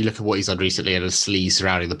then you look at what he's done recently and the sleaze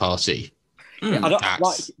surrounding the party.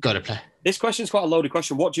 That's got to play. This question is quite a loaded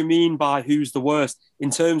question. What do you mean by who's the worst in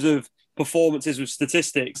terms of performances with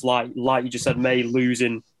statistics? Like you just said, May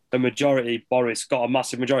losing a majority, Boris got a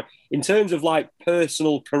massive majority. In terms of like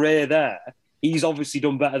personal career there, he's obviously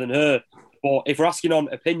done better than her. But if we're asking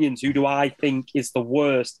on opinions, who do I think is the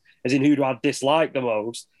worst, as in who do I dislike the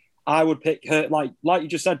most, I would pick her. Like you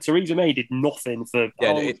just said, Theresa May did nothing for.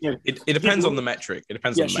 It depends on the metric. It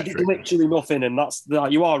depends on the metric. She did literally nothing, and that's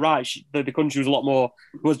you are right. The country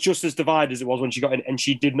was just as divided as it was when she got in, and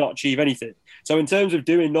she did not achieve anything. So in terms of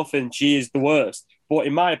doing nothing, she is the worst. But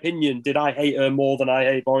in my opinion, did I hate her more than I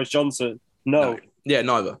hate Boris Johnson? No. Yeah,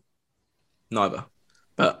 neither.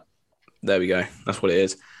 But there we go. That's what it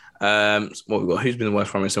is. What we've got? Who's been the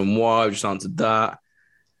worst prime minister and why? I've just answered that.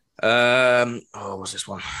 What's this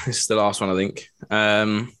one? This is the last one, I think.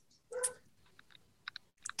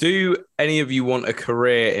 Do any of you want a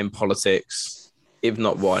career in politics? If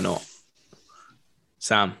not, why not?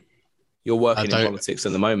 Sam, you're working in politics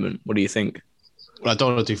at the moment. What do you think? Well, I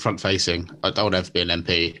don't want to do front facing. I don't want to ever be an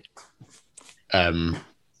MP.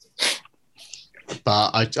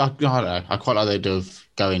 But I don't know. I quite like the idea of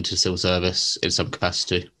going to civil service in some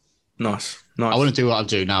capacity. Nice. I wouldn't do what I'm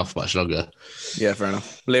doing now for much longer. Yeah, fair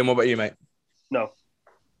enough. Liam, what about you, mate? No.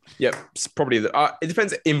 Yep, it's probably it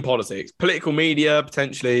depends in politics, political media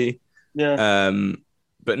potentially. Yeah.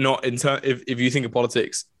 But not in if you think of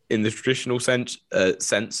politics in the traditional sense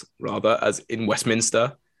rather, as in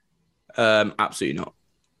Westminster, absolutely not.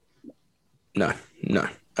 No.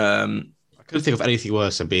 I couldn't think of anything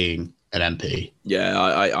worse than being an MP. Yeah,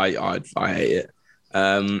 I hate it.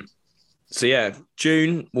 So yeah,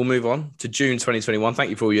 June. We'll move on to June 2021.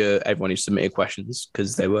 Thank you for everyone who submitted questions,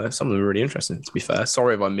 because some of them were really interesting. To be fair,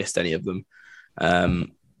 sorry if I missed any of them,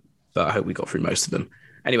 but I hope we got through most of them.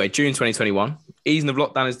 Anyway, June 2021. Easing of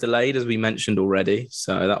lockdown is delayed, as we mentioned already,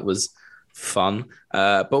 so that was fun.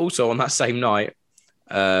 But also on that same night,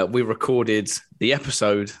 we recorded the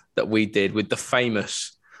episode that we did with the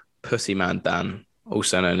famous Pussy Man Dan,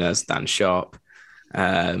 also known as Dan Sharp.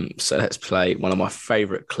 So let's play one of my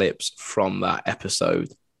favourite clips from that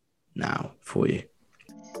episode now for you.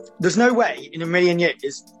 There's no way in a million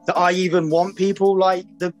years that I even want people like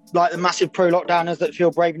the massive pro-lockdowners that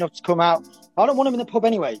feel brave enough to come out. I don't want them in the pub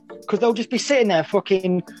anyway, because they'll just be sitting there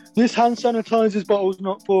fucking, this hand sanitizer's bottle's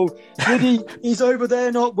not full. He's over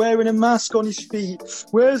there not wearing a mask on his feet.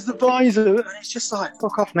 Where's the visor? And it's just like,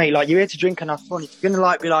 fuck off, mate. Like, you're here to drink and have fun. If you're going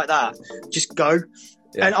to be like that, just go.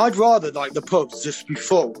 Yeah. And I'd rather the pubs just be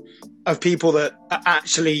full of people that are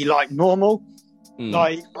actually normal.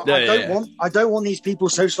 I don't want these people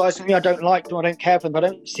socialising with me. I don't like them. I don't care for them. I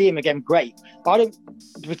don't see them again. Great. But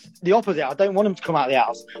the opposite. I don't want them to come out of the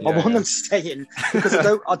house. I want them to stay in, because I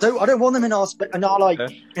don't want them in our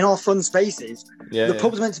in our fun spaces. The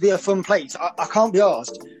pub's meant to be a fun place. I can't be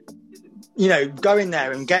asked, going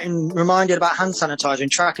there and getting reminded about hand sanitizer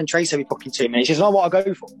and track and trace every fucking 2 minutes. It's not what I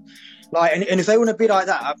go for. And if they want to be like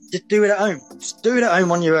that, just do it at home. Just do it at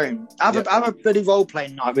home on your own. Have a bloody role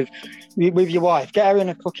playing night with your wife. Get her in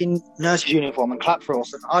a fucking nurse's uniform and clap for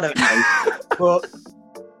us. I don't know, but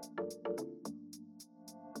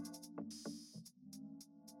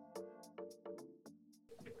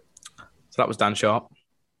so that was Dan Sharp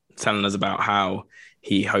telling us about how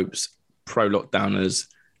he hopes pro-lockdowners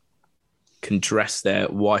can dress their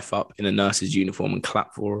wife up in a nurse's uniform and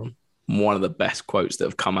clap for them. One of the best quotes that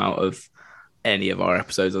have come out of any of our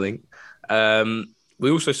episodes, I think. We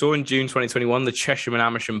also saw in June 2021 the Cheshire and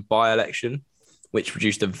Amersham by-election, which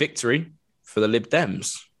produced a victory for the Lib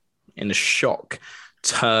Dems in a shock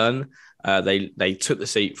turn. They took the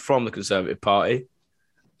seat from the Conservative Party,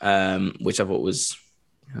 which I thought was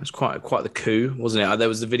quite the coup, wasn't it? There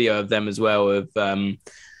was a video of them as well of them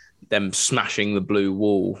smashing the blue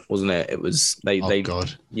wall, wasn't it? It was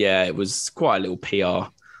God. Yeah, it was quite a little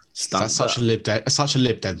PR stunt. That's such a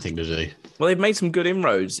Lib Dem thing to do. Well, they've made some good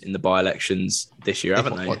inroads in the by-elections this year,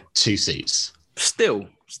 haven't they? What, 2 seats? Still,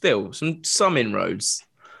 some inroads.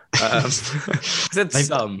 I said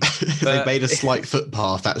some. They made a slight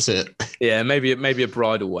footpath. That's it. Yeah, maybe a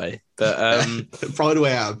bridle way, but bridle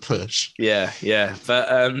way out of push. Yeah.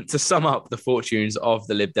 But to sum up the fortunes of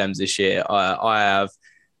the Lib Dems this year, I have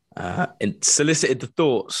solicited the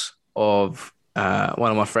thoughts of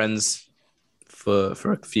one of my friends for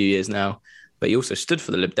a few years now, but he also stood for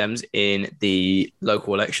the Lib Dems in the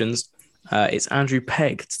local elections. It's Andrew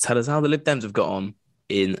Pegg to tell us how the Lib Dems have got on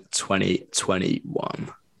in 2021.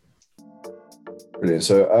 Brilliant.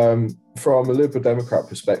 So from a Liberal Democrat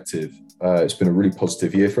perspective, it's been a really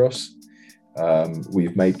positive year for us.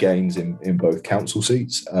 We've made gains in both council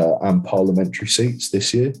seats and parliamentary seats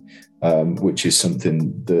this year, which is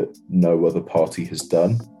something that no other party has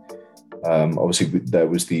done. Obviously, there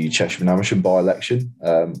was the Cheshire and Amersham by-election,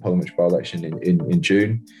 parliamentary by-election in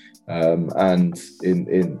June. And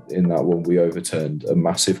in that one, we overturned a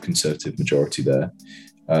massive Conservative majority there.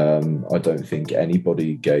 I don't think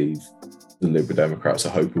anybody gave the Liberal Democrats a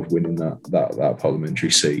hope of winning that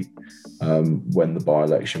parliamentary seat when the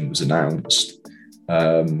by-election was announced.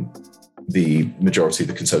 The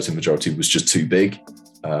Conservative majority was just too big.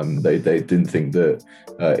 They didn't think that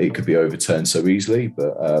it could be overturned so easily,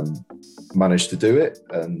 but managed to do it,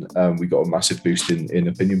 and we got a massive boost in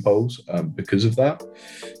opinion polls because of that.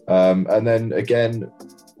 And then again,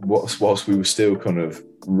 whilst we were still kind of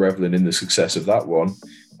reveling in the success of that one,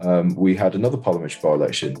 we had another parliamentary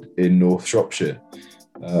by-election in North Shropshire,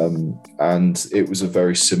 and it was a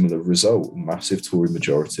very similar result, massive Tory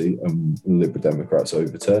majority, and Liberal Democrats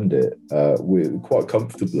overturned it quite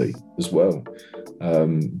comfortably as well.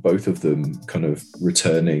 Both of them kind of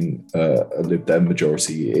returning a Lib Dem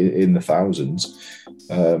majority in the thousands.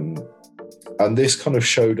 And this kind of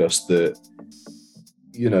showed us that,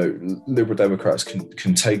 you know, Liberal Democrats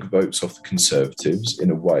can take votes off the Conservatives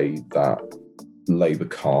in a way that Labour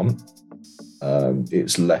can't.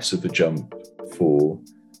 It's less of a jump for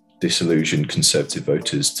disillusioned Conservative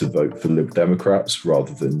voters to vote for Liberal Democrats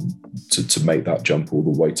rather than to make that jump all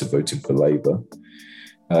the way to voting for Labour.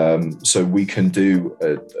 So we can do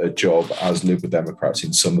a job as Liberal Democrats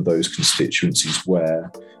in some of those constituencies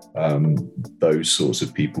where those sorts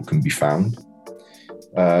of people can be found.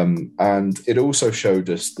 And it also showed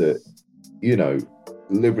us that, you know,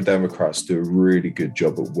 Liberal Democrats do a really good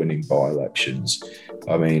job at winning by-elections.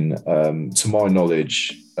 I mean, to my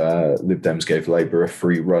knowledge, Lib Dems gave Labour a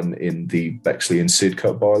free run in the Bexley and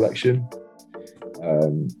Sidcup by-election.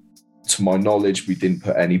 To my knowledge, we didn't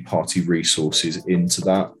put any party resources into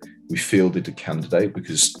that. We fielded a candidate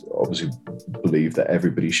because obviously believe that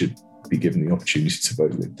everybody should be given the opportunity to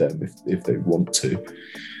vote Lib Dem if they want to.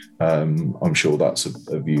 I'm sure that's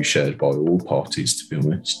a view shared by all parties, to be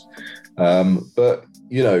honest. But,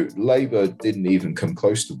 you know, Labour didn't even come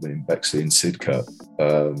close to winning Bexley and Sidcup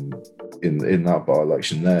in that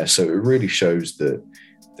by-election there. So it really shows that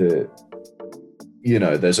you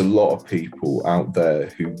know, there's a lot of people out there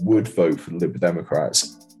who would vote for the Liberal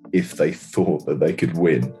Democrats if they thought that they could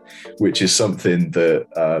win, which is something that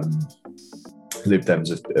Lib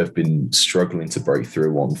Dems have been struggling to break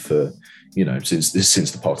through on for, you know, since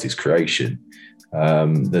the party's creation.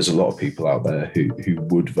 There's a lot of people out there who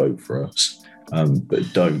would vote for us,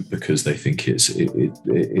 but don't because they think it's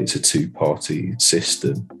a two-party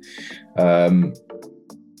system.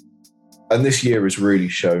 And this year has really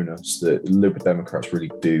shown us that Liberal Democrats really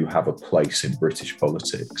do have a place in British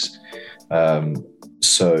politics.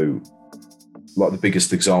 So, like the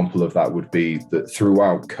biggest example of that would be that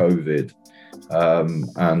throughout COVID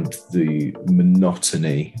and the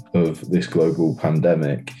monotony of this global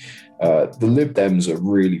pandemic, the Lib Dems are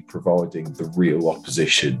really providing the real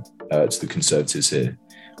opposition to the Conservatives here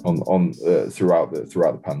throughout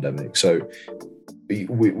the pandemic. So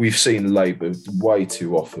we've seen Labour way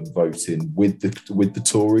too often voting with the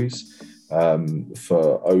Tories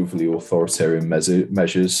for overly authoritarian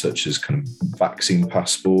measures such as kind of vaccine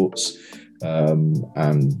passports and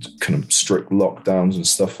kind of strict lockdowns and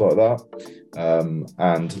stuff like that.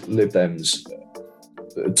 And Lib Dems,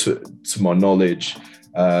 to my knowledge,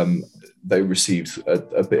 they received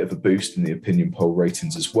a bit of a boost in the opinion poll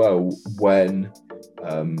ratings as well when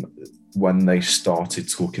they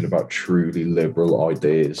started talking about truly liberal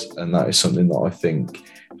ideas. And that is something that I think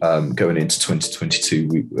going into 2022,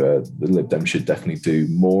 the Lib Dems should definitely do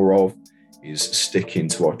more of, is sticking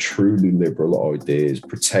to our truly liberal ideas,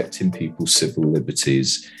 protecting people's civil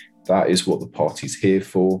liberties. That is what the party's here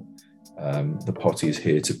for. The party is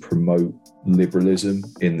here to promote liberalism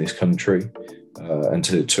in this country and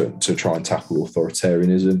to try and tackle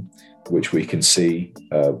authoritarianism, which we can see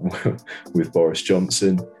with Boris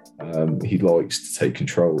Johnson. He likes to take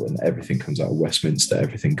control, and everything comes out of Westminster.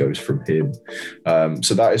 Everything goes from him.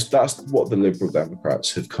 So that's what the Liberal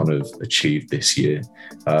Democrats have kind of achieved this year.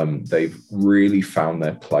 They've really found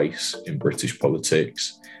their place in British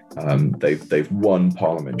politics. They've won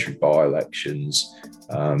parliamentary by-elections.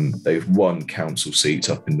 They've won council seats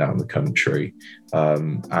up and down the country.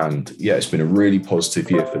 And yeah, it's been a really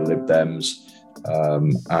positive year for the Lib Dems.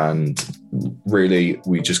 And really,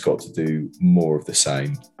 we just got to do more of the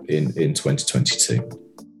same in 2022.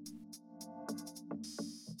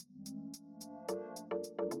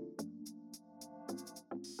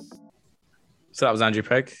 So that was Andrew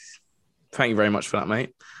Pegg. Thank you very much for that,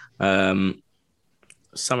 mate.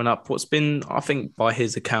 Summing up what's been, I think, by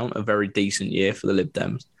his account, a very decent year for the Lib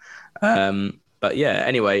Dems. But yeah,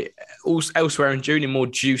 anyway, elsewhere in June, in more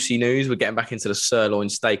juicy news, we're getting back into the sirloin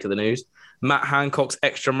steak of the news. Matt Hancock's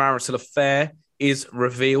extramarital affair is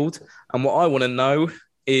revealed. And what I want to know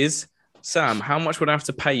is, Sam, how much would I have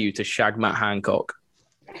to pay you to shag Matt Hancock?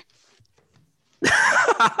 He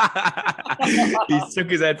took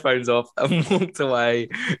his headphones off and walked away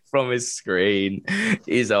from his screen.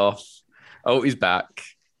 He's off. Oh, he's back.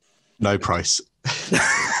 No price.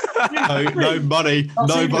 no money.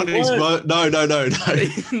 No money. No. No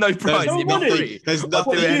price. No It'd be free. There's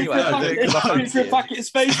nothing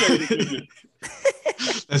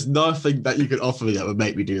There's nothing that you could offer me that would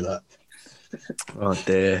make me do that. Oh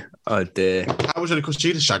dear. How much would it cost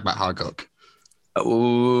you to shag Matt Hancock?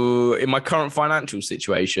 Oh, in my current financial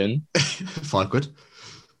situation, £5.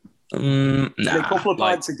 Nah, a couple of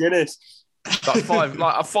pints of Guinness. Like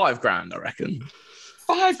 $5,000, I reckon.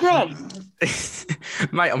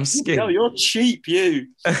 $5,000, mate. I'm skint. No, you're cheap, you.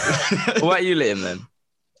 Where are you, Liam? Then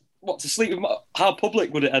what, to sleep with? How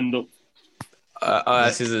public would it end up?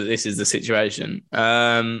 This is the situation.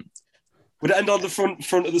 Would it end on the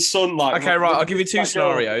front of the sun? Like, okay, right. I'll give you two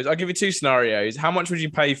scenarios. How much would you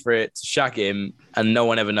pay for it to shag him and no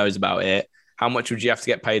one ever knows about it? How much would you have to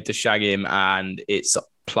get paid to shag him and it's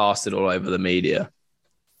plastered all over the media?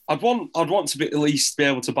 I'd want to at least be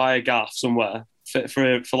able to buy a gaff somewhere for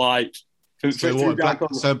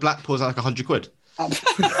So Blackpool's like 100 quid.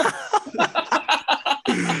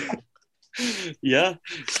 Yeah,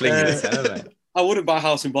 slinging the tenner, mate. I wouldn't buy a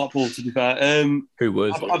house in Blackpool, to be fair. Who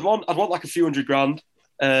would? I'd want like a few $100,000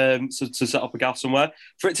 to set up a gaff somewhere.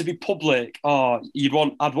 For it to be public, I'd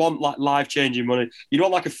want like life-changing money. You'd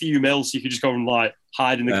want like a few mils so you could just go and like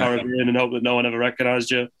hide in the Caribbean and hope that no one ever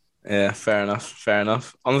recognised you. Yeah, fair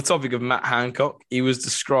enough. On the topic of Matt Hancock, he was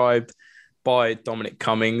described by Dominic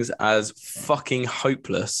Cummings as fucking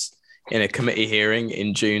hopeless in a committee hearing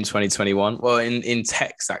in June 2021. Well, in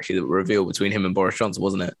text, actually, that were revealed between him and Boris Johnson,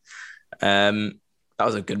 wasn't it? That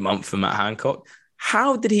was a good month for Matt Hancock.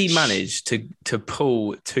 How did he manage to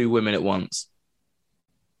pull two women at once?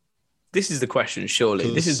 This is the question,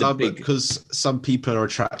 surely. This is because some people are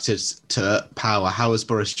attracted to power. How has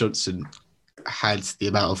Boris Johnson had the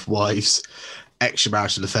amount of wives,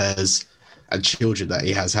 extramarital affairs, and children that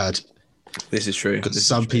he has had? This is true. Because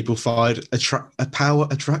some people find a power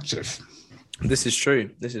attractive. This is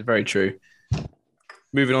true. This is very true.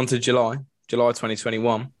 Moving on to July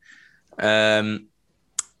 2021.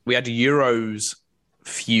 We had Euros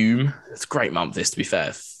fume. It's a great month, this, to be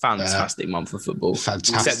fair. Fantastic month of football.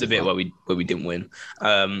 Fantastic. Except the bit where we didn't win.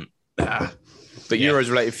 But Euros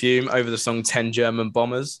related fume over the song 10 German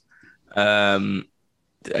Bombers. And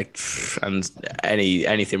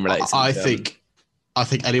anything related to I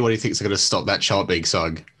think anyone who thinks they're going to stop that chart being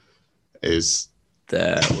sung is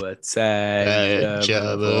there were 10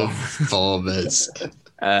 German bombers.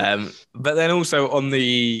 But then also on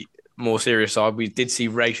the more serious side, we did see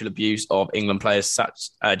racial abuse of England players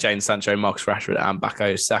Jadon Sancho, Marcus Rashford and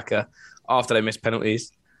Bukayo Saka after they missed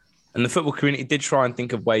penalties. And the football community did try and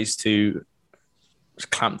think of ways to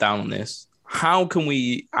clamp down on this. How can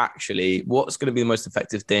we what's going to be the most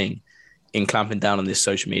effective thing in clamping down on this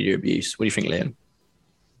social media abuse? What do you think, Liam?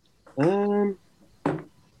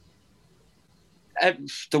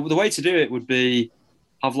 The way to do it would be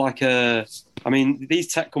have these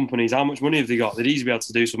tech companies, how much money have they got? They'd easily be able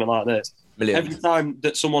to do something like this. Millions. Every time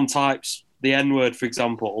that someone types the N-word, for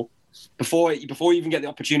example, before you even get the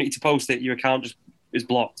opportunity to post it, your account just is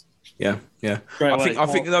blocked. Yeah.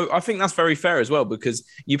 I think that's very fair as well, because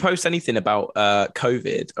you post anything about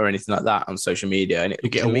COVID or anything like that on social media, and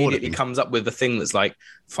it immediately comes up with a thing that's like,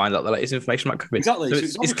 find out the latest information about COVID. Exactly.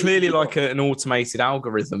 So it's clearly like an automated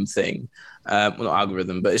algorithm thing. Well, not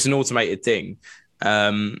algorithm, but it's an automated thing.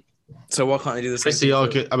 So why can't they do the same?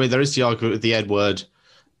 There is the argument with the N word.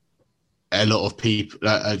 A lot of people,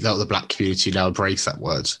 a lot of the black community now embrace that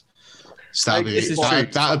word. So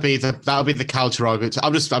that would be the counter argument.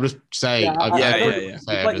 I'm just saying.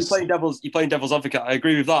 You're playing devil's advocate. I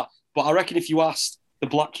agree with that. But I reckon if you asked the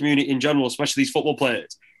black community in general, especially these football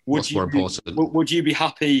players, would you be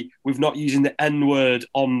happy with not using the N word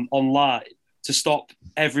online to stop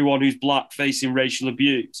everyone who's black facing racial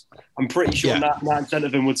abuse? I'm pretty sure 9%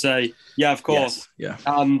 of them would say, yeah, of course. Yes.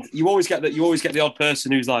 Yeah. And you always get that. You always get the odd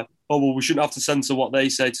person who's like, oh well, we shouldn't have to censor what they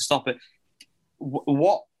say to stop it.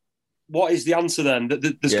 What is the answer then?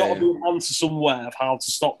 There's got to be an answer somewhere of how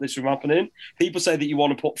to stop this from happening. People say that you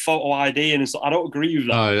want to put photo ID in and stuff. I don't agree with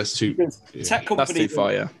that. No, that's too. Tech companies, that's too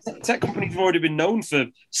far, yeah. Tech companies have already been known for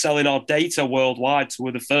selling our data worldwide to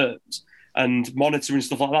other firms and monitoring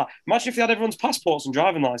stuff like that. Imagine if they had everyone's passports and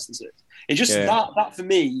driving licenses. It just that for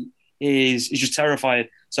me is just terrifying.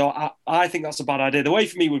 So I think that's a bad idea. The way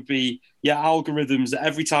for me would be algorithms that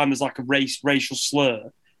every time there's like a racial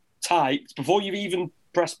slur typed before you even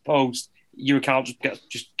press post, your account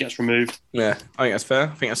just gets removed. Yeah, I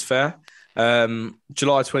think that's fair.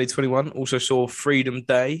 July 2021 also saw Freedom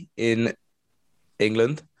Day in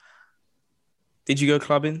England. Did you go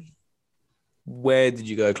clubbing? Where did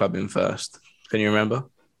you go clubbing first? Can you remember?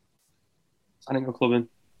 I didn't go clubbing.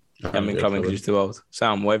 I haven't been clubbing because you're too old.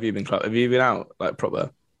 Sam, where have you been clubbing? Have you been out like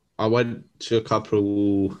proper? I went to a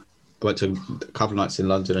couple of nights in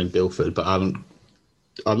London and Guildford, but I haven't.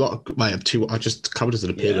 I just covered as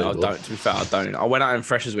an appeal. Yeah, to be fair, I don't. I went out in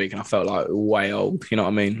Freshers Week and I felt like way old. You know what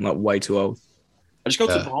I mean? Like way too old. I just go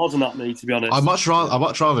to bars and that, me, to be honest. I'd much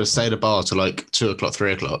rather stay at a bar till like 2:00,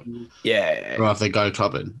 3:00. Yeah. Rather than go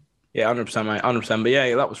clubbing. Yeah, 100%, mate. 100%. But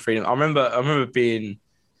yeah, that was freedom. I remember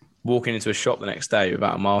walking into a shop the next day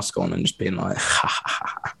without a mask on and just being like,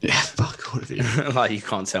 yeah, fuck all of you. Like, you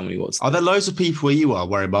can't tell me what's. Are there loads of people where you are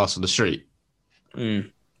wearing masks on the street?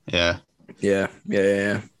 Mm. Yeah. Yeah.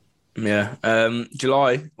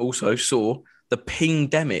 July also saw the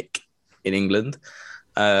pingdemic in England,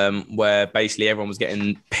 where basically everyone was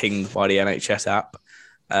getting pinged by the NHS app.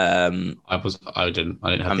 I didn't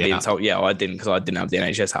have I'm the being app. told, yeah, I didn't because I didn't have the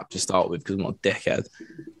NHS app to start with because I'm not a dickhead.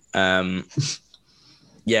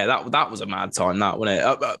 Yeah, that was a mad time, that wasn't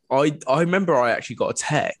it? I remember I actually got a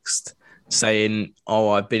text saying, "Oh,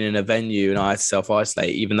 I've been in a venue and I had to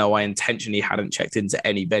self-isolate," even though I intentionally hadn't checked into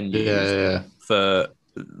any venues for.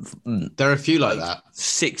 There are a few like that.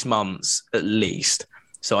 6 months at least.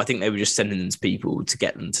 So I think they were just sending them to people to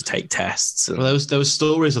get them to take tests. And... Well, there was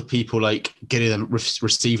stories of people like getting them,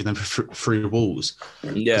 receiving them through walls.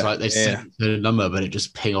 Yeah, like they sent the number, but it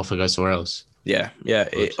just ping off and go somewhere else. Yeah.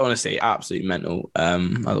 It, honestly, absolutely mental.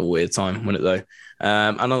 Another weird time, wasn't it though?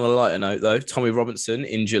 And on a lighter note, though, Tommy Robinson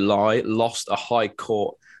in July lost a high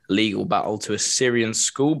court legal battle to a Syrian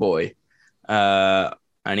schoolboy,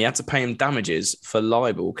 and he had to pay him damages for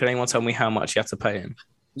libel. Can anyone tell me how much he had to pay him?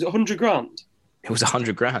 Was it 100 grand? It was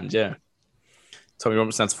 100 grand, yeah. Tommy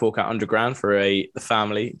Robinson had to fork out 100 grand for the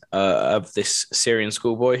family of this Syrian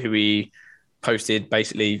schoolboy who he posted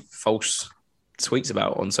basically false tweets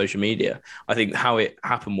about on social media. I think how it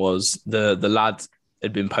happened was the lad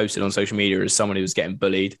had been posted on social media as someone who was getting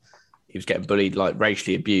bullied. He was getting bullied, like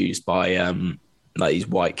racially abused by like these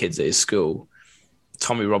white kids at his school.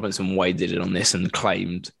 Tommy Robinson waded in on this and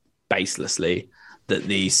claimed baselessly that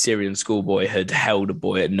the Syrian schoolboy had held a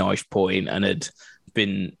boy at knife point and had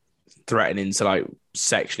been threatening to like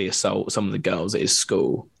sexually assault some of the girls at his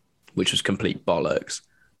school, which was complete bollocks.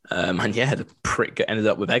 And yeah, the prick ended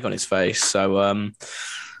up with egg on his face. So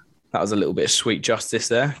that was a little bit of sweet justice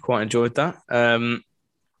there. Quite enjoyed that.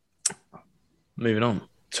 Moving on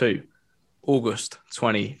to August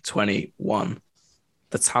 2021.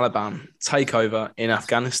 The Taliban takeover in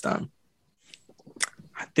Afghanistan.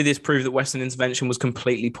 Did this prove that Western intervention was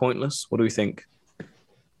completely pointless? What do we think?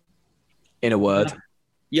 In a word.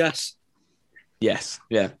 Yes. Yes.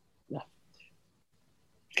 Yeah.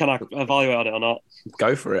 Can I evaluate on it or not?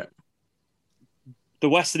 Go for it. The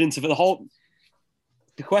Western intervention,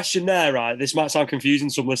 the question there, right? This might sound confusing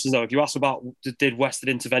to some listeners though. If you ask about did Western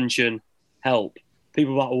intervention help,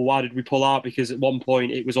 people are like, well, why did we pull out? Because at one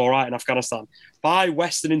point it was all right in Afghanistan. By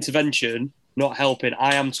Western intervention not helping,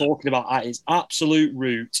 I am talking about at its absolute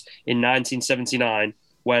root in 1979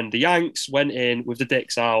 when the Yanks went in with the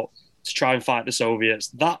dicks out to try and fight the Soviets.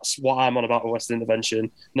 That's what I'm on about with Western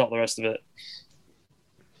intervention, not the rest of it.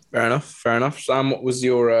 Fair enough. Sam, what was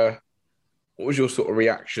your sort of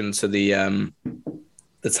reaction to the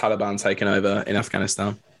Taliban taking over in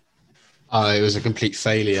Afghanistan? It was a complete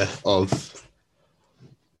failure of,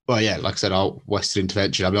 well, yeah, like I said, our Western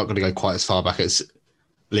intervention. I'm not going to go quite as far back as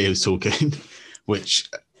Leo's talking, which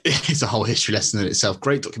is a whole history lesson in itself.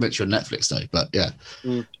 Great documentary on Netflix, though. But yeah,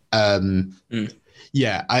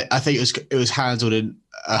 yeah, I think it was handled in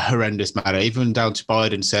a horrendous manner, even down to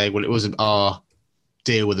Biden saying, "Well, it wasn't our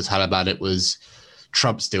deal with the Taliban; it was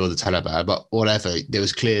Trump's deal with the Taliban." But whatever, there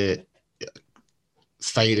was clear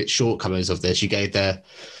failed shortcomings of this. You gave the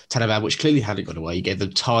Taliban, which clearly hadn't gone away, you gave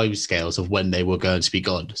them time scales of when they were going to be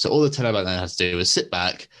gone. So all the Taliban then had to do was sit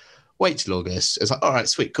back, wait till August. It's like, all right,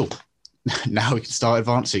 sweet, cool. Now we can start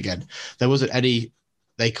advancing again. There wasn't any.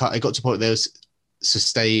 It got to the point there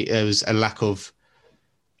was a lack of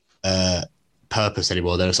purpose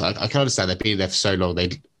anymore. There was like, I can understand they've been there for so long, they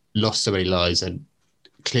lost so many lives and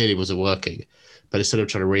clearly wasn't working. But instead of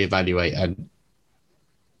trying to reevaluate and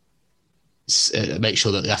make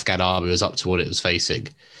sure that the Afghan army was up to what it was facing,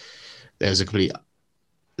 there was a complete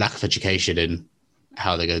lack of education in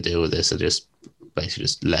how they're going to deal with this, and just basically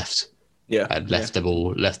just left. Yeah, and left them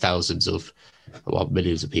all, left thousands of, well,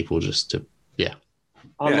 millions of people just to, yeah.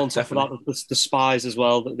 And on top of that, the spies as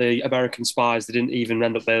well, the American spies, they didn't even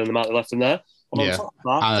end up bailing them out, they left them there. And yeah,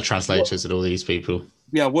 and the translators and all these people.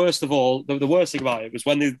 Yeah, worst of all, the worst thing about it was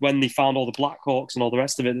when they found all the Black Hawks and all the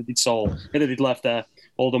rest of it that they'd sold, that they'd left there,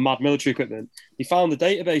 all the mad military equipment. They found the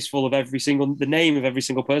database full of the name of every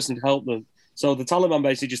single person who'd helped them. So the Taliban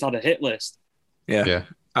basically just had a hit list. Yeah.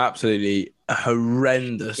 Absolutely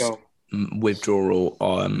horrendous withdrawal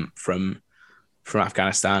from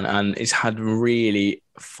Afghanistan, and it's had really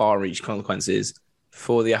far-reaching consequences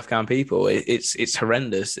for the Afghan people. It's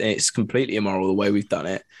horrendous, and it's completely immoral the way we've done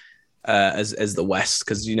it as the West,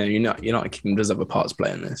 because United Kingdom does have a part to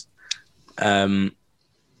play in this.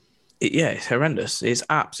 It's horrendous. It's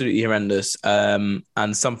absolutely horrendous, and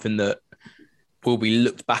something that will be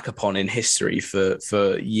looked back upon in history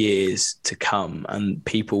for years to come, and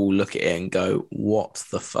people will look at it and go, "What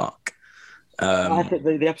the fuck?" I think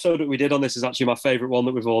the episode that we did on this is actually my favourite one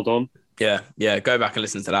that we've all done. Yeah, go back and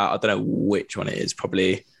listen to that. I don't know which one it is.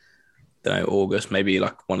 Probably, August, maybe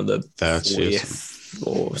like one of the 40th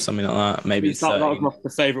or something like that. Maybe that was the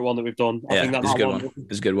favourite one that we've done. I think it's a good one.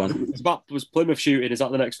 It's a good one. Was Plymouth shooting? Is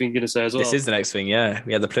that the next thing you're going to say as well? This is the next thing, yeah.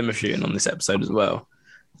 We had the Plymouth shooting on this episode as well.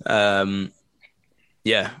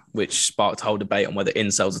 Which sparked a whole debate on whether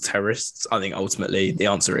incels are terrorists. I think ultimately the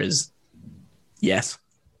answer is yes.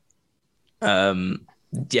 Absolute.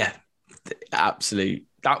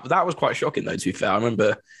 That was quite shocking though, to be fair. I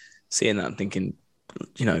remember seeing that and thinking,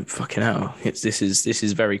 fucking hell, this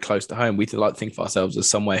is very close to home. We like to think of ourselves as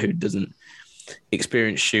somewhere who doesn't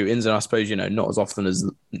experience shootings, and I suppose not as often as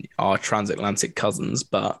our transatlantic cousins.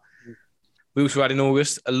 But we also had in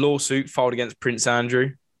August a lawsuit filed against Prince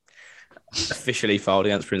Andrew, officially filed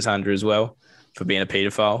against Prince Andrew as well for being a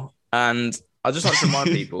paedophile. And I just like to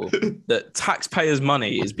remind people that taxpayers'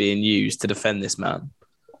 money is being used to defend this man.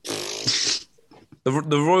 The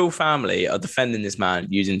royal family are defending this man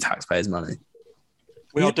using taxpayers' money.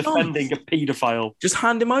 We are defending a paedophile. Just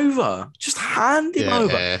hand him over. Just hand him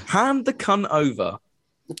over. Hand the cunt over.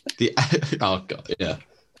 Oh, God, yeah.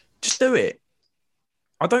 Just do it.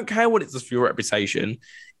 I don't care what it does for your reputation.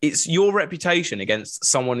 It's your reputation against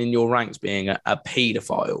someone in your ranks being a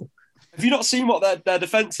paedophile. Have you not seen what their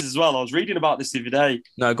defence is as well? I was reading about this the other day.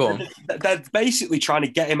 No, go on. They're basically trying to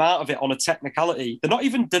get him out of it on a technicality. They're not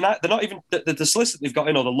even the solicitor they've got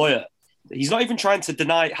in, or the lawyer. He's not even trying to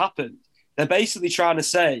deny it happened. They're basically trying to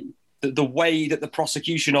say that the way that the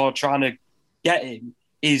prosecution are trying to get him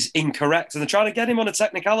is incorrect, and they're trying to get him on a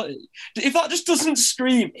technicality. If that just doesn't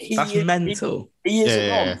scream, that's mental. He isn't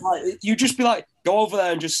wrong. Like, you just be like, go over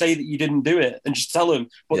there and just say that you didn't do it, and just tell them.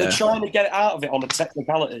 But they're trying to get it out of it on a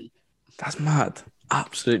technicality. That's mad.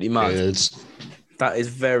 Absolutely mad. That is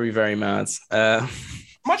very, very mad.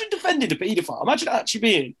 Imagine defending a paedophile. Imagine actually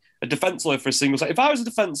being a defence lawyer for a single second. If I was a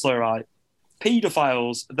defence lawyer, right,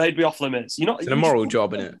 paedophiles, they'd be off limits. It's an immoral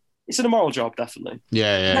job, isn't it? It's an immoral job, definitely.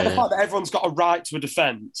 Yeah. The fact that everyone's got a right to a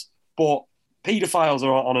defence, but paedophiles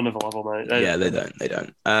are on another level, mate. They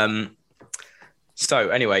don't. So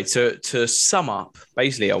anyway, to sum up,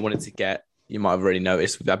 basically, I wanted to get. You might have already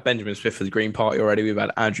noticed, we've had Benjamin Smith for the Green Party already. We've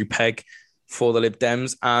had Andrew Pegg for the Lib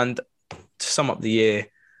Dems. And to sum up the year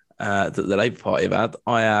that the Labour Party have had,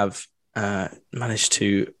 I have managed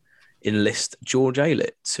to enlist George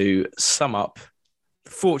Aylett to sum up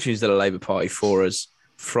the fortunes of the Labour Party for us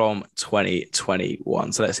from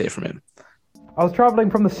 2021. So let's hear from him. I was travelling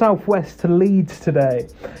from the southwest to Leeds today,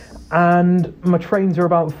 and my trains are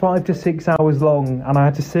about 5 to 6 hours long, and I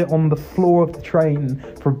had to sit on the floor of the train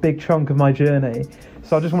for a big chunk of my journey.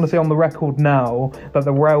 So I just want to say on the record now that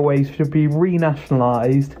the railways should be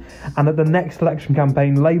renationalised, and at the next election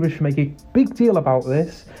campaign, Labour should make a big deal about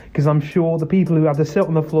this, because I'm sure the people who had to sit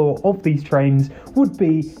on the floor of these trains would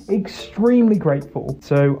be extremely grateful.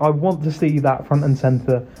 So I want to see that front and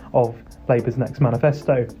centre of Labour's next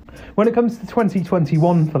manifesto. When it comes to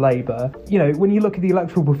 2021 for Labour, when you look at the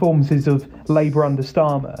electoral performances of Labour under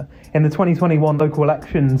Starmer, in the 2021 local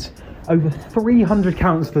elections, over 300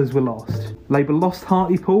 councillors were lost. Labour lost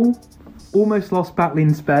Hartlepool, almost lost Batley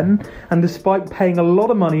and Spen, and despite paying a lot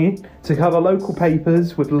of money to cover local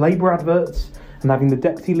papers with Labour adverts and having the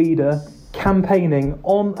deputy leader campaigning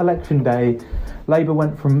on election day, Labour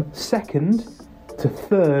went from second to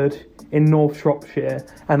third in North Shropshire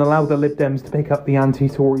and allowed the Lib Dems to pick up the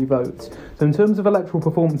anti-Tory votes. So in terms of electoral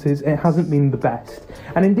performances, it hasn't been the best.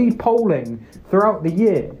 And indeed polling throughout the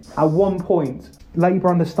year, at one point, Labour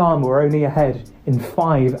under Starmer were only ahead in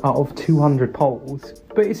 5 out of 200 polls.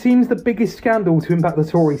 But it seems the biggest scandal to impact the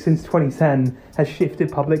Tories since 2010 has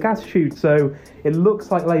shifted public attitude, so it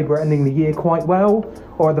looks like Labour are ending the year quite well,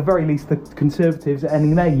 or at the very least the Conservatives are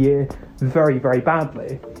ending their year very, very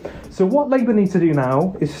badly. So what Labour needs to do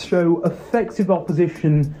now is show effective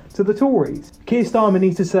opposition to the Tories. Keir Starmer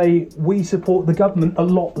needs to say, we support the government a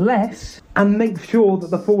lot less, and make sure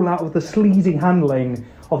that the fallout of the sleazy handling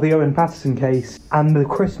of the Owen Paterson case and the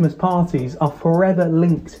Christmas parties are forever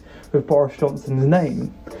linked with Boris Johnson's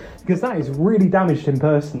name, because that has really damaged him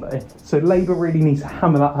personally. So Labour really needs to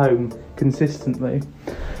hammer that home consistently.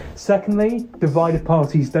 Secondly, divided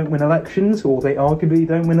parties don't win elections, or they arguably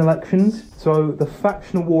don't win elections. So the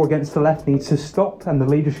factional war against the left needs to stop, and the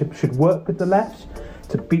leadership should work with the left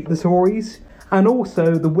to beat the Tories. And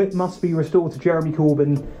also, the whip must be restored to Jeremy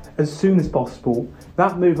Corbyn as soon as possible.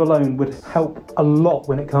 That move alone would help a lot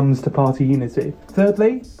when it comes to party unity.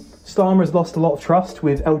 Thirdly, Starmer has lost a lot of trust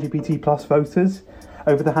with LGBT plus voters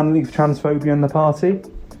over the handling of transphobia in the party.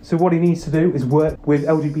 So what he needs to do is work with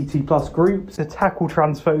LGBT plus groups to tackle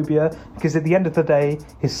transphobia, because at the end of the day,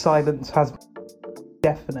 his silence has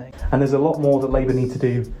deafening. And there's a lot more that Labour need to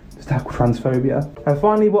do to tackle transphobia. And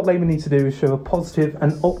finally, what Labour needs to do is show a positive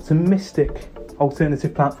and optimistic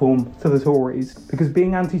alternative platform to the Tories, because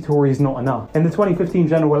being anti-Tory is not enough. In the 2015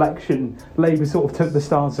 general election, Labour sort of took the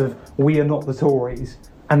stance of, we are not the Tories,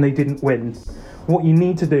 and they didn't win. What you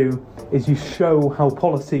need to do is you show how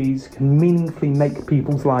policies can meaningfully make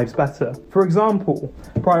people's lives better. For example,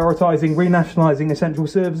 prioritising renationalising essential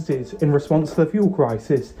services in response to the fuel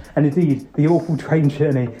crisis, and indeed the awful train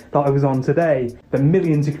journey that I was on today that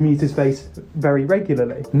millions of commuters face very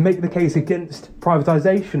regularly. Make the case against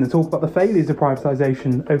privatisation and talk about the failures of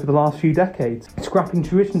privatisation over the last few decades. Scrapping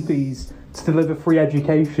tuition fees to deliver free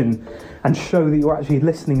education and show that you're actually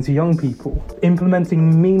listening to young people.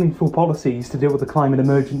 Implementing meaningful policies to deal with the climate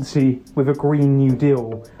emergency with a Green New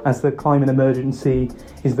Deal, as the climate emergency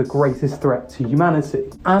is the greatest threat to humanity.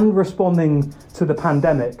 And responding to the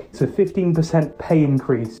pandemic, to 15% pay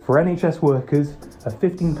increase for NHS workers, a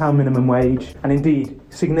 £15 minimum wage, and indeed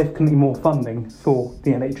significantly more funding for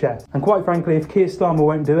the NHS. And quite frankly, if Keir Starmer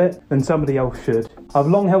won't do it, then somebody else should. I've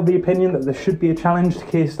long held the opinion that there should be a challenge to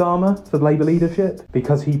Keir Starmer for Labour leadership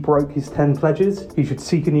because he broke his 10 pledges. He should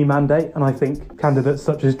seek a new mandate, and I think candidates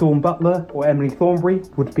such as Dawn Butler or Emily Thornberry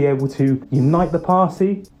would be able to unite the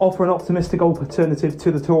party, offer an optimistic alternative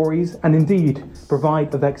to the Tories, and indeed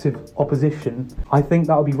provide effective opposition. I think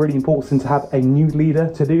that would be really important to have a new leader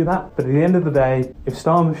to do that. But at the end of the day, if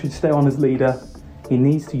Starmer should stay on as leader, he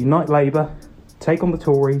needs to unite Labour, take on the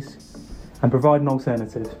Tories, and provide an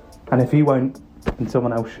alternative. And if he won't, then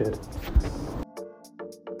someone else should.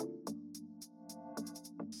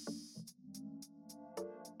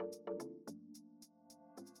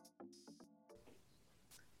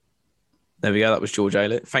 There we go. That was George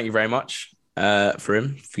Aylett. Thank you very much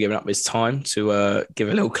for giving up his time to give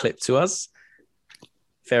a little clip to us.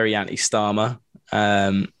 Very anti-Starmer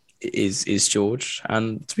is George.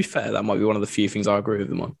 And to be fair, that might be one of the few things I agree with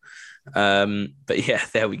him on. But yeah,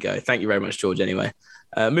 there we go. Thank you very much, George, anyway.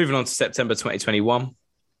 Moving on to September 2021.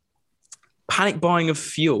 Panic buying of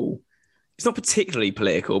fuel. It's not particularly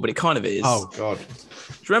political, but it kind of is. Oh, God. Do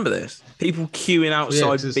you remember this? People queuing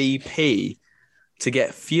outside BP to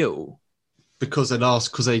get fuel. Because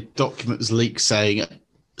a document was leaked saying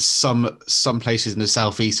some places in the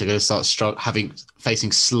southeast are going to start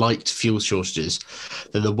facing slight fuel shortages.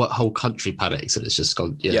 Then the whole country panics, and it's just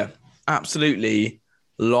gone. Yeah, absolutely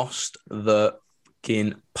lost the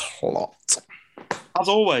fucking plot. As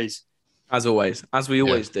always, as we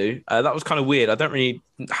always do. That was kind of weird. I don't really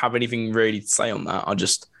have anything really to say on that.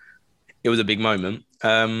 It was a big moment.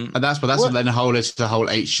 And that's what then the whole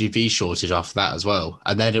HGV shortage after that as well.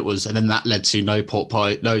 And then that led to no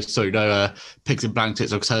pigs and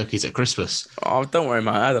blankets or turkeys at Christmas. Oh, don't worry,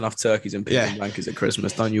 mate. I had enough turkeys and pigs and blankets at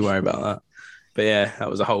Christmas. Don't you worry about that. But yeah, that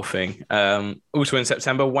was a whole thing. Also in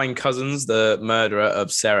September, Wayne Couzens, the murderer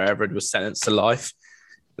of Sarah Everard, was sentenced to life.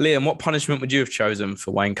 Liam, what punishment would you have chosen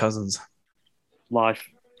for Wayne Couzens? Life.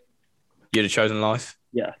 You'd have chosen life?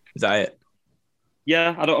 Yeah. Is that it?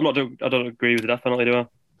 Yeah, I don't agree with the death penalty, do I?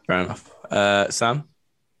 Fair enough. Sam?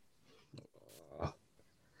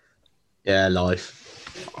 Yeah,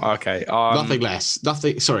 life. Okay. Nothing less.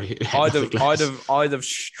 Nothing. Sorry. I'd have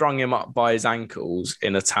strung him up by his ankles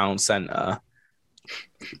in a town centre.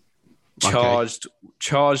 Charged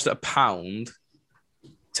 £1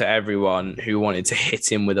 to everyone who wanted to hit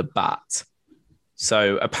him with a bat.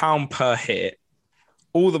 So £1 per hit.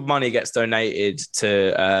 All the money gets donated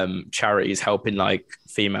to charities helping like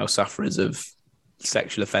female sufferers of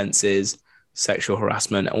sexual offences, sexual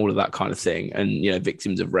harassment, all of that kind of thing, and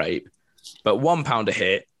victims of rape. But £1 a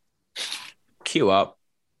hit, queue up,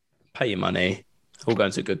 pay your money, all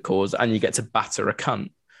going to a good cause, and you get to batter a cunt.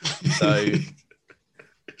 So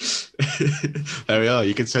there we are.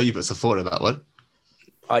 You can tell you put some thought in that one.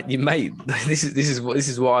 Mate, this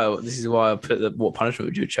is why I put what punishment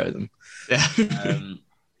would you have chosen? Yeah.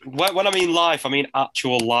 When I mean life, I mean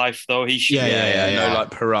actual life, though. He should. No, like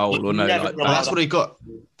parole or no. Like that's what he got.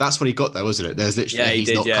 That's what he got, though, wasn't it? There's literally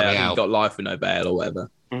he got life with no bail or whatever.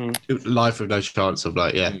 Mm-hmm. Life with no chance of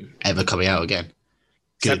ever coming out again.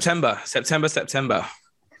 Good. September.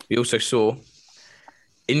 We also saw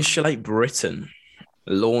Insulate Britain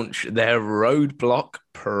launch their roadblock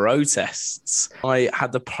protests. I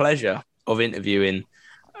had the pleasure of interviewing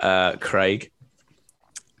Craig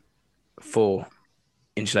for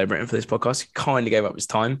Insulate Britain for this podcast. He kindly gave up his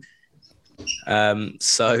time.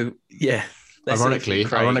 So yeah,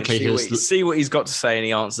 ironically, see what he's got to say, and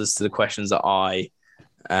he answers to the questions that I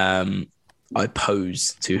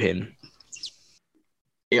pose to him.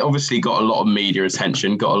 It obviously got a lot of media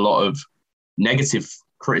attention, got a lot of negative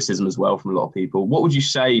criticism as well from a lot of people. What would you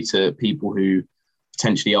say to people who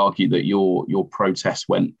potentially argue that your protest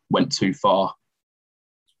went too far?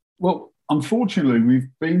 Well, unfortunately, we've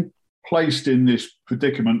been placed in this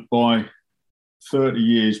predicament by 30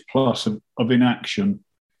 years plus of inaction,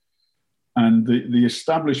 and the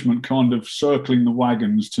establishment kind of circling the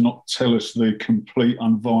wagons to not tell us the complete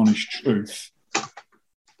unvarnished truth.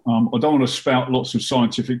 I don't want to spout lots of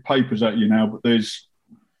scientific papers at you now, but there's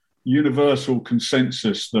universal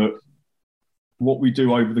consensus that what we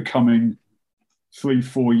do over the coming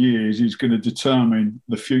 3-4 years is going to determine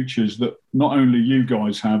the futures that not only you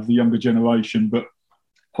guys have, the younger generation, but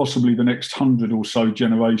possibly the next 100 or so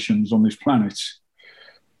generations on this planet.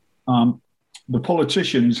 The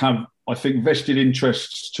politicians have, I think, vested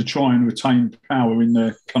interests to try and retain power in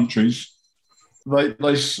their countries. They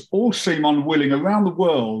all seem unwilling around the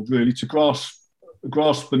world, really, to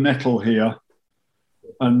grasp the nettle here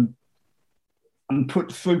and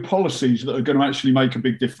put through policies that are going to actually make a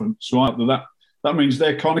big difference. Right? That means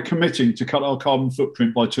they're kind of committing to cut our carbon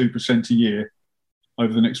footprint by 2% a year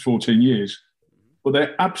over the next 14 years. But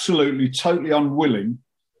they're absolutely, totally unwilling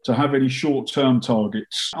to have any short-term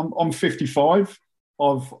targets. I'm 55.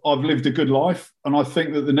 I've lived a good life, and I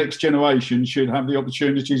think that the next generation should have the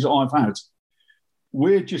opportunities that I've had.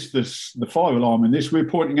 We're just the fire alarm in this. We're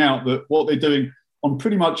pointing out that what they're doing on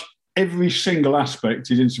pretty much every single aspect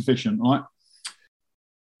is insufficient, right?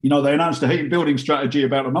 You know, they announced a heat and building strategy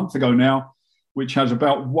about a month ago now, which has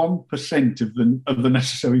about 1% of the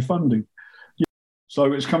necessary funding.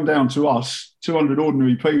 So it's come down to us, 200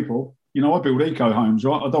 ordinary people. You know, I build eco homes,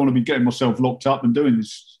 right? I don't want to be getting myself locked up and doing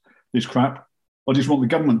this crap. I just want the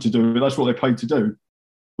government to do it. That's what they're paid to do.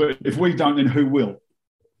 But if we don't, then who will?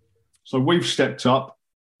 So we've stepped up.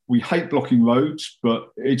 We hate blocking roads, but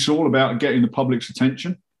it's all about getting the public's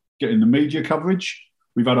attention, getting the media coverage.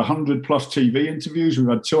 We've had 100 plus TV interviews. We've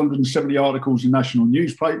had 270 articles in national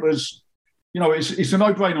newspapers. You know, it's a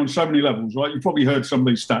no-brainer on so many levels, right? You've probably heard some of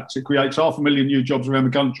these stats. It creates 500,000 new jobs around the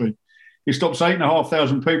country. It stops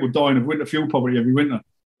 8,500 people dying of winter fuel poverty every winter.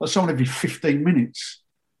 That's someone every 15 minutes.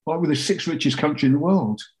 Like we're the 6th richest country in the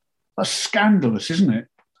world. That's scandalous, isn't it?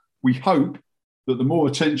 We hope that the more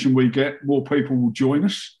attention we get, more people will join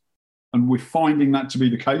us. And we're finding that to be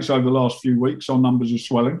the case over the last few weeks. Our numbers are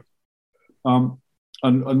swelling.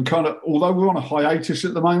 And kind of, although we're on a hiatus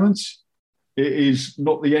at the moment, it is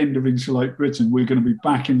not the end of Insulate Britain. We're going to be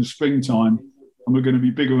back in the springtime, and we're going to be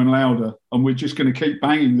bigger and louder. And we're just going to keep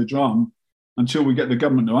banging the drum until we get the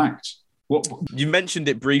government to act. You mentioned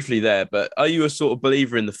it briefly there, but are you a sort of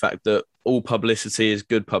believer in the fact that all publicity is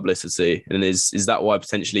good publicity? And is that why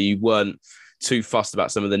potentially you weren't too fussed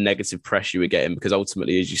about some of the negative press you were getting? Because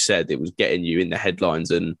ultimately, as you said, it was getting you in the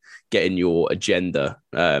headlines and getting your agenda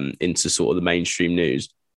into sort of the mainstream news.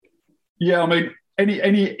 Yeah, I mean,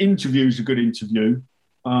 any interview is a good interview.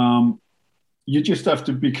 You just have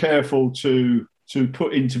to be careful to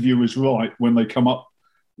put interviewers right when they come up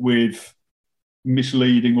with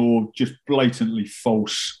misleading or just blatantly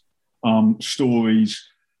false stories.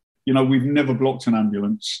 You know, we've never blocked an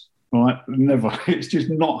ambulance, right? Never. It's just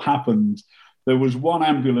not happened. There was one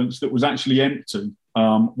ambulance that was actually empty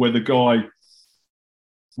where the guy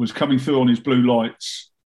was coming through on his blue lights,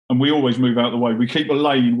 and we always move out of the way. We keep a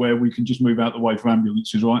lane where we can just move out of the way for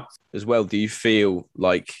ambulances, right? As well, do you feel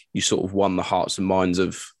like you sort of won the hearts and minds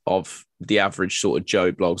of the average sort of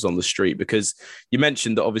Joe blogs on the street? Because you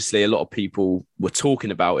mentioned that obviously a lot of people were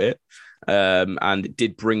talking about it, and it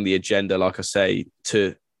did bring the agenda, like I say,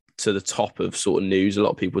 to the top of sort of news. A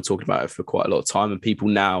lot of people were talking about it for quite a lot of time, and people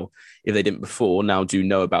now, if they didn't before, now do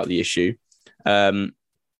know about the issue.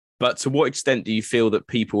 But to what extent do you feel that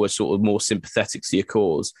people are sort of more sympathetic to your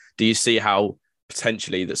cause? Do you see how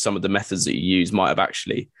potentially that some of the methods that you use might have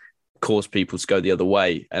actually caused people to go the other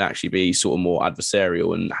way and actually be sort of more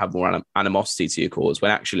adversarial and have more animosity to your cause,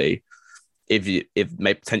 when actually if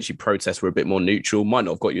maybe potentially protests were a bit more neutral, might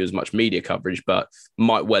not have got you as much media coverage, but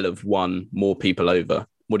might well have won more people over?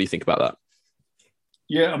 What do you think about that?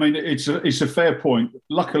 Yeah, I mean, it's a fair point.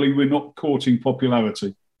 Luckily, we're not courting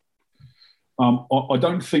popularity. I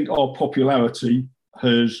don't think our popularity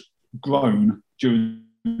has grown during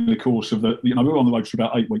the course of we were on the road for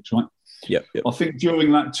about 8 weeks, right? Yep. I think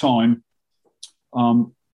during that time,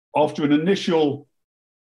 after an initial,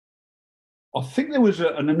 I think there was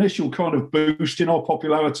an initial kind of boost in our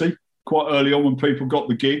popularity quite early on when people got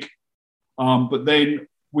the gig. But then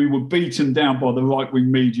we were beaten down by the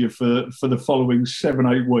right-wing media for the following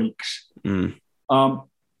 7-8 weeks.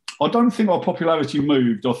 I don't think our popularity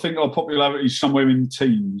moved. I think our popularity is somewhere in the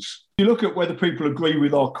teens. If you look at whether people agree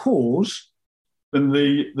with our cause, then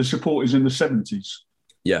the support is in the 70s.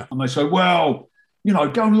 Yeah. And they say, well, you know,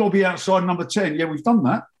 go and lobby outside number 10. Yeah, we've done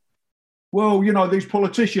that. well, these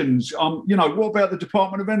politicians, what about the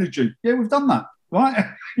Department of Energy? Yeah, we've done that,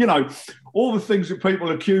 right? All the things that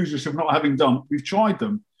people accuse us of not having done, we've tried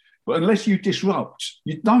them. But unless you disrupt,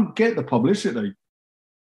 you don't get the publicity.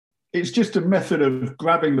 It's just a method of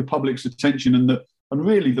grabbing the public's attention and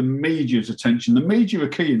really the media's attention. The media are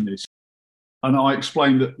key in this. And I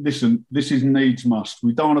explained that, listen, this is needs must.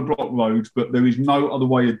 We don't want to block roads, but there is no other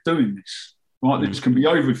way of doing this. Right? This can be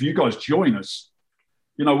over if you guys join us.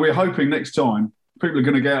 We're hoping next time people are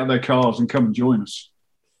going to get out of their cars and come and join us.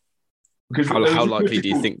 Because how likely do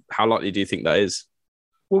you think that is?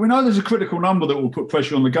 Well, we know there's a critical number that will put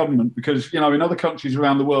pressure on the government because, in other countries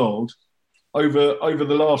around the world, over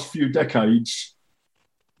the last few decades,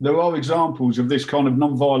 there are examples of this kind of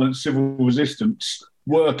non-violent civil resistance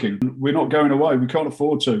working. We're not going away. We can't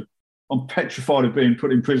afford to. I'm petrified of being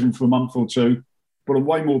put in prison for a month or two, but I'm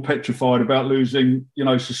way more petrified about losing,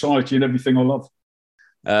 society and everything I love.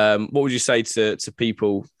 What would you say to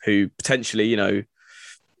people who potentially,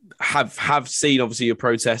 have seen obviously your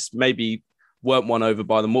protests, maybe weren't won over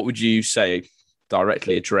by them? What would you say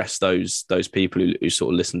directly address those people who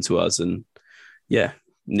sort of listen to us and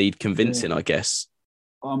need convincing, I guess?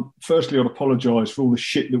 Firstly, I'd apologise for all the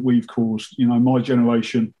shit that we've caused, my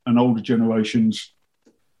generation and older generations.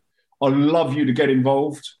 I'd love you to get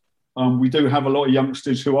involved. We do have a lot of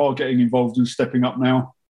youngsters who are getting involved and stepping up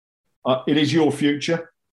now. It is your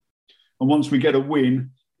future. And once we get a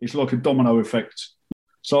win, it's like a domino effect.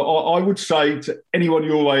 So I would say to anyone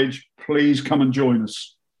your age, please come and join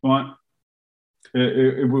us, right?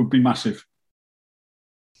 It would be massive.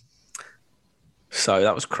 So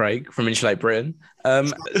that was Craig from Insulate Britain.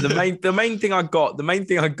 The main thing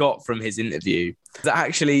I got from his interview is that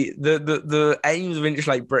actually the aims of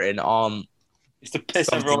Insulate Britain aren't. It's to piss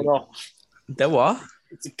everyone off. They're what?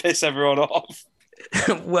 It's to piss everyone off.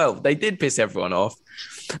 Well, they did piss everyone off.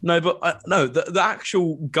 No, but the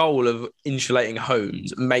actual goal of insulating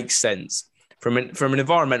homes makes sense from an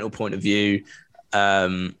environmental point of view,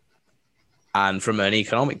 and from an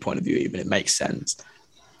economic point of view, even it makes sense.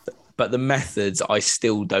 But the methods I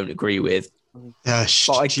still don't agree with. But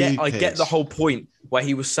I get the whole point where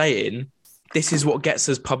he was saying this is what gets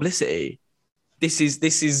us publicity. This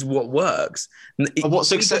is what works. What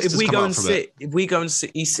success if we go and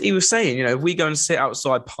sit, he was saying, if we go and sit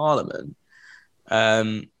outside Parliament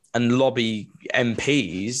and lobby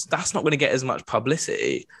MPs, that's not going to get as much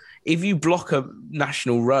publicity. If you block a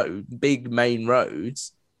national road, big main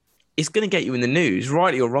roads, it's going to get you in the news,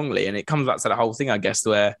 rightly or wrongly. And it comes back to the whole thing, I guess,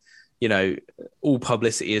 where, all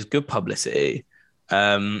publicity is good publicity.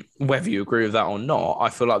 Whether you agree with that or not, I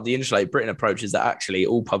feel like the Insulate Britain approach is that actually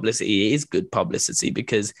all publicity is good publicity,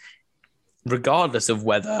 because regardless of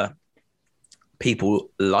whether people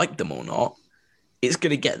like them or not, it's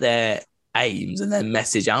going to get their aims and their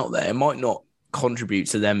message out there. It might not contribute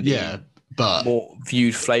to them being more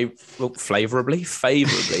viewed favorably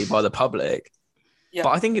by the public. Yeah.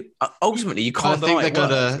 But I think ultimately you can't deny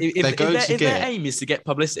if their aim is to get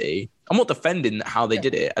publicity. I'm not defending how they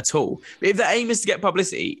did it at all. But if their aim is to get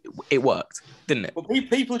publicity, it worked, didn't it? Well,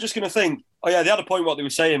 people are just going to think, oh yeah, they had a point what they were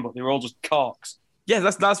saying, but they were all just cocks. Yeah,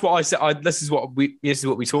 that's what I said. This is what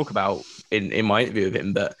we talk about in my interview with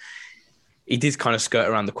him. But he did kind of skirt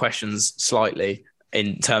around the questions slightly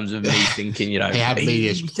in terms of me thinking, he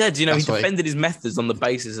said, he defended his methods on the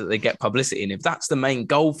basis that they get publicity. And if that's the main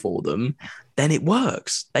goal for them, then it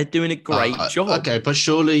works. They're doing a great job. Okay, but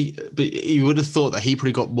you would have thought that he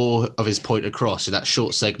probably got more of his point across in that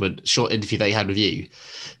short interview they had with you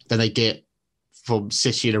than they get from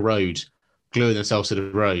sitting in a road, gluing themselves to the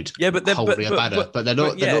road. Yeah, but they're holding a banner. But they're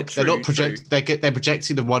not. They're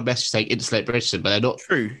projecting the one message saying Insulate Britain, but they're not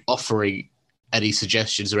offering any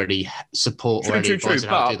suggestions or any support or any advice on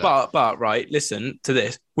how to do that. But right, listen to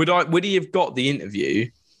this. Would he have got the interview?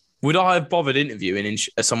 Would I have bothered interviewing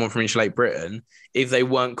someone from Insulate Britain if they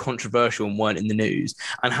weren't controversial and weren't in the news?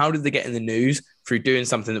 And how did they get in the news? Through doing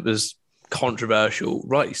something that was controversial,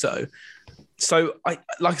 rightly so. So, I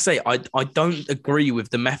don't agree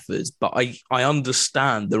with the methods, but I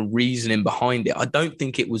understand the reasoning behind it. I don't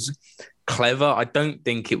think it was clever. I don't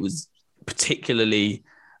think it was particularly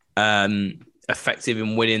effective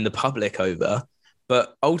in winning the public over.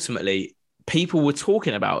 But ultimately, people were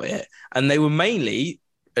talking about it, and they were mainly,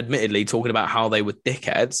 admittedly, talking about how they were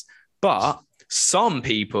dickheads. But some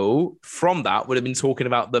people from that would have been talking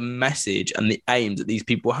about the message and the aims that these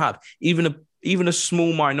people have, even a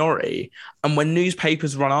small minority. And when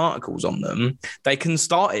newspapers run articles on them, they can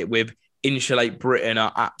start it with, Insulate Britain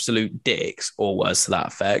are absolute dicks or words to that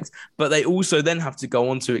effect. But they also then have to go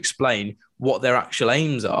on to explain what their actual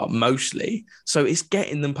aims are mostly. So it's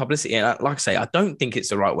getting them publicity. And like I say, I don't think it's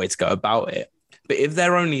the right way to go about it. But if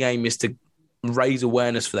their only aim is to raise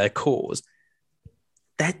awareness for their cause,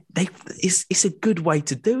 it's a good way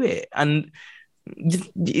to do it. And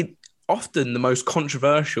often the most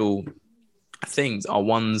controversial things are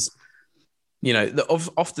ones,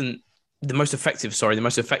 often the most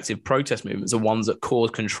effective protest movements are ones that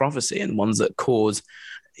cause controversy and ones that cause,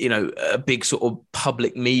 a big sort of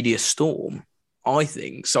public media storm, I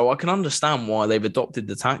think. So I can understand why they've adopted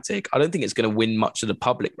the tactic. I don't think it's going to win much of the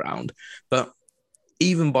public round, but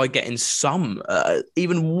even by getting some,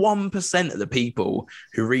 even 1% of the people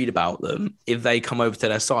who read about them, if they come over to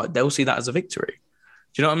their side, they'll see that as a victory.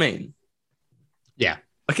 Do you know what I mean? Yeah.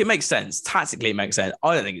 Like, it makes sense. Tactically, it makes sense.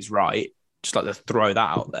 I don't think it's right. Just like to throw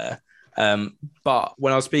that out there. But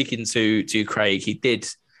when I was speaking to Craig,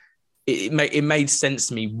 it made sense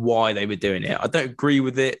to me why they were doing it. I don't agree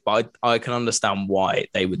with it, but I can understand why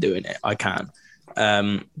they were doing it. I can.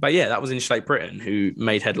 But yeah, that was Insulate Britain, who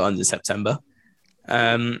made headlines in September.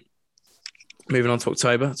 Moving on to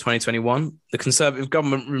October 2021, the Conservative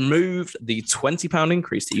government removed the £20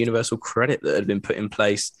 increase to universal credit that had been put in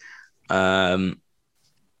place for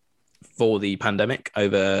the pandemic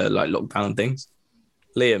over like lockdown and things.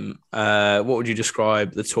 Liam, what would you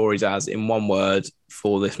describe the Tories as in one word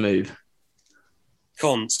for this move?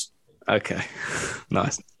 Cunts. Okay,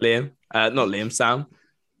 nice. Liam, not Liam, Sam.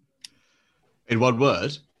 In one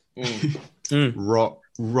word? Wrong.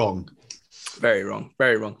 Very wrong.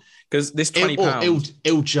 Very wrong. Because this £20...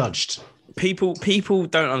 Ill-judged. People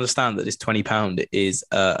don't understand that this £20 is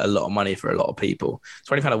a lot of money for a lot of people.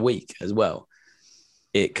 £20 a week as well.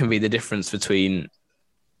 It can be the difference between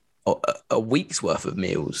a week's worth of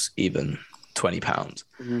meals, even £20.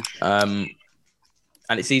 Mm-hmm.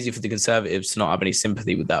 And it's easy for the Conservatives to not have any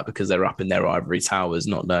sympathy with that because they're up in their ivory towers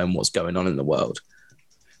not knowing what's going on in the world.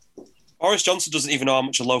 Boris Johnson doesn't even know how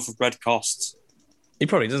much a loaf of bread costs. He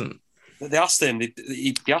probably doesn't. They asked him.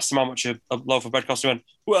 He asked him how much a loaf of bread costs. He went,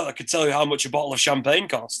 "Well, I could tell you how much a bottle of champagne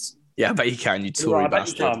costs." Yeah, I bet you can. You Tory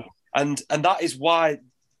bastard. And that is why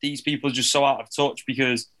these people are just so out of touch,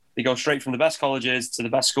 because they go straight from the best colleges to the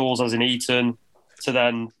best schools, as in Eton, to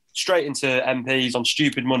then straight into MPs on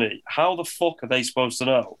stupid money. How the fuck are they supposed to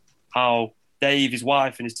know how Dave, his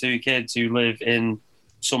wife, and his 2 kids who live in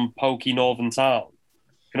some pokey northern town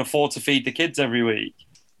can afford to feed the kids every week?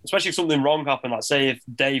 Especially if something wrong happened, like say if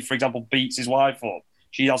Dave, for example, beats his wife up,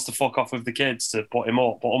 she has to fuck off with the kids to put them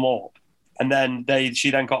up, and then she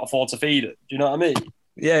then can't afford to feed it. Do you know what I mean?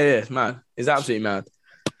 Yeah, it's mad. It's absolutely mad.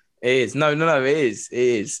 It is. No, it is. It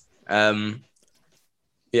is. That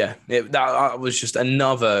was just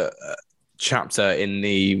another chapter in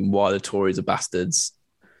the Why the Tories Are Bastards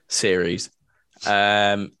series.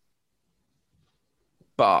 But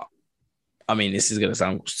I mean, this is going to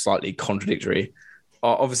sound slightly contradictory.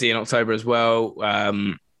 Obviously, in October as well,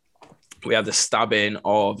 we had the stabbing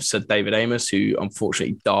of Sir David Amess, who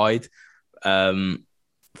unfortunately died from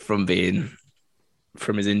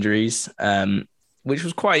his injuries, which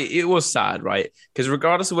was it was sad, right? Because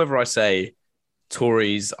regardless of whether I say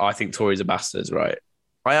I think Tories are bastards, right?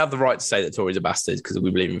 I have the right to say that Tories are bastards because I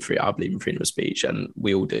believe in freedom of speech, and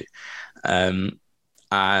we all do. And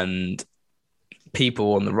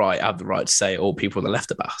people on the right have the right to say all people on the left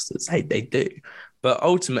are bastards. They do. But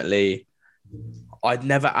ultimately, I'd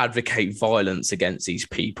never advocate violence against these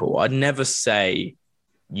people. I'd never say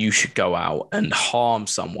you should go out and harm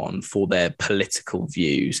someone for their political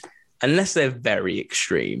views, unless they're very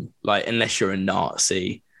extreme, like unless you're a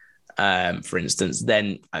Nazi, for instance,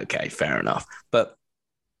 then okay, fair enough. But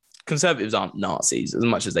Conservatives aren't Nazis, as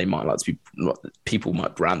much as they might like to be, people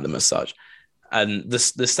might brand them as such. And the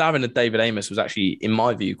stabbing of David Amess was actually, in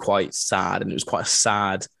my view, quite sad, and it was quite a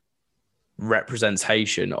sad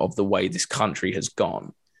representation of the way this country has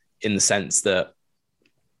gone, in the sense that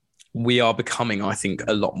we are becoming, I think,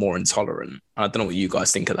 a lot more intolerant. And I don't know what you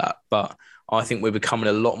guys think of that, but I think we're becoming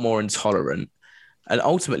a lot more intolerant. And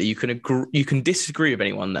ultimately, you can disagree with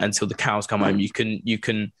anyone until the cows come home. You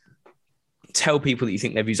can tell people that you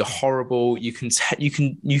think their views are horrible. You can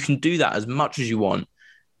do that as much as you want,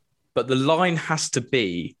 but the line has to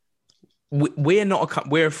be: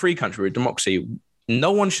 we're a free country, we're a democracy.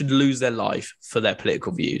 No one should lose their life for their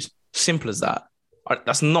political views. Simple as that.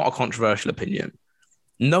 That's not a controversial opinion.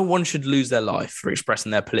 No one should lose their life for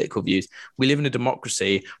expressing their political views. We live in a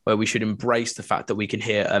democracy where we should embrace the fact that we can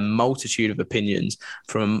hear a multitude of opinions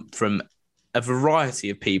from a variety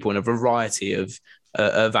of people and a variety of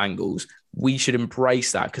angles we should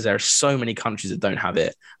embrace that because there are so many countries that don't have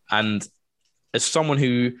it. And as someone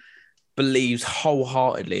who believes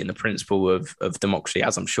wholeheartedly in the principle of democracy,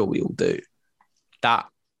 as I'm sure we all do, that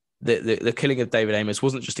the killing of David Amess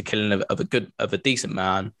wasn't just a killing of a decent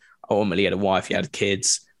man. Ultimately, he had a wife, he had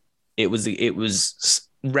kids. It was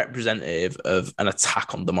representative of an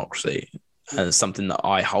attack on democracy, and it's something that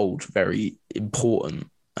I hold very important,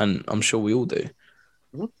 and I'm sure we all do.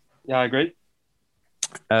 Yeah, I agree.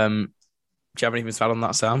 Do you have anything to add on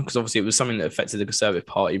that, Sam? Because obviously it was something that affected the Conservative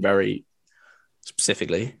Party very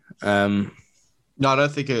specifically. No, I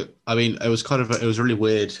don't think it. I mean, it was really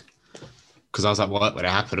weird because I was at work when it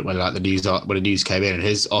happened. When the news came in, and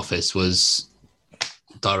his office was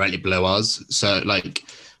directly below us. So like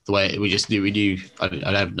the way we knew.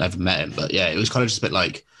 I never met him, but yeah, it was kind of just a bit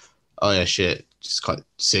like, oh yeah, shit, just quite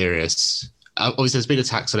serious. Obviously, there's been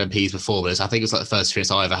attacks on MPs before, but I think it's like the first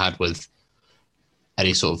experience I ever had with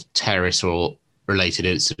any sort of terrorist or related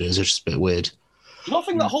incident. It was just a bit weird. Do you not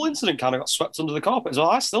think that whole incident kind of got swept under the carpet as well?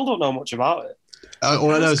 I still don't know much about it.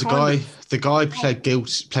 All I know is the guy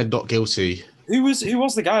pled not guilty. Who was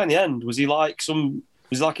the guy in the end? Was he like an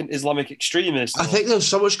Islamic extremist? I think there was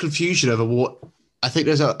so much confusion over what. I think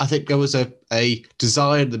there was a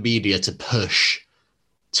desire in the media to push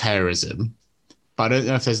terrorism, but I don't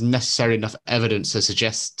know if there's necessarily enough evidence to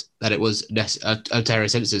suggest that it was a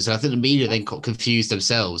terrorist incident. So I think the media then got confused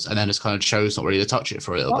themselves and then just kind of chose not really to touch it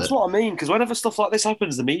for a little bit. That's what I mean, because whenever stuff like this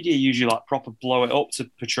happens, the media usually like proper blow it up to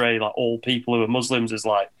portray like all people who are Muslims as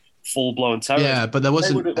like full-blown terrorists. Yeah, but there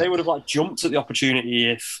wasn't. They would have like jumped at the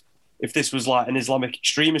opportunity if this was like an Islamic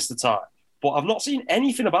extremist attack. But I've not seen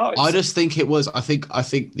anything about it. I just think it was. I think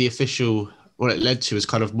the official what it led to is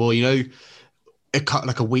kind of more. It cut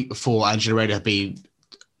like a week before Angela Rayner had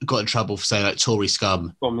got in trouble for saying like Tory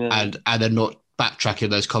scum, and then not backtracking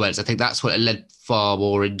those comments. I think that's what it led far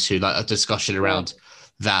more into, like a discussion around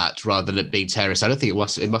that rather than it being terrorist. I don't think it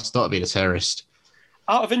was. It must not have been a terrorist.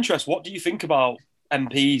 Out of interest, what do you think about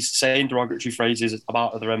MPs saying derogatory phrases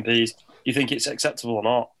about other MPs? Do you think it's acceptable or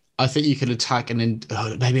not? I think you can attack maybe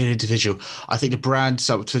an individual. I think the brand.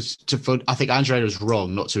 So I think Angela Rayner was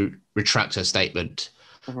wrong not to retract her statement.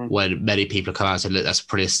 When many people come out and say, look, that's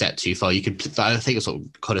probably a step too far. You could, I think it's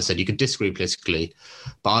what Connor said, you could disagree politically,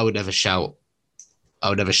 but I would never shout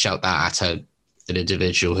that at an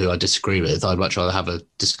individual who I disagree with. I'd much rather have a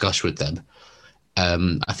discussion with them.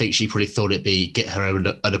 I think she probably thought it'd be get her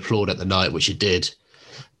an applaud at the night, which it did,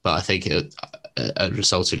 but I think it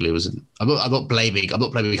resultingly wasn't. I'm not blaming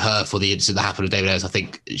her for the incident that happened with David Ayres. I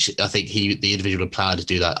think the individual had planned to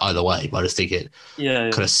do that either way, but I just think it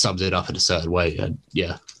kind of sums it up in a certain way. And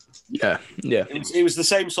yeah. It was the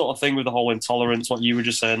same sort of thing with the whole intolerance. What you were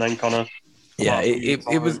just saying, then, Connor. Yeah,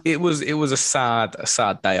 it was a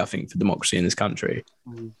sad day, I think, for democracy in this country.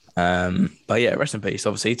 But yeah, rest in peace,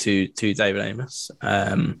 obviously, to David Amess.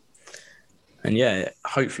 And yeah,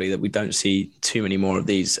 hopefully that we don't see too many more of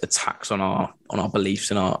these attacks on our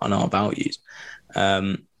beliefs and our values.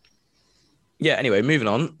 Anyway, moving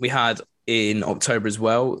on. We had in October as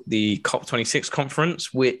well the COP26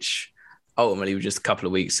 conference, which ultimately was just a couple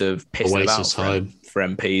of weeks of pissing about for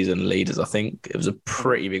MPs and leaders. I think it was a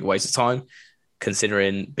pretty big waste of time,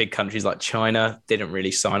 considering big countries like China didn't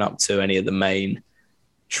really sign up to any of the main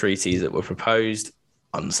treaties that were proposed,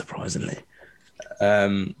 unsurprisingly.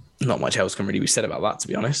 Not much else can really be said about that, to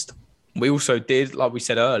be honest. We also did, like we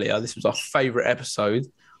said earlier, this was our favourite episode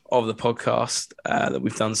of the podcast that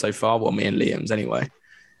we've done so far. Well, me and Liam's anyway.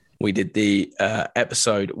 We did the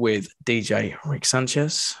episode with DJ Rick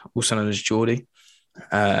Sanchez, also known as Geordie.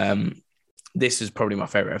 This is probably my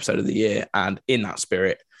favourite episode of the year. And in that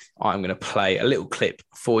spirit, I'm going to play a little clip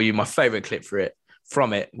for you, my favourite clip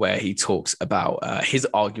from it, where he talks about his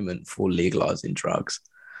argument for legalising drugs.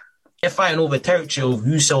 They're fighting over territory of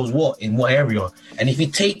who sells what in what area. And if you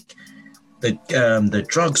take the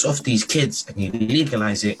drugs off these kids and you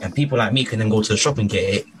legalize it and people like me can then go to the shop and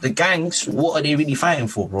get it, the gangs, what are they really fighting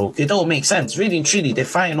for, bro? They don't make sense. Really and truly, they're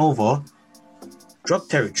fighting over drug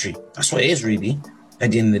territory. That's what it is, really, at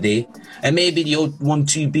the end of the day. And maybe the old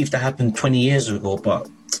 1-2 beef that happened 20 years ago, but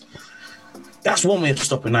that's one way of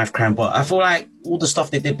stopping knife crime. But I feel like all the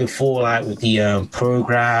stuff they did before, like with the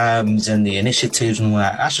programs and the initiatives and all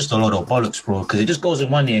that, that's just a lot of bollocks, bro. Because it just goes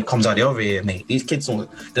in one ear and comes out the other ear, mate. These kids,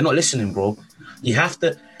 they're not listening, bro. You have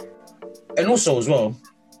to... And also as well,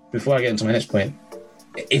 before I get into my next point,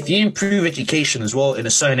 if you improve education as well in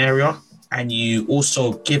a certain area and you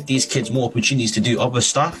also give these kids more opportunities to do other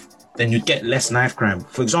stuff, then you get less knife crime.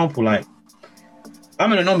 For example, like,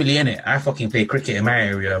 I'm an anomaly, innit? I fucking play cricket in my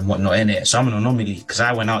area and whatnot, innit? So I'm an anomaly because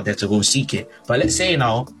I went out there to go seek it. But let's say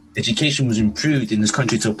now, education was improved in this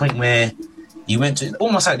country to a point where you went to,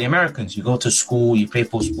 almost like the Americans, you go to school, you play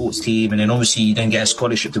for a sports team, and then obviously you then get a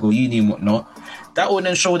scholarship to go uni and whatnot. That would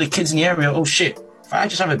then show the kids in the area, oh shit, if I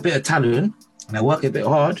just have a bit of talent and I work a bit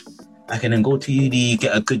hard, I can then go to uni,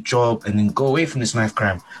 get a good job, and then go away from this knife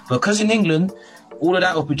crime. Because in England, all of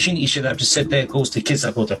that opportunity shit that I've just said there goes to kids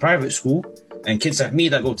that go to private school, and kids like me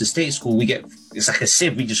that go to state school, it's like a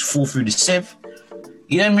sieve, we just fall through the sieve.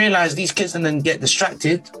 You then realize these kids and then get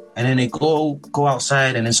distracted, and then they go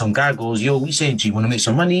outside, and then some guy goes, yo, we saying, do you want to make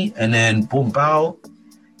some money? And then boom, bow,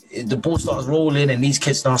 the ball starts rolling, and these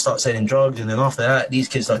kids now start selling drugs, and then after that, these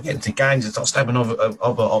kids start getting into gangs and start stabbing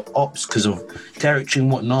other ops because of territory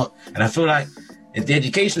and whatnot. And I feel like if the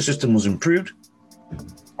education system was improved,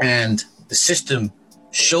 and the system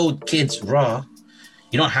showed kids raw,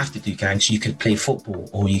 you don't have to do gangs. You could play football,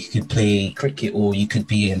 or you could play cricket, or you could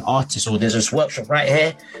be an artist, or there's this workshop right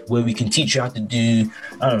here where we can teach you how to do,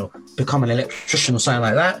 I don't know, become an electrician or something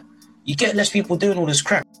like that. You get less people doing all this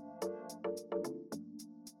crap.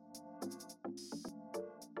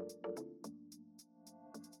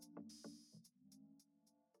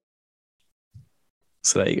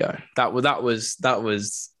 So there you go. That was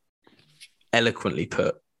eloquently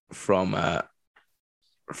put from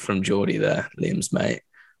Geordie there, Liam's mate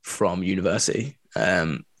from university. Go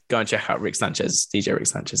and check out DJ Rick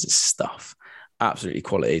Sanchez's stuff. Absolutely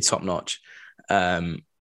quality, top notch. And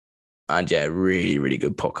yeah, really, really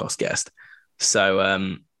good podcast guest. So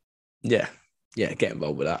yeah, get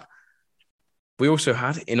involved with that. We also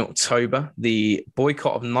had in October the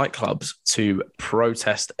boycott of nightclubs to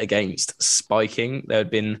protest against spiking. There had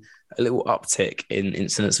been a little uptick in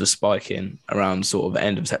incidents of spiking around sort of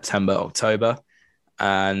end of September, October.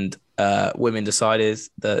 And women decided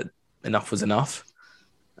that enough was enough.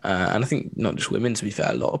 And I think not just women, to be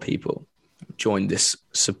fair, a lot of people joined this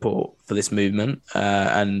support for this movement.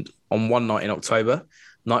 And on one night in October,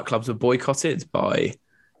 nightclubs were boycotted by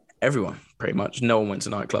everyone, pretty much. No one went to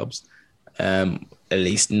nightclubs. At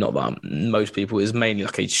least not that most people. It was mainly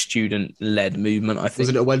like a student-led movement, I think. Was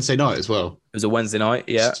it a Wednesday night as well? It was a Wednesday night,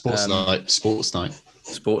 yeah. Sports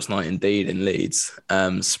night indeed in Leeds.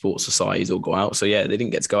 Sports societies all go out. So yeah, they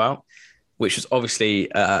didn't get to go out, which was obviously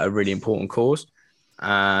a really important cause.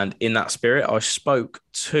 And in that spirit, I spoke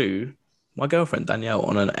to my girlfriend Danielle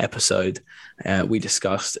on an episode. We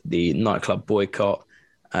discussed the nightclub boycott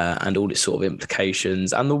and all its sort of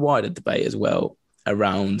implications, and the wider debate as well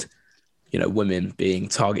around, you know, women being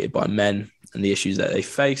targeted by men and the issues that they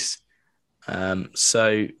face.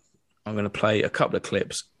 So I'm going to play a couple of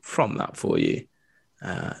clips from that for you,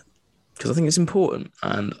 because I think it's important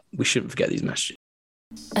and we shouldn't forget these messages.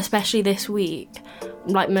 Especially this week,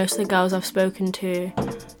 like most of the girls I've spoken to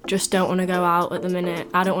just don't want to go out at the minute.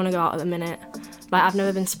 I don't want to go out at the minute. Like, I've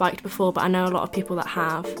never been spiked before, but I know a lot of people that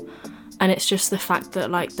have. And it's just the fact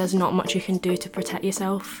that, like, there's not much you can do to protect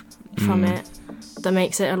yourself from it that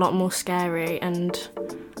makes it a lot more scary. And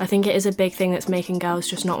I think it is a big thing that's making girls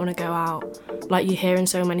just not want to go out. Like, you're hearing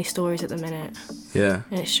so many stories at the minute. Yeah.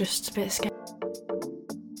 And it's just a bit scary.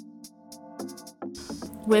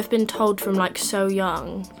 We've been told from, like, so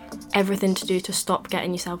young everything to do to stop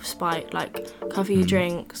getting yourself spiked. Like, cover your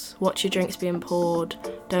drinks, watch your drinks being poured,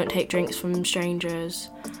 don't take drinks from strangers.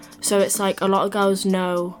 So it's like a lot of girls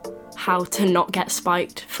know how to not get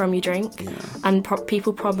spiked from your drink. Yeah. And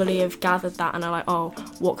people probably have gathered that and are like, oh,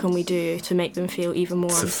 what can we do to make them feel even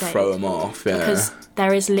more to unsafe? Throw them off, yeah. Because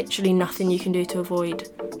there is literally nothing you can do to avoid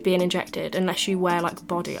being injected unless you wear, like,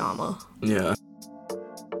 body armour. Yeah.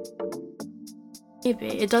 Maybe.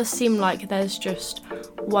 It does seem like there's just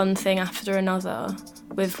one thing after another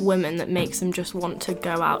with women that makes them just want to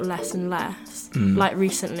go out less and less. Like,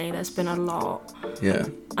 recently there's been a lot. Yeah.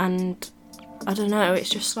 And I don't know,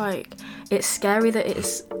 it's just like, it's scary that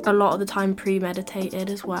it's a lot of the time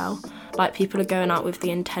premeditated as well. Like, people are going out with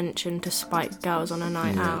the intention to spike girls on a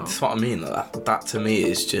night out. That's what I mean. That to me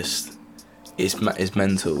is just, it's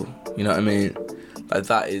mental. You know what I mean? Like,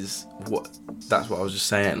 that's what I was just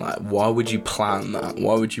saying. Like, why would you plan that?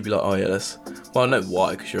 Why would you be like, oh yeah, well, I know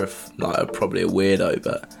why, because you're probably a weirdo,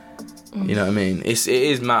 but you know what I mean? It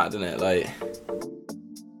is mad, isn't it? Like,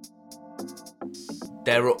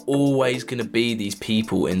 there are always going to be these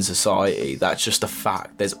people in society. That's just a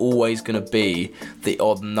fact. There's always going to be the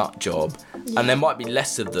odd nut job, and there might be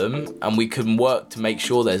less of them, and we can work to make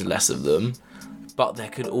sure there's less of them. But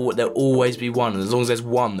there'll always be one, and as long as there's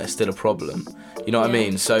one, there's still a problem. You know what I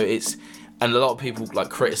mean? So it's, and a lot of people like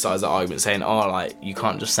criticize that argument, saying, "Oh, like, you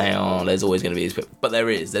can't just say, oh, there's always going to be these people." But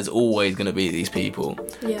there's always going to be these people.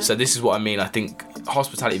 Yeah. So this is what I mean. I think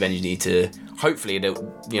hospitality venues need to, hopefully,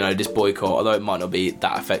 you know, this boycott, although it might not be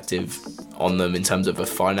that effective on them in terms of a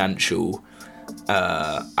financial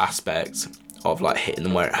aspect of like hitting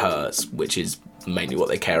them where it hurts, which is mainly what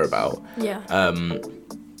they care about. Yeah.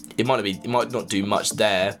 It might not do much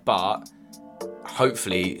there, but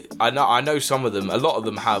hopefully, I know some of them, a lot of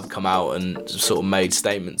them have come out and sort of made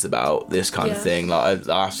statements about this kind of thing. Like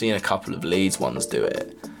I've seen a couple of Leeds ones do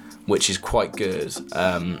it, which is quite good.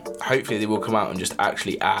 Hopefully they will come out and just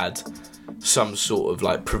actually add some sort of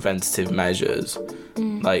like preventative measures,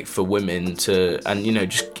 like for women to, and you know,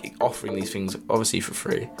 just offering these things obviously for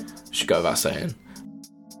free. Should go without saying.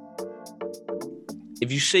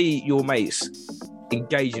 If you see your mates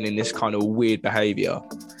engaging in this kind of weird behaviour,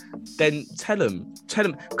 then tell them,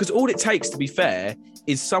 because all it takes, to be fair,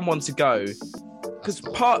 is someone to go, because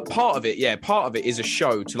part of it is a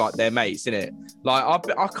show to like their mates, isn't it? Like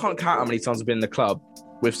I can't count how many times I've been in the club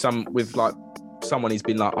with someone who's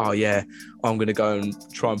been like, oh yeah, I'm gonna go and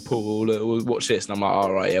try and pull or watch this, and I'm like,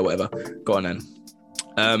 all right, yeah, whatever, go on then.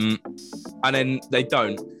 And then they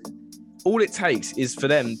don't. All it takes is for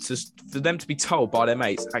them to be told by their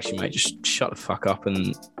mates, actually, mate, just shut the fuck up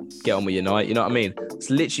and get on with your night. You know what I mean?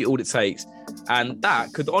 It's literally all it takes. And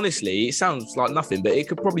that could honestly, it sounds like nothing, but it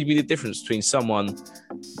could probably be the difference between someone,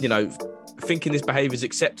 you know, thinking this behaviour is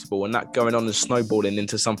acceptable and that going on and snowballing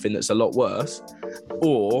into something that's a lot worse,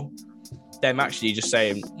 or them actually just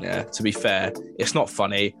saying, yeah, to be fair, it's not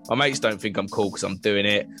funny. My mates don't think I'm cool because I'm doing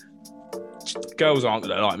it. Girls aren't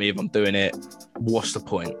going to like me if I'm doing it. What's the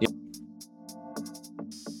point?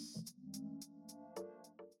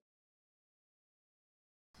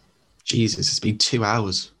 Jesus, it's been 2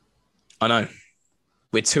 hours. I know.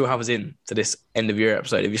 We're 2 hours in to this end of year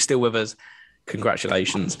episode. If you're still with us,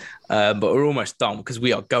 congratulations. But we're almost done because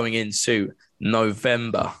we are going into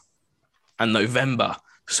November. And November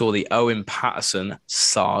saw the Owen Paterson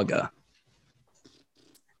saga,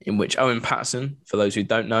 in which Owen Paterson, for those who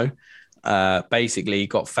don't know, basically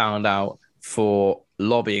got found out for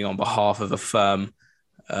lobbying on behalf of a firm,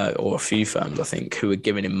 or a few firms, I think, who were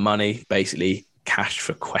giving him money, basically cash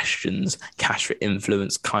for questions, cash for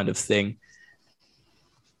influence kind of thing.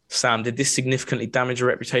 Sam, did this significantly damage the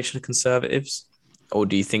reputation of Conservatives? Or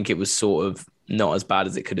do you think it was sort of not as bad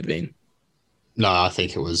as it could have been? No, I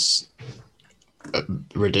think it was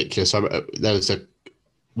ridiculous. We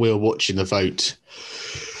were watching the vote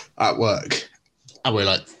at work, and we're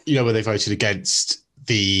like, you know, when they voted against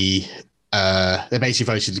they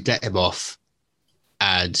basically voted to get him off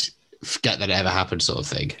and forget that it ever happened, sort of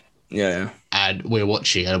thing. Yeah. And we're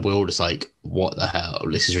watching, and we're all just like, what the hell?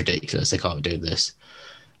 This is ridiculous. They can't be doing this.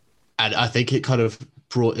 And I think it kind of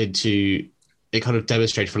demonstrated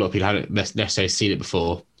for a lot of people who hadn't necessarily seen it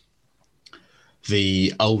before,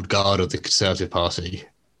 the old guard of the Conservative Party,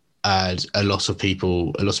 and a lot of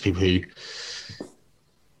people who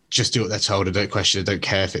just do what they're told and don't question it, don't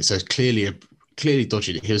care if it's so clearly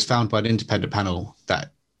dodgy. He was found by an independent panel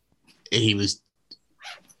that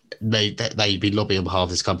they'd been lobbying on behalf of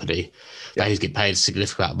this company, that he's getting paid a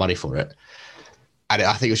significant amount of money for it. And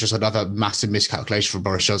I think it was just another massive miscalculation from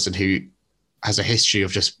Boris Johnson, who has a history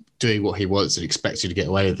of just doing what he wants and expecting to get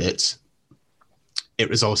away with it. It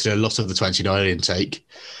resulted in a lot of the 29 intake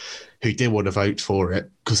who did want to vote for it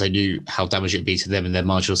because they knew how damaging it'd be to them in their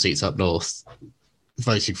marginal seats up north,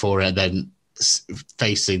 voting for it and then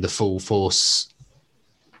facing the full force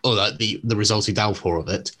or the resulting downpour of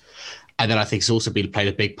it. And then I think it's also played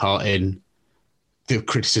a big part in the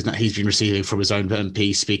criticism that he's been receiving from his own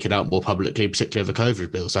MP speaking out more publicly, particularly over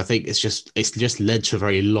COVID bills. So I think it's just led to a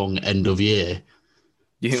very long end of year.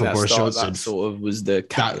 You think that sort of was the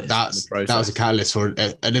catalyst? That was a catalyst for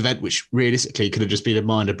an event which realistically could have just been a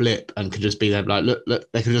minor blip and could just be them like, look,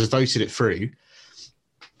 they could have just voted through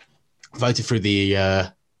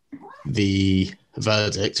the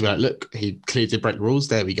verdict. To be like, look, he clearly did break the rules.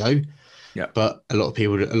 There we go. Yeah. But a lot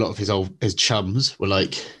of his chums were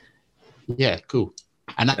like, yeah, cool.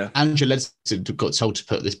 And Angela Leadsom got told to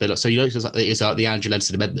put this bill up. So you know, it's like the Angela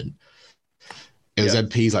Leadsom amendment. It was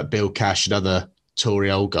MPs like Bill Cash and other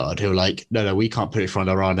Tory old guard who were like, no, we can't put it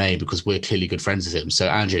under our name because we're clearly good friends with him. So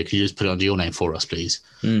Angela, can you just put it under your name for us, please?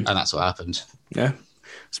 And that's what happened. Yeah.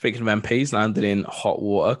 Speaking of MPs landed in hot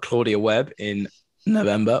water, Claudia Webb in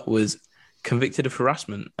November was convicted of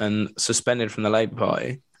harassment and suspended from the Labour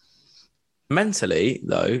Party. Mentally,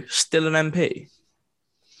 though, still an MP.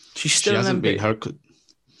 She's still an MP.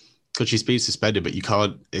 Because she's been suspended, but you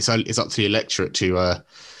can't. It's up to the electorate to.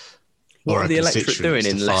 What are the electorate doing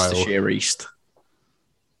in Leicestershire East?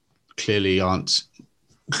 Clearly aren't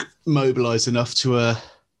mobilised enough to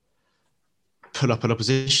put up an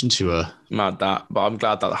opposition to her. Mad that, but I'm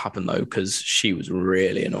glad that happened though, because she was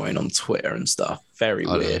really annoying on Twitter and stuff. Very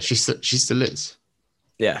weird. Yeah. She still is.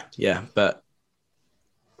 Yeah. But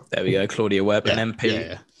there we go. Claudia Webb, an MP.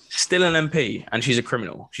 Yeah. Still an MP, and she's a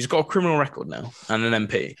criminal. She's got a criminal record now and an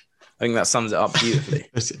MP. I think that sums it up beautifully.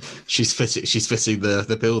 She's fitting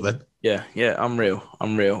the bill then. Yeah, unreal.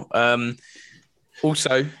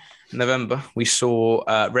 Also, November, we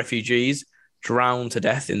saw refugees drown to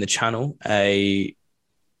death in the Channel. A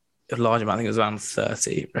large amount, I think it was around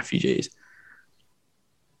 30 refugees.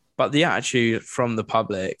 But the attitude from the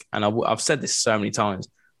public, and I've said this so many times,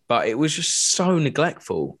 but it was just so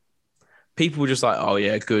neglectful. People were just like, oh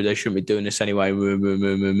yeah, good, they shouldn't be doing this anyway.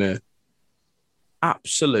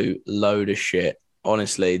 Absolute load of shit.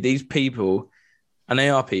 Honestly, these people, and they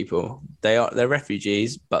are people, they're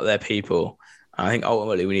refugees, but they're people. And I think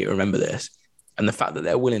ultimately we need to remember this. And the fact that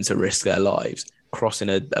they're willing to risk their lives crossing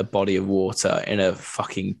a body of water in a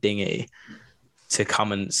fucking dinghy to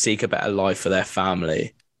come and seek a better life for their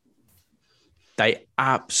family, they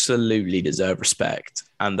absolutely deserve respect.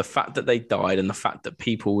 And the fact that they died and the fact that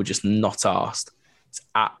people were just not asked, it's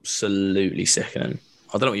absolutely sickening.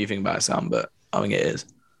 I don't know what you think about it, Sam, but I think it is.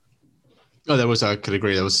 Oh, I could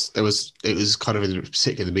agree. It was kind of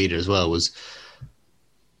particularly in the media as well, was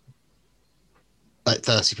like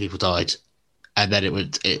 30 people died. And then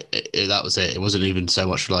that was it. It wasn't even so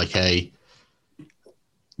much like it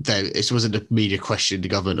wasn't a media question to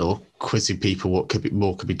government or quizzing people what could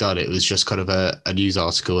be done. It was just kind of a news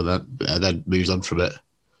article and then moves on from it.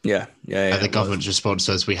 Yeah. And the government's response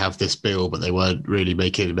was, we have this bill, but they weren't really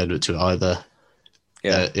making an amendment to it either.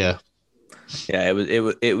 Yeah.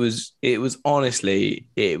 It was honestly,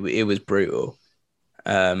 it was brutal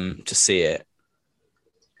to see it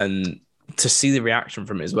and to see the reaction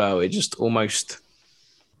from it as well. It just almost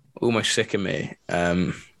sickened me.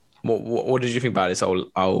 What did you think about this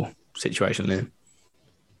whole situation, Liam?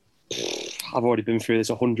 I've already been through this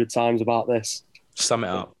 100 times about this. Sum it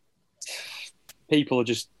up. People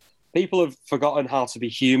have forgotten how to be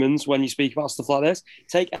humans when you speak about stuff like this.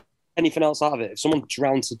 Take anything else out of it. If someone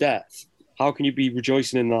drowned to death, how can you be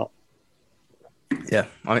rejoicing in that? Yeah,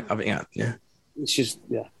 I think yeah. It's just,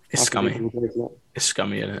 yeah. It's scummy. It's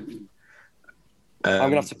scummy, isn't it?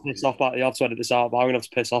 I'm going to have to piss off about the odds to edit this out, but I'm going to have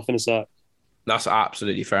to piss off in a sec. That's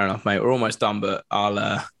absolutely fair enough, mate. We're almost done, but I'll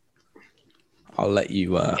let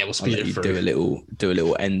you we'll do a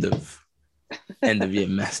little end of year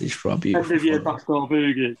message for our beautiful. End of year backdoor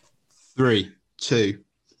boogie. 3, 2.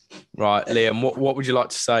 Right, Liam. What would you like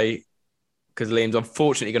to say? Because Liam's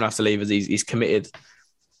unfortunately going to have to leave as he's committed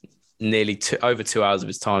nearly over 2 hours of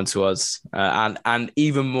his time to us, and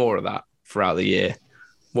even more of that throughout the year.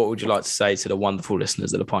 What would you like to say to the wonderful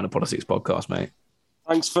listeners of the Pint of Politics podcast, mate?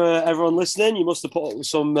 Thanks for everyone listening. You must have put up with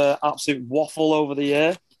some absolute waffle over the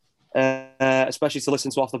year, especially to listen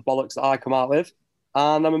to off the bollocks that I come out with.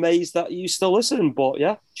 And I'm amazed that you still listen. But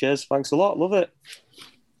yeah, cheers. Thanks a lot. Love it.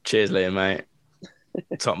 Cheers, Liam, mate.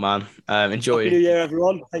 Top man. Enjoy. Happy New Year,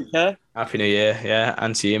 everyone. Take care. Happy New Year. Yeah,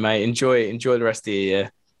 and to you, mate. Enjoy the rest of the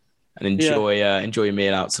year, and enjoy your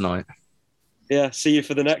meal out tonight. Yeah. See you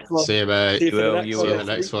for the next one. See you, mate. See you for the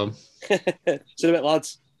next one. See you in a bit,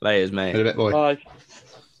 lads. Laters, mate. In a bit, boy. Bye.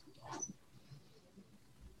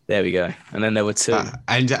 There we go. And then there were two.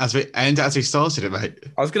 And as we started it, mate.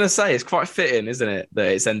 I was going to say, it's quite fitting, isn't it, that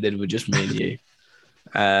it's ended with just me and you.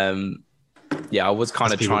 Yeah, I was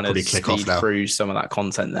kind of trying to speed through some of that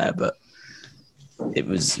content there, but it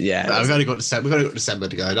was, yeah. No, we've only got December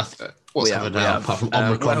to go. What's happening now? Apart from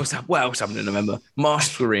Omicron? What else happened in November?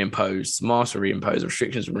 Masks were reimposed.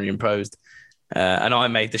 Restrictions were reimposed. And I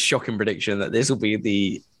made the shocking prediction that this will be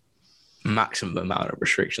the maximum amount of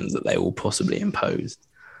restrictions that they will possibly impose.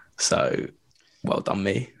 So, well done,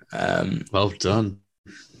 me. Well done.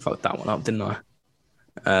 Fucked that one up, didn't I?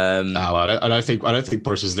 No, I don't think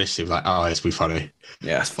Boris was listening. Like, oh, it's be funny.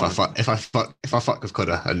 Yeah, it's fine. If I fuck with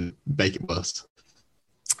Connor and make it worse.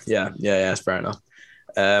 Yeah, that's fair enough.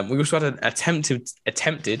 We also had an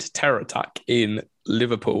attempted terror attack in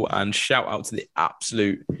Liverpool, and shout out to the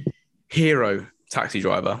absolute hero taxi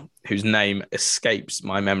driver whose name escapes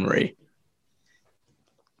my memory.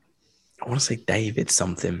 I want to say David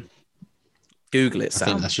something. Google it,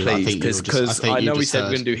 Sam, please, because I know we said we're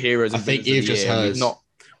going to do heroes and villains of the year.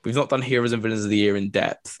 We've not done heroes and villains of the year in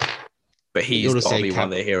depth, but he's got to be one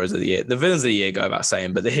of the heroes of the year. The villains of the year go without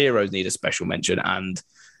saying, but the heroes need a special mention, and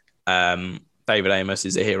David Amos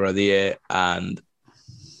is a hero of the year, and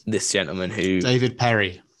this gentleman David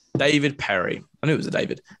Perry. I knew it was a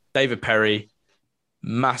David. David Perry,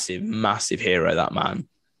 massive hero, that man.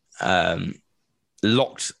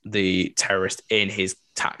 Locked the terrorist in his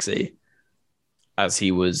taxi as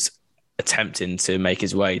he was attempting to make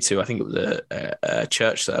his way to, I think it was a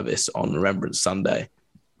church service on Remembrance Sunday.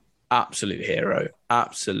 absolute hero.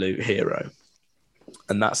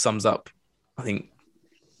 And that sums up, I think,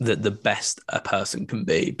 that the best a person can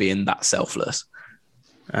be, being that selfless.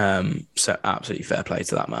 So absolutely fair play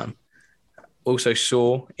to that man. Also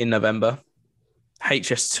saw in November,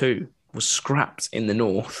 HS2 was scrapped in the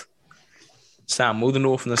north. Sam, will the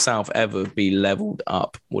north and the south ever be leveled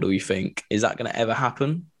up? What do we think? Is that going to ever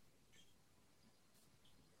happen?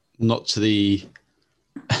 Not to the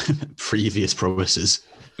previous promises.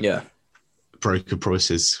 Yeah. Broken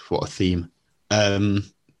promises. What a theme. No,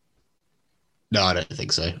 I don't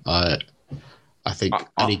think so. I think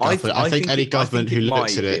any government who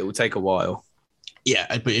looks at it will take a while.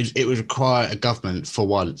 Yeah, but it would require a government for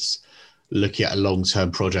once looking at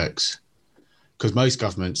long-term projects, because most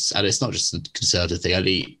governments, and it's not just a Conservative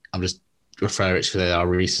thing. I'm just referring it to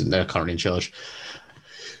they're currently in charge.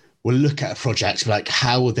 Will look at a project like,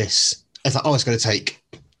 how will this? It's like, it's going to take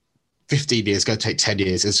 15 years, it's going to take 10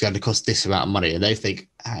 years, it's going to cost this amount of money, and they think,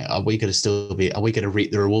 hey, are we going to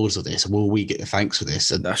reap the rewards of this? Will we get the thanks for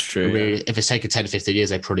this? And that's true. If it's taken 10 to 15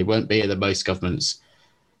 years, they probably won't be. And then most governments,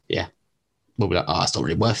 will be like, it's not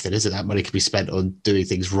really worth it, is it? That money could be spent on doing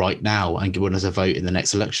things right now and giving us a vote in the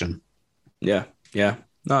next election. Yeah. No,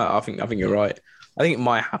 I think you're right. I think it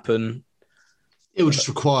might happen. It will just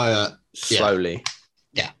require slowly.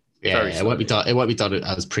 Yeah. It won't be done. It won't be done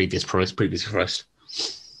as previously priced.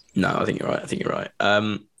 No, I think you're right.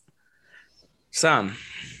 Sam,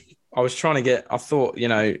 I thought,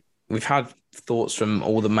 we've had thoughts from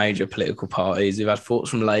all the major political parties. We've had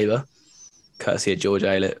thoughts from Labour, courtesy of George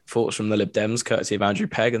Aylett, thoughts from the Lib Dems, courtesy of Andrew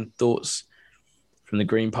Pegg, and thoughts from the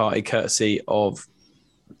Green Party, courtesy of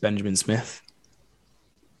Benjamin Smith.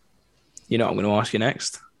 You know what I'm going to ask you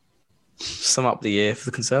next? Sum up the year for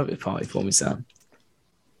the Conservative Party for me, Sam.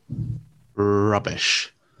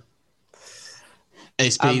 Rubbish.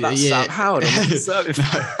 It's been a year. Sam Howard on the Conservative.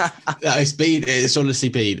 It's honestly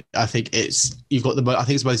been. I think it's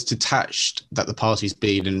the most detached that the party's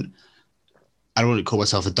been, and I don't want to call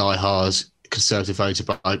myself a die-hard Conservative voter,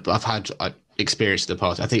 but I've had experience of the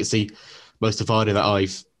party. I think it's the most divided that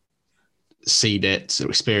I've seen it or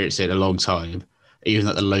experienced it in a long time, even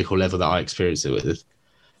at the local level that I experienced it with.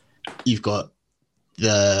 You've got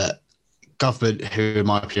the government who, in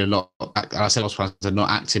my opinion, are not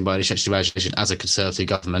acting by any stretch of imagination as a Conservative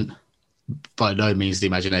government. By no means the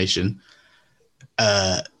imagination.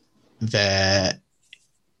 Their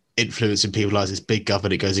influence in people's lives is big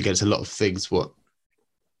government. It goes against a lot of things.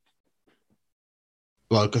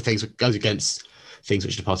 Goes against things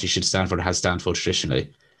which the party should stand for and has stood for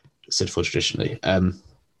traditionally. And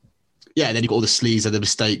then you've got all the sleaze and the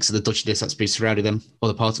mistakes and the dodginess that's been surrounding them on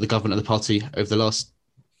the part of the government and the party over the last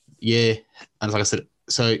year. And like I said,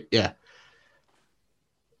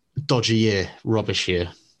 dodgy year, rubbish year,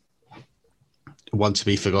 one to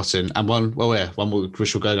be forgotten, and one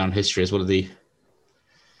which will go down in history as one of the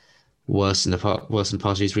worst in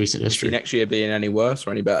party's recent history. Is next year being any worse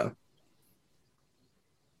or any better?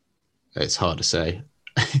 It's hard to say.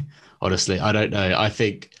 Honestly, I don't know.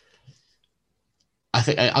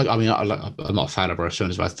 I mean, I'm not a fan of Boris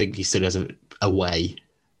Johnson, but I think he still has a way.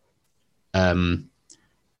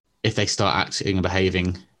 If they start acting and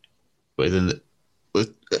behaving with a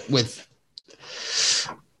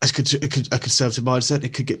conservative mindset,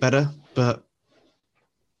 it could get better. But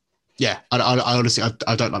yeah, I honestly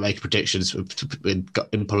don't like making predictions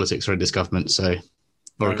in politics or in this government. So,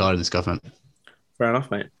 or regarding this government. Fair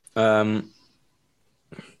enough, mate.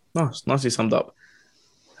 Nicely summed up.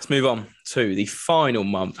 Let's move on to the final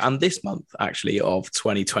month, and this month actually, of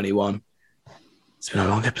 2021. It's been a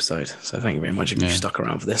long episode, so thank you very much if you've stuck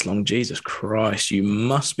around for this long. Jesus Christ, you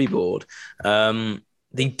must be bored.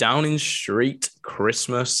 The Downing Street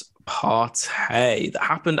Christmas party that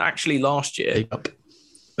happened actually last year, but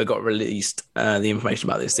got released, the information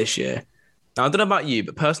about this year. Now, I don't know about you,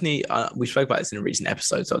 but personally, we spoke about this in a recent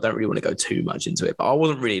episode, so I don't really want to go too much into it, but I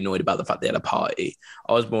wasn't really annoyed about the fact they had a party.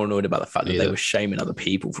 I was more annoyed about the fact that they were shaming other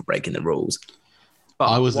people for breaking the rules. But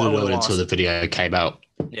I wasn't annoyed until the video came out.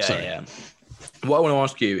 Yeah. What I want to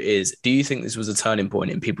ask you is, do you think this was a turning point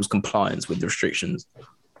in people's compliance with the restrictions?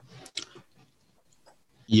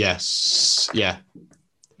 Yes. Yeah.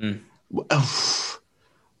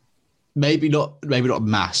 Maybe not en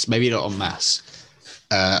masse.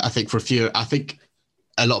 I think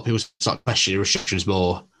a lot of people start questioning restrictions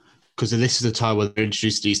more, because this is the time where they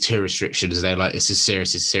introduce these tier restrictions and they're like, this is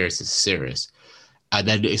serious. And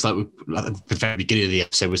then it's like at the very beginning of the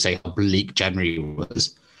episode, we're saying how bleak January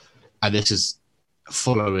was. And this is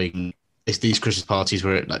following these Christmas parties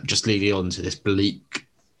were like just leading on to this bleak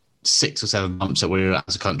 6 or 7 months that we're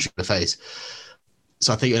as a country to face.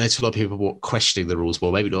 So I think a lot of people were questioning the rules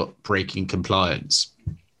more, maybe not breaking compliance,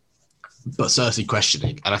 but certainly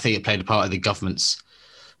questioning. And I think it played a part in the government's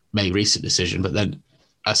maybe recent decision. But then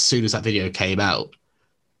as soon as that video came out,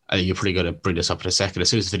 and you're probably going to bring this up in a second, as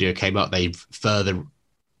soon as the video came out, they further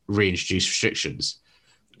reintroduced restrictions.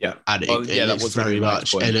 Yeah. And Well, it that looks was very really my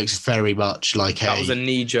much, point. it looks very much like That was a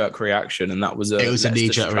knee-jerk reaction, and that was It was a let's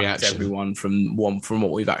knee-jerk distract reaction. everyone from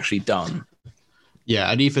what we've actually done.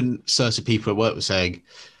 Yeah, and even certain people at work were saying,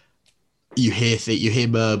 you hear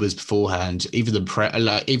murmurs beforehand. Even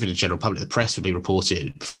even the general public, the press would be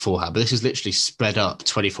reported beforehand. But this was literally sped up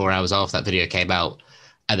 24 hours after that video came out,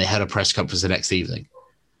 and they had a press conference the next evening.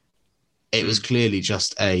 It was clearly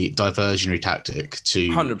just a diversionary tactic to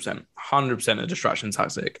 100% a distraction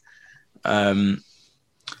tactic. Yeah,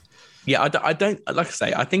 I don't like I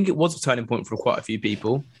say. I think it was a turning point for quite a few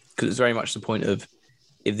people because it's very much the point of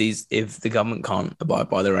if the government can't abide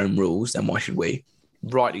by their own rules, then why should we?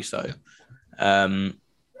 Rightly so. And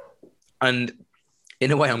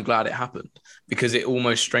in a way, I'm glad it happened because it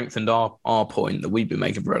almost strengthened our point that we've been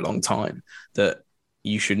making for a long time that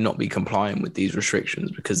you should not be complying with these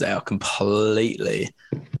restrictions because they are completely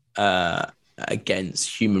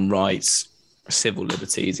against human rights, civil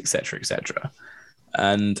liberties, etc., etc.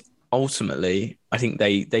 And ultimately, I think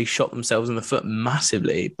they shot themselves in the foot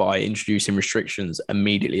massively by introducing restrictions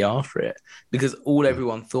immediately after it because all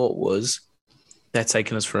everyone thought was they're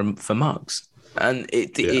taking us for mugs. And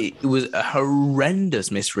it was a horrendous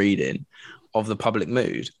misreading of the public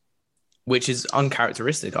mood, which is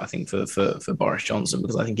uncharacteristic, I think, for Boris Johnson,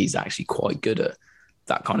 because I think he's actually quite good at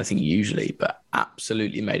that kind of thing usually, but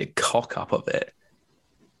absolutely made a cock up of it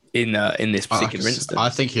in this particular instance. I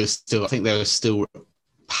think they were still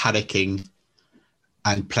panicking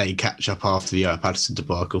and playing catch up after the Patterson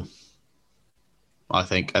debacle. I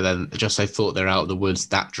think, and then just they thought they're out of the woods.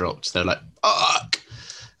 That dropped. They're like, fuck,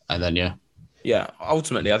 and then yeah.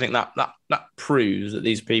 Ultimately, I think that proves that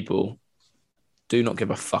these people do not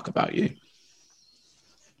give a fuck about you.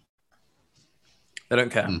 They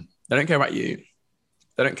don't care. They don't care about you.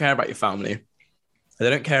 They don't care about your family. They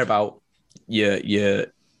don't care about your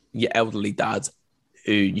elderly dad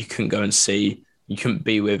who you couldn't go and see, you couldn't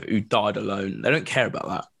be with, who died alone. They don't care about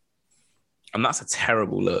that. And that's a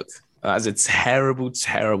terrible look. That is a terrible,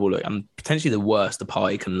 terrible look, and potentially the worst the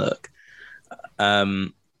party can look.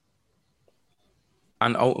 And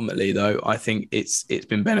ultimately, though, I think it's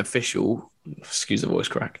been beneficial. Excuse the voice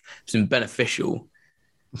crack. It's been beneficial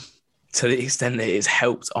to the extent that it's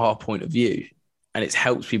helped our point of view, and it's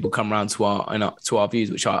helped people come around to our views,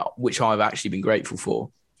 which I've actually been grateful for.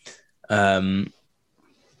 But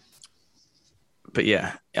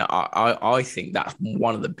yeah, I think that's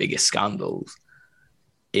one of the biggest scandals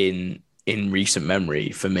in recent memory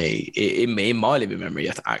for me, in my living memory,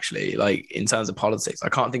 actually, like in terms of politics. I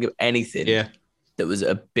can't think of anything that was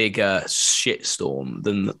a bigger shitstorm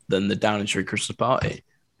than the Downing Street Christmas party.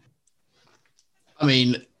 I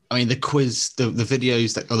mean, the quiz, the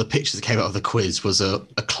videos or the pictures that came out of the quiz was a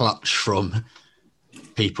clutch from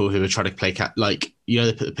people who were trying to play like,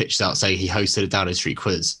 they put the pictures out saying he hosted a Downing Street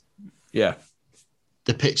quiz. Yeah.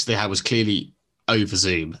 The picture they had was clearly over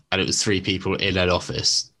Zoom, and it was 3 people in an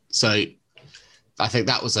office. So I think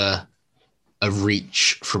that was a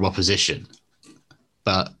reach from opposition.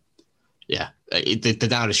 But yeah, the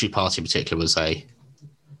Downing Street party in particular was a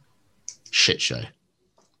shit show,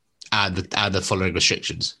 and the following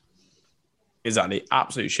restrictions. Exactly,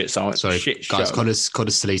 absolute shit. Sorry, shit guys. show.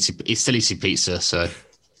 Connor's still eating pizza, so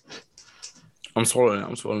I'm swallowing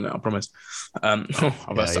it. I promise. I've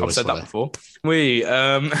said that before.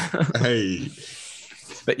 Hey.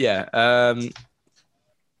 But yeah,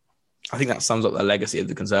 I think that sums up the legacy of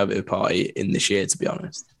the Conservative Party in this year, to be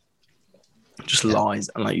honest. Just lies.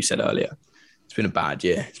 And like you said earlier, it's been a bad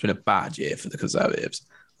year. It's been a bad year for the Conservatives.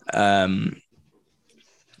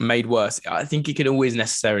 Made worse. I think it can always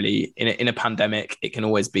necessarily, in a pandemic, it can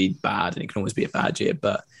always be bad and it can always be a bad year,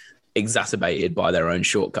 but exacerbated by their own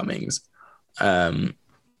shortcomings.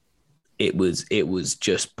 It was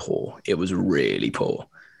just poor. It was really poor.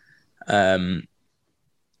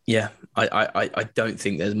 Yeah, I don't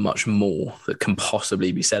think there's much more that can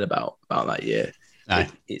possibly be said about that year. No.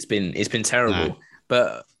 It's been terrible. No.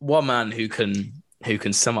 But one man who can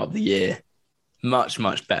sum up the year much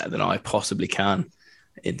better than I possibly can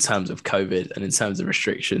in terms of COVID and in terms of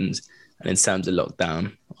restrictions and in terms of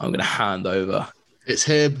lockdown, I'm going to hand over. It's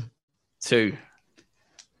him to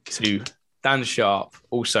Dan Sharp,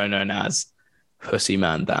 also known as Pussy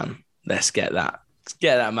Man Dan. Let's get that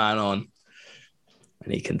man on,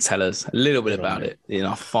 and he can tell us a little bit about it in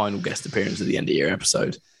our final guest appearance of the end of year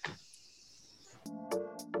episode.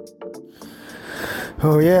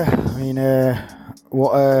 Oh yeah, I mean,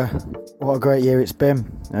 what a great year it's been.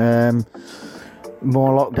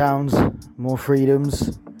 More lockdowns, more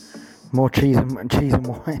freedoms, more cheese and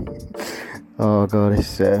wine. Oh god,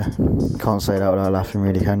 it's can't say that without laughing,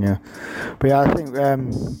 really, can you? But yeah, I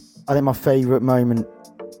think my favourite moment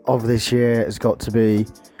of this year has got to be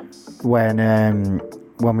when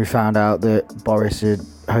we found out that Boris had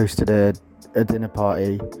hosted a dinner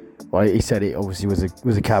party. Well, he said it obviously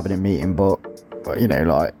was a cabinet meeting, but you know,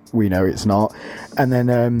 like, we know it's not. And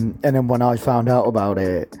then when I found out about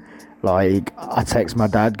it, like, I text my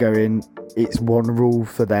dad going, it's one rule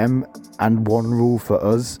for them and one rule for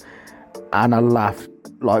us. And I laughed,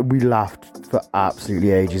 like, we laughed for absolutely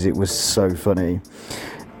ages. It was so funny.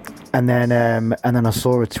 And then I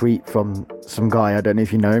saw a tweet from some guy, I don't know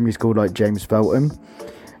if you know him, he's called like James Felton,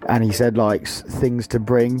 and he said like things to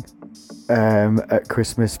bring at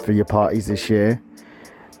Christmas for your parties this year.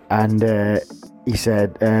 And he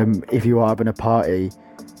said, if you are having a party,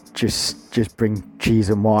 just bring cheese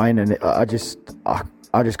and wine. And I just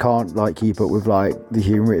can't like keep up with like the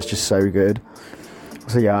humour. It's just so good.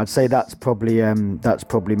 So yeah, I'd say that's probably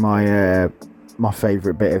my my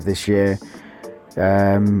favourite bit of this year.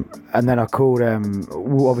 And then I called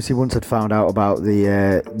obviously once I'd found out about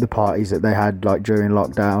the parties that they had like during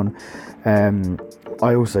lockdown.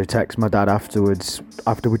 I also text my dad afterwards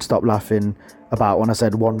after we'd stopped laughing about when I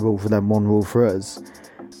said one rule for them, one rule for us.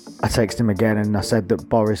 I texted him again and I said that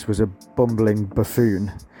Boris was a bumbling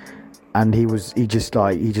buffoon, and he just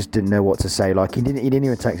didn't know what to say. Like he didn't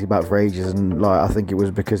even text me back for ages, and like I think it was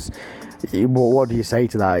because what do you say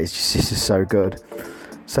to that? It's just so good.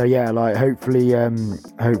 So yeah, like hopefully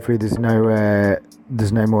there's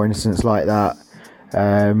no more incidents like that.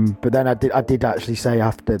 But then I did actually say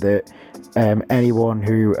after that anyone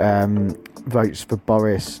who votes for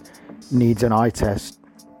Boris needs an eye test,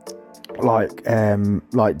 like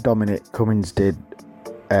Dominic Cummings did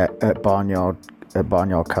at Barnyard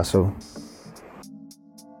Castle.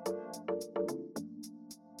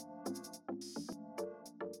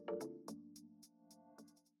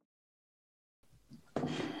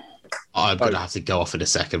 I'm going to have to go off in a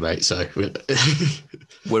second, mate. So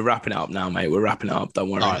we're wrapping it up now, mate. We're wrapping it up. Don't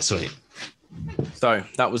worry. All right, sweet. So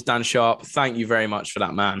that was Dan Sharp. Thank you very much for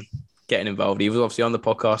that, man, getting involved. He was obviously on the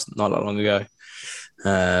podcast not that long ago.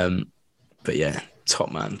 But yeah,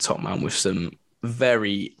 top man with some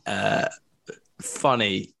very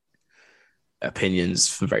funny opinions,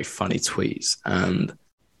 some very funny tweets. And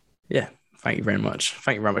yeah, thank you very much.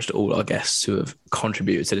 Thank you very much to all our guests who have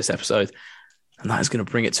contributed to this episode. And that is going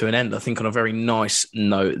to bring it to an end, I think, on a very nice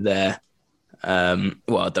note there.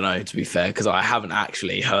 Well, I don't know, to be fair, because I haven't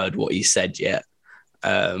actually heard what he said yet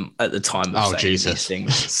at the time of saying these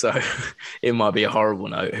things. So it might be a horrible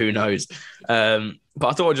note. Who knows? But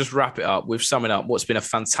I thought I'd just wrap it up with summing up what's been a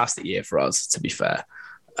fantastic year for us, to be fair.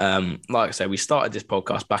 Like I said, we started this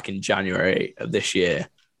podcast back in January of this year,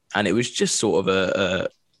 and it was just sort of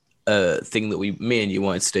a thing that me and you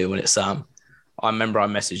wanted to do, and it's Sam. I remember I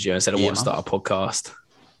messaged you and said I want to start a podcast.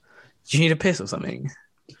 Do you need a piss or something?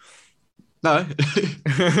 No.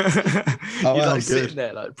 You're like sitting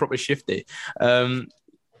there like proper shifty. No,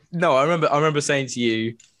 I remember saying to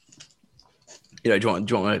you, you know, do you want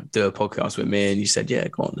to do a podcast with me? And you said, yeah,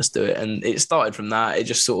 go on, let's do it. And it started from that. It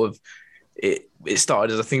just sort of it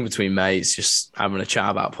started as a thing between mates, just having a chat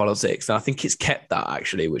about politics. And I think it's kept that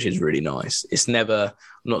actually, which is really nice. It's never,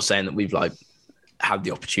 I'm not saying that we've like had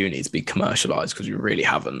the opportunity to be commercialized, because we really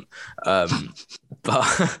haven't.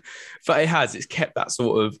 But it has. It's kept that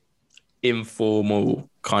sort of informal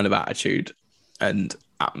kind of attitude and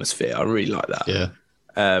atmosphere. I really like that. Yeah.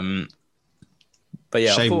 But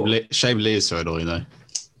yeah, shame Lee is so annoying though.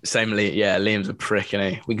 Same Lee. Yeah, Liam's a prick,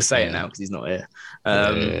 isn't he? We can say it now because he's not here.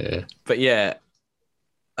 But yeah,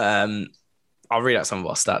 I'll read out some of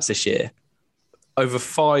our stats this year. Over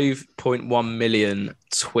 5.1 million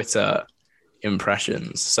Twitter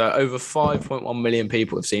impressions. So over 5.1 million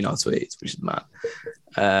people have seen our tweets, which is mad.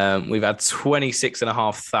 We've had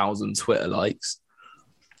 26,500 Twitter likes.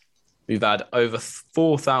 We've had over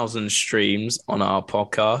 4,000 streams on our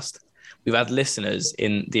podcast. We've had listeners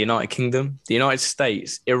in the United Kingdom, the United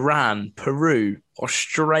States, Iran, Peru,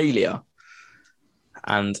 Australia,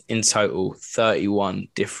 and in total 31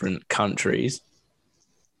 different countries.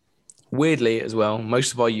 Weirdly as well,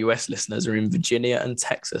 most of our US listeners are in Virginia and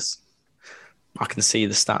Texas. I can see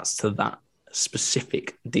the stats to that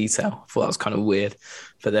specific detail. I thought that was kind of weird,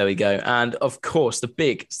 but there we go. And of course, the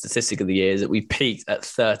big statistic of the year is that we peaked at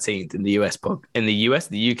 13th in the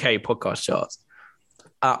the UK podcast charts.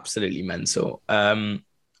 Absolutely mental.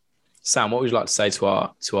 Sam, what would you like to say to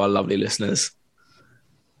our lovely listeners?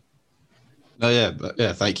 Oh yeah, but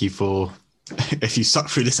yeah. Thank you for if you stuck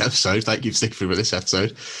through this episode. Thank you for sticking through with this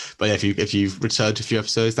episode. But yeah, if you've returned to a few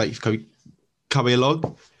episodes, thank you for coming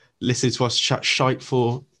along, listening to us chat shite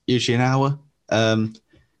for usually an hour.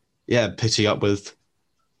 Yeah, pitching up with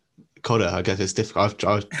Connor. I guess it's difficult.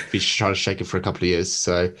 I've been trying to shake it for a couple of years,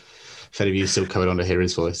 so if any of you are still coming on to hear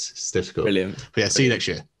his voice, it's difficult. Brilliant. But yeah, see you next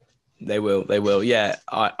year. They will. Yeah,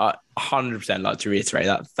 I 100% like to reiterate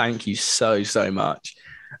that. Thank you so much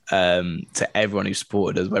to everyone who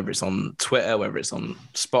supported us, whether it's on Twitter, whether it's on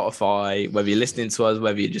Spotify, whether you're listening to us,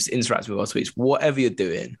 whether you're just interacting with our tweets, whatever you're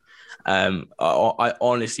doing. I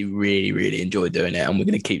honestly really enjoy doing it, and we're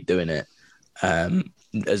going to keep doing it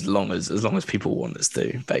as long as people want us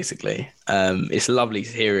to. Basically, it's lovely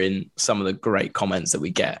hearing some of the great comments that we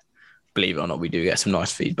get. Believe it or not, we do get some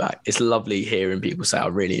nice feedback. It's lovely hearing people say, "I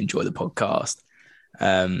really enjoy the podcast."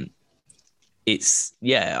 I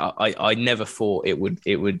never thought it would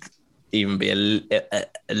even be a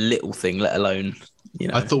little thing, let alone, you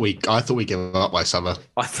know. I thought we gave up by summer.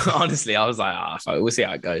 Honestly, I was like, we'll see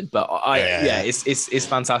how it goes. But it's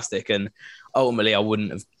fantastic, and ultimately,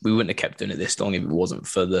 we wouldn't have kept doing it this long if it wasn't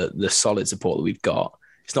for the solid support that we've got.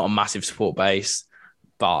 It's not a massive support base,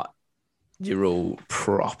 but you're all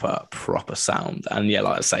proper sound. And yeah,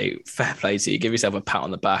 like I say, fair play to you. Give yourself a pat on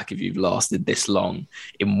the back if you've lasted this long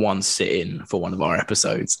in one sitting for one of our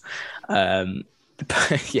episodes.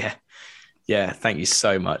 But yeah, thank you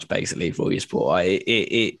so much, basically, for all your support.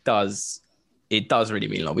 It does really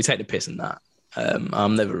mean a lot. We take the piss in that.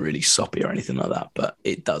 I'm never really soppy or anything like that, but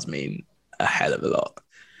it does mean a hell of a lot.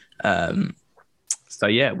 So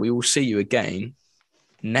yeah, we will see you again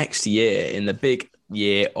next year in the big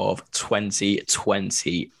year of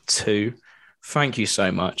 2022. Thank you so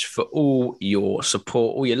much for all your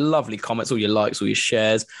support, all your lovely comments, all your likes, all your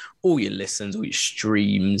shares, all your listens, all your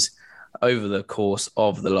streams over the course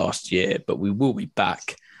of the last year. But we will be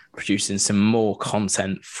back producing some more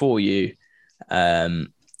content for you. But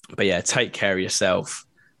yeah, take care of yourself.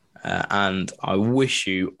 And I wish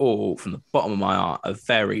you all, from the bottom of my heart, a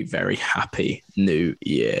very, very happy new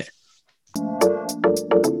year.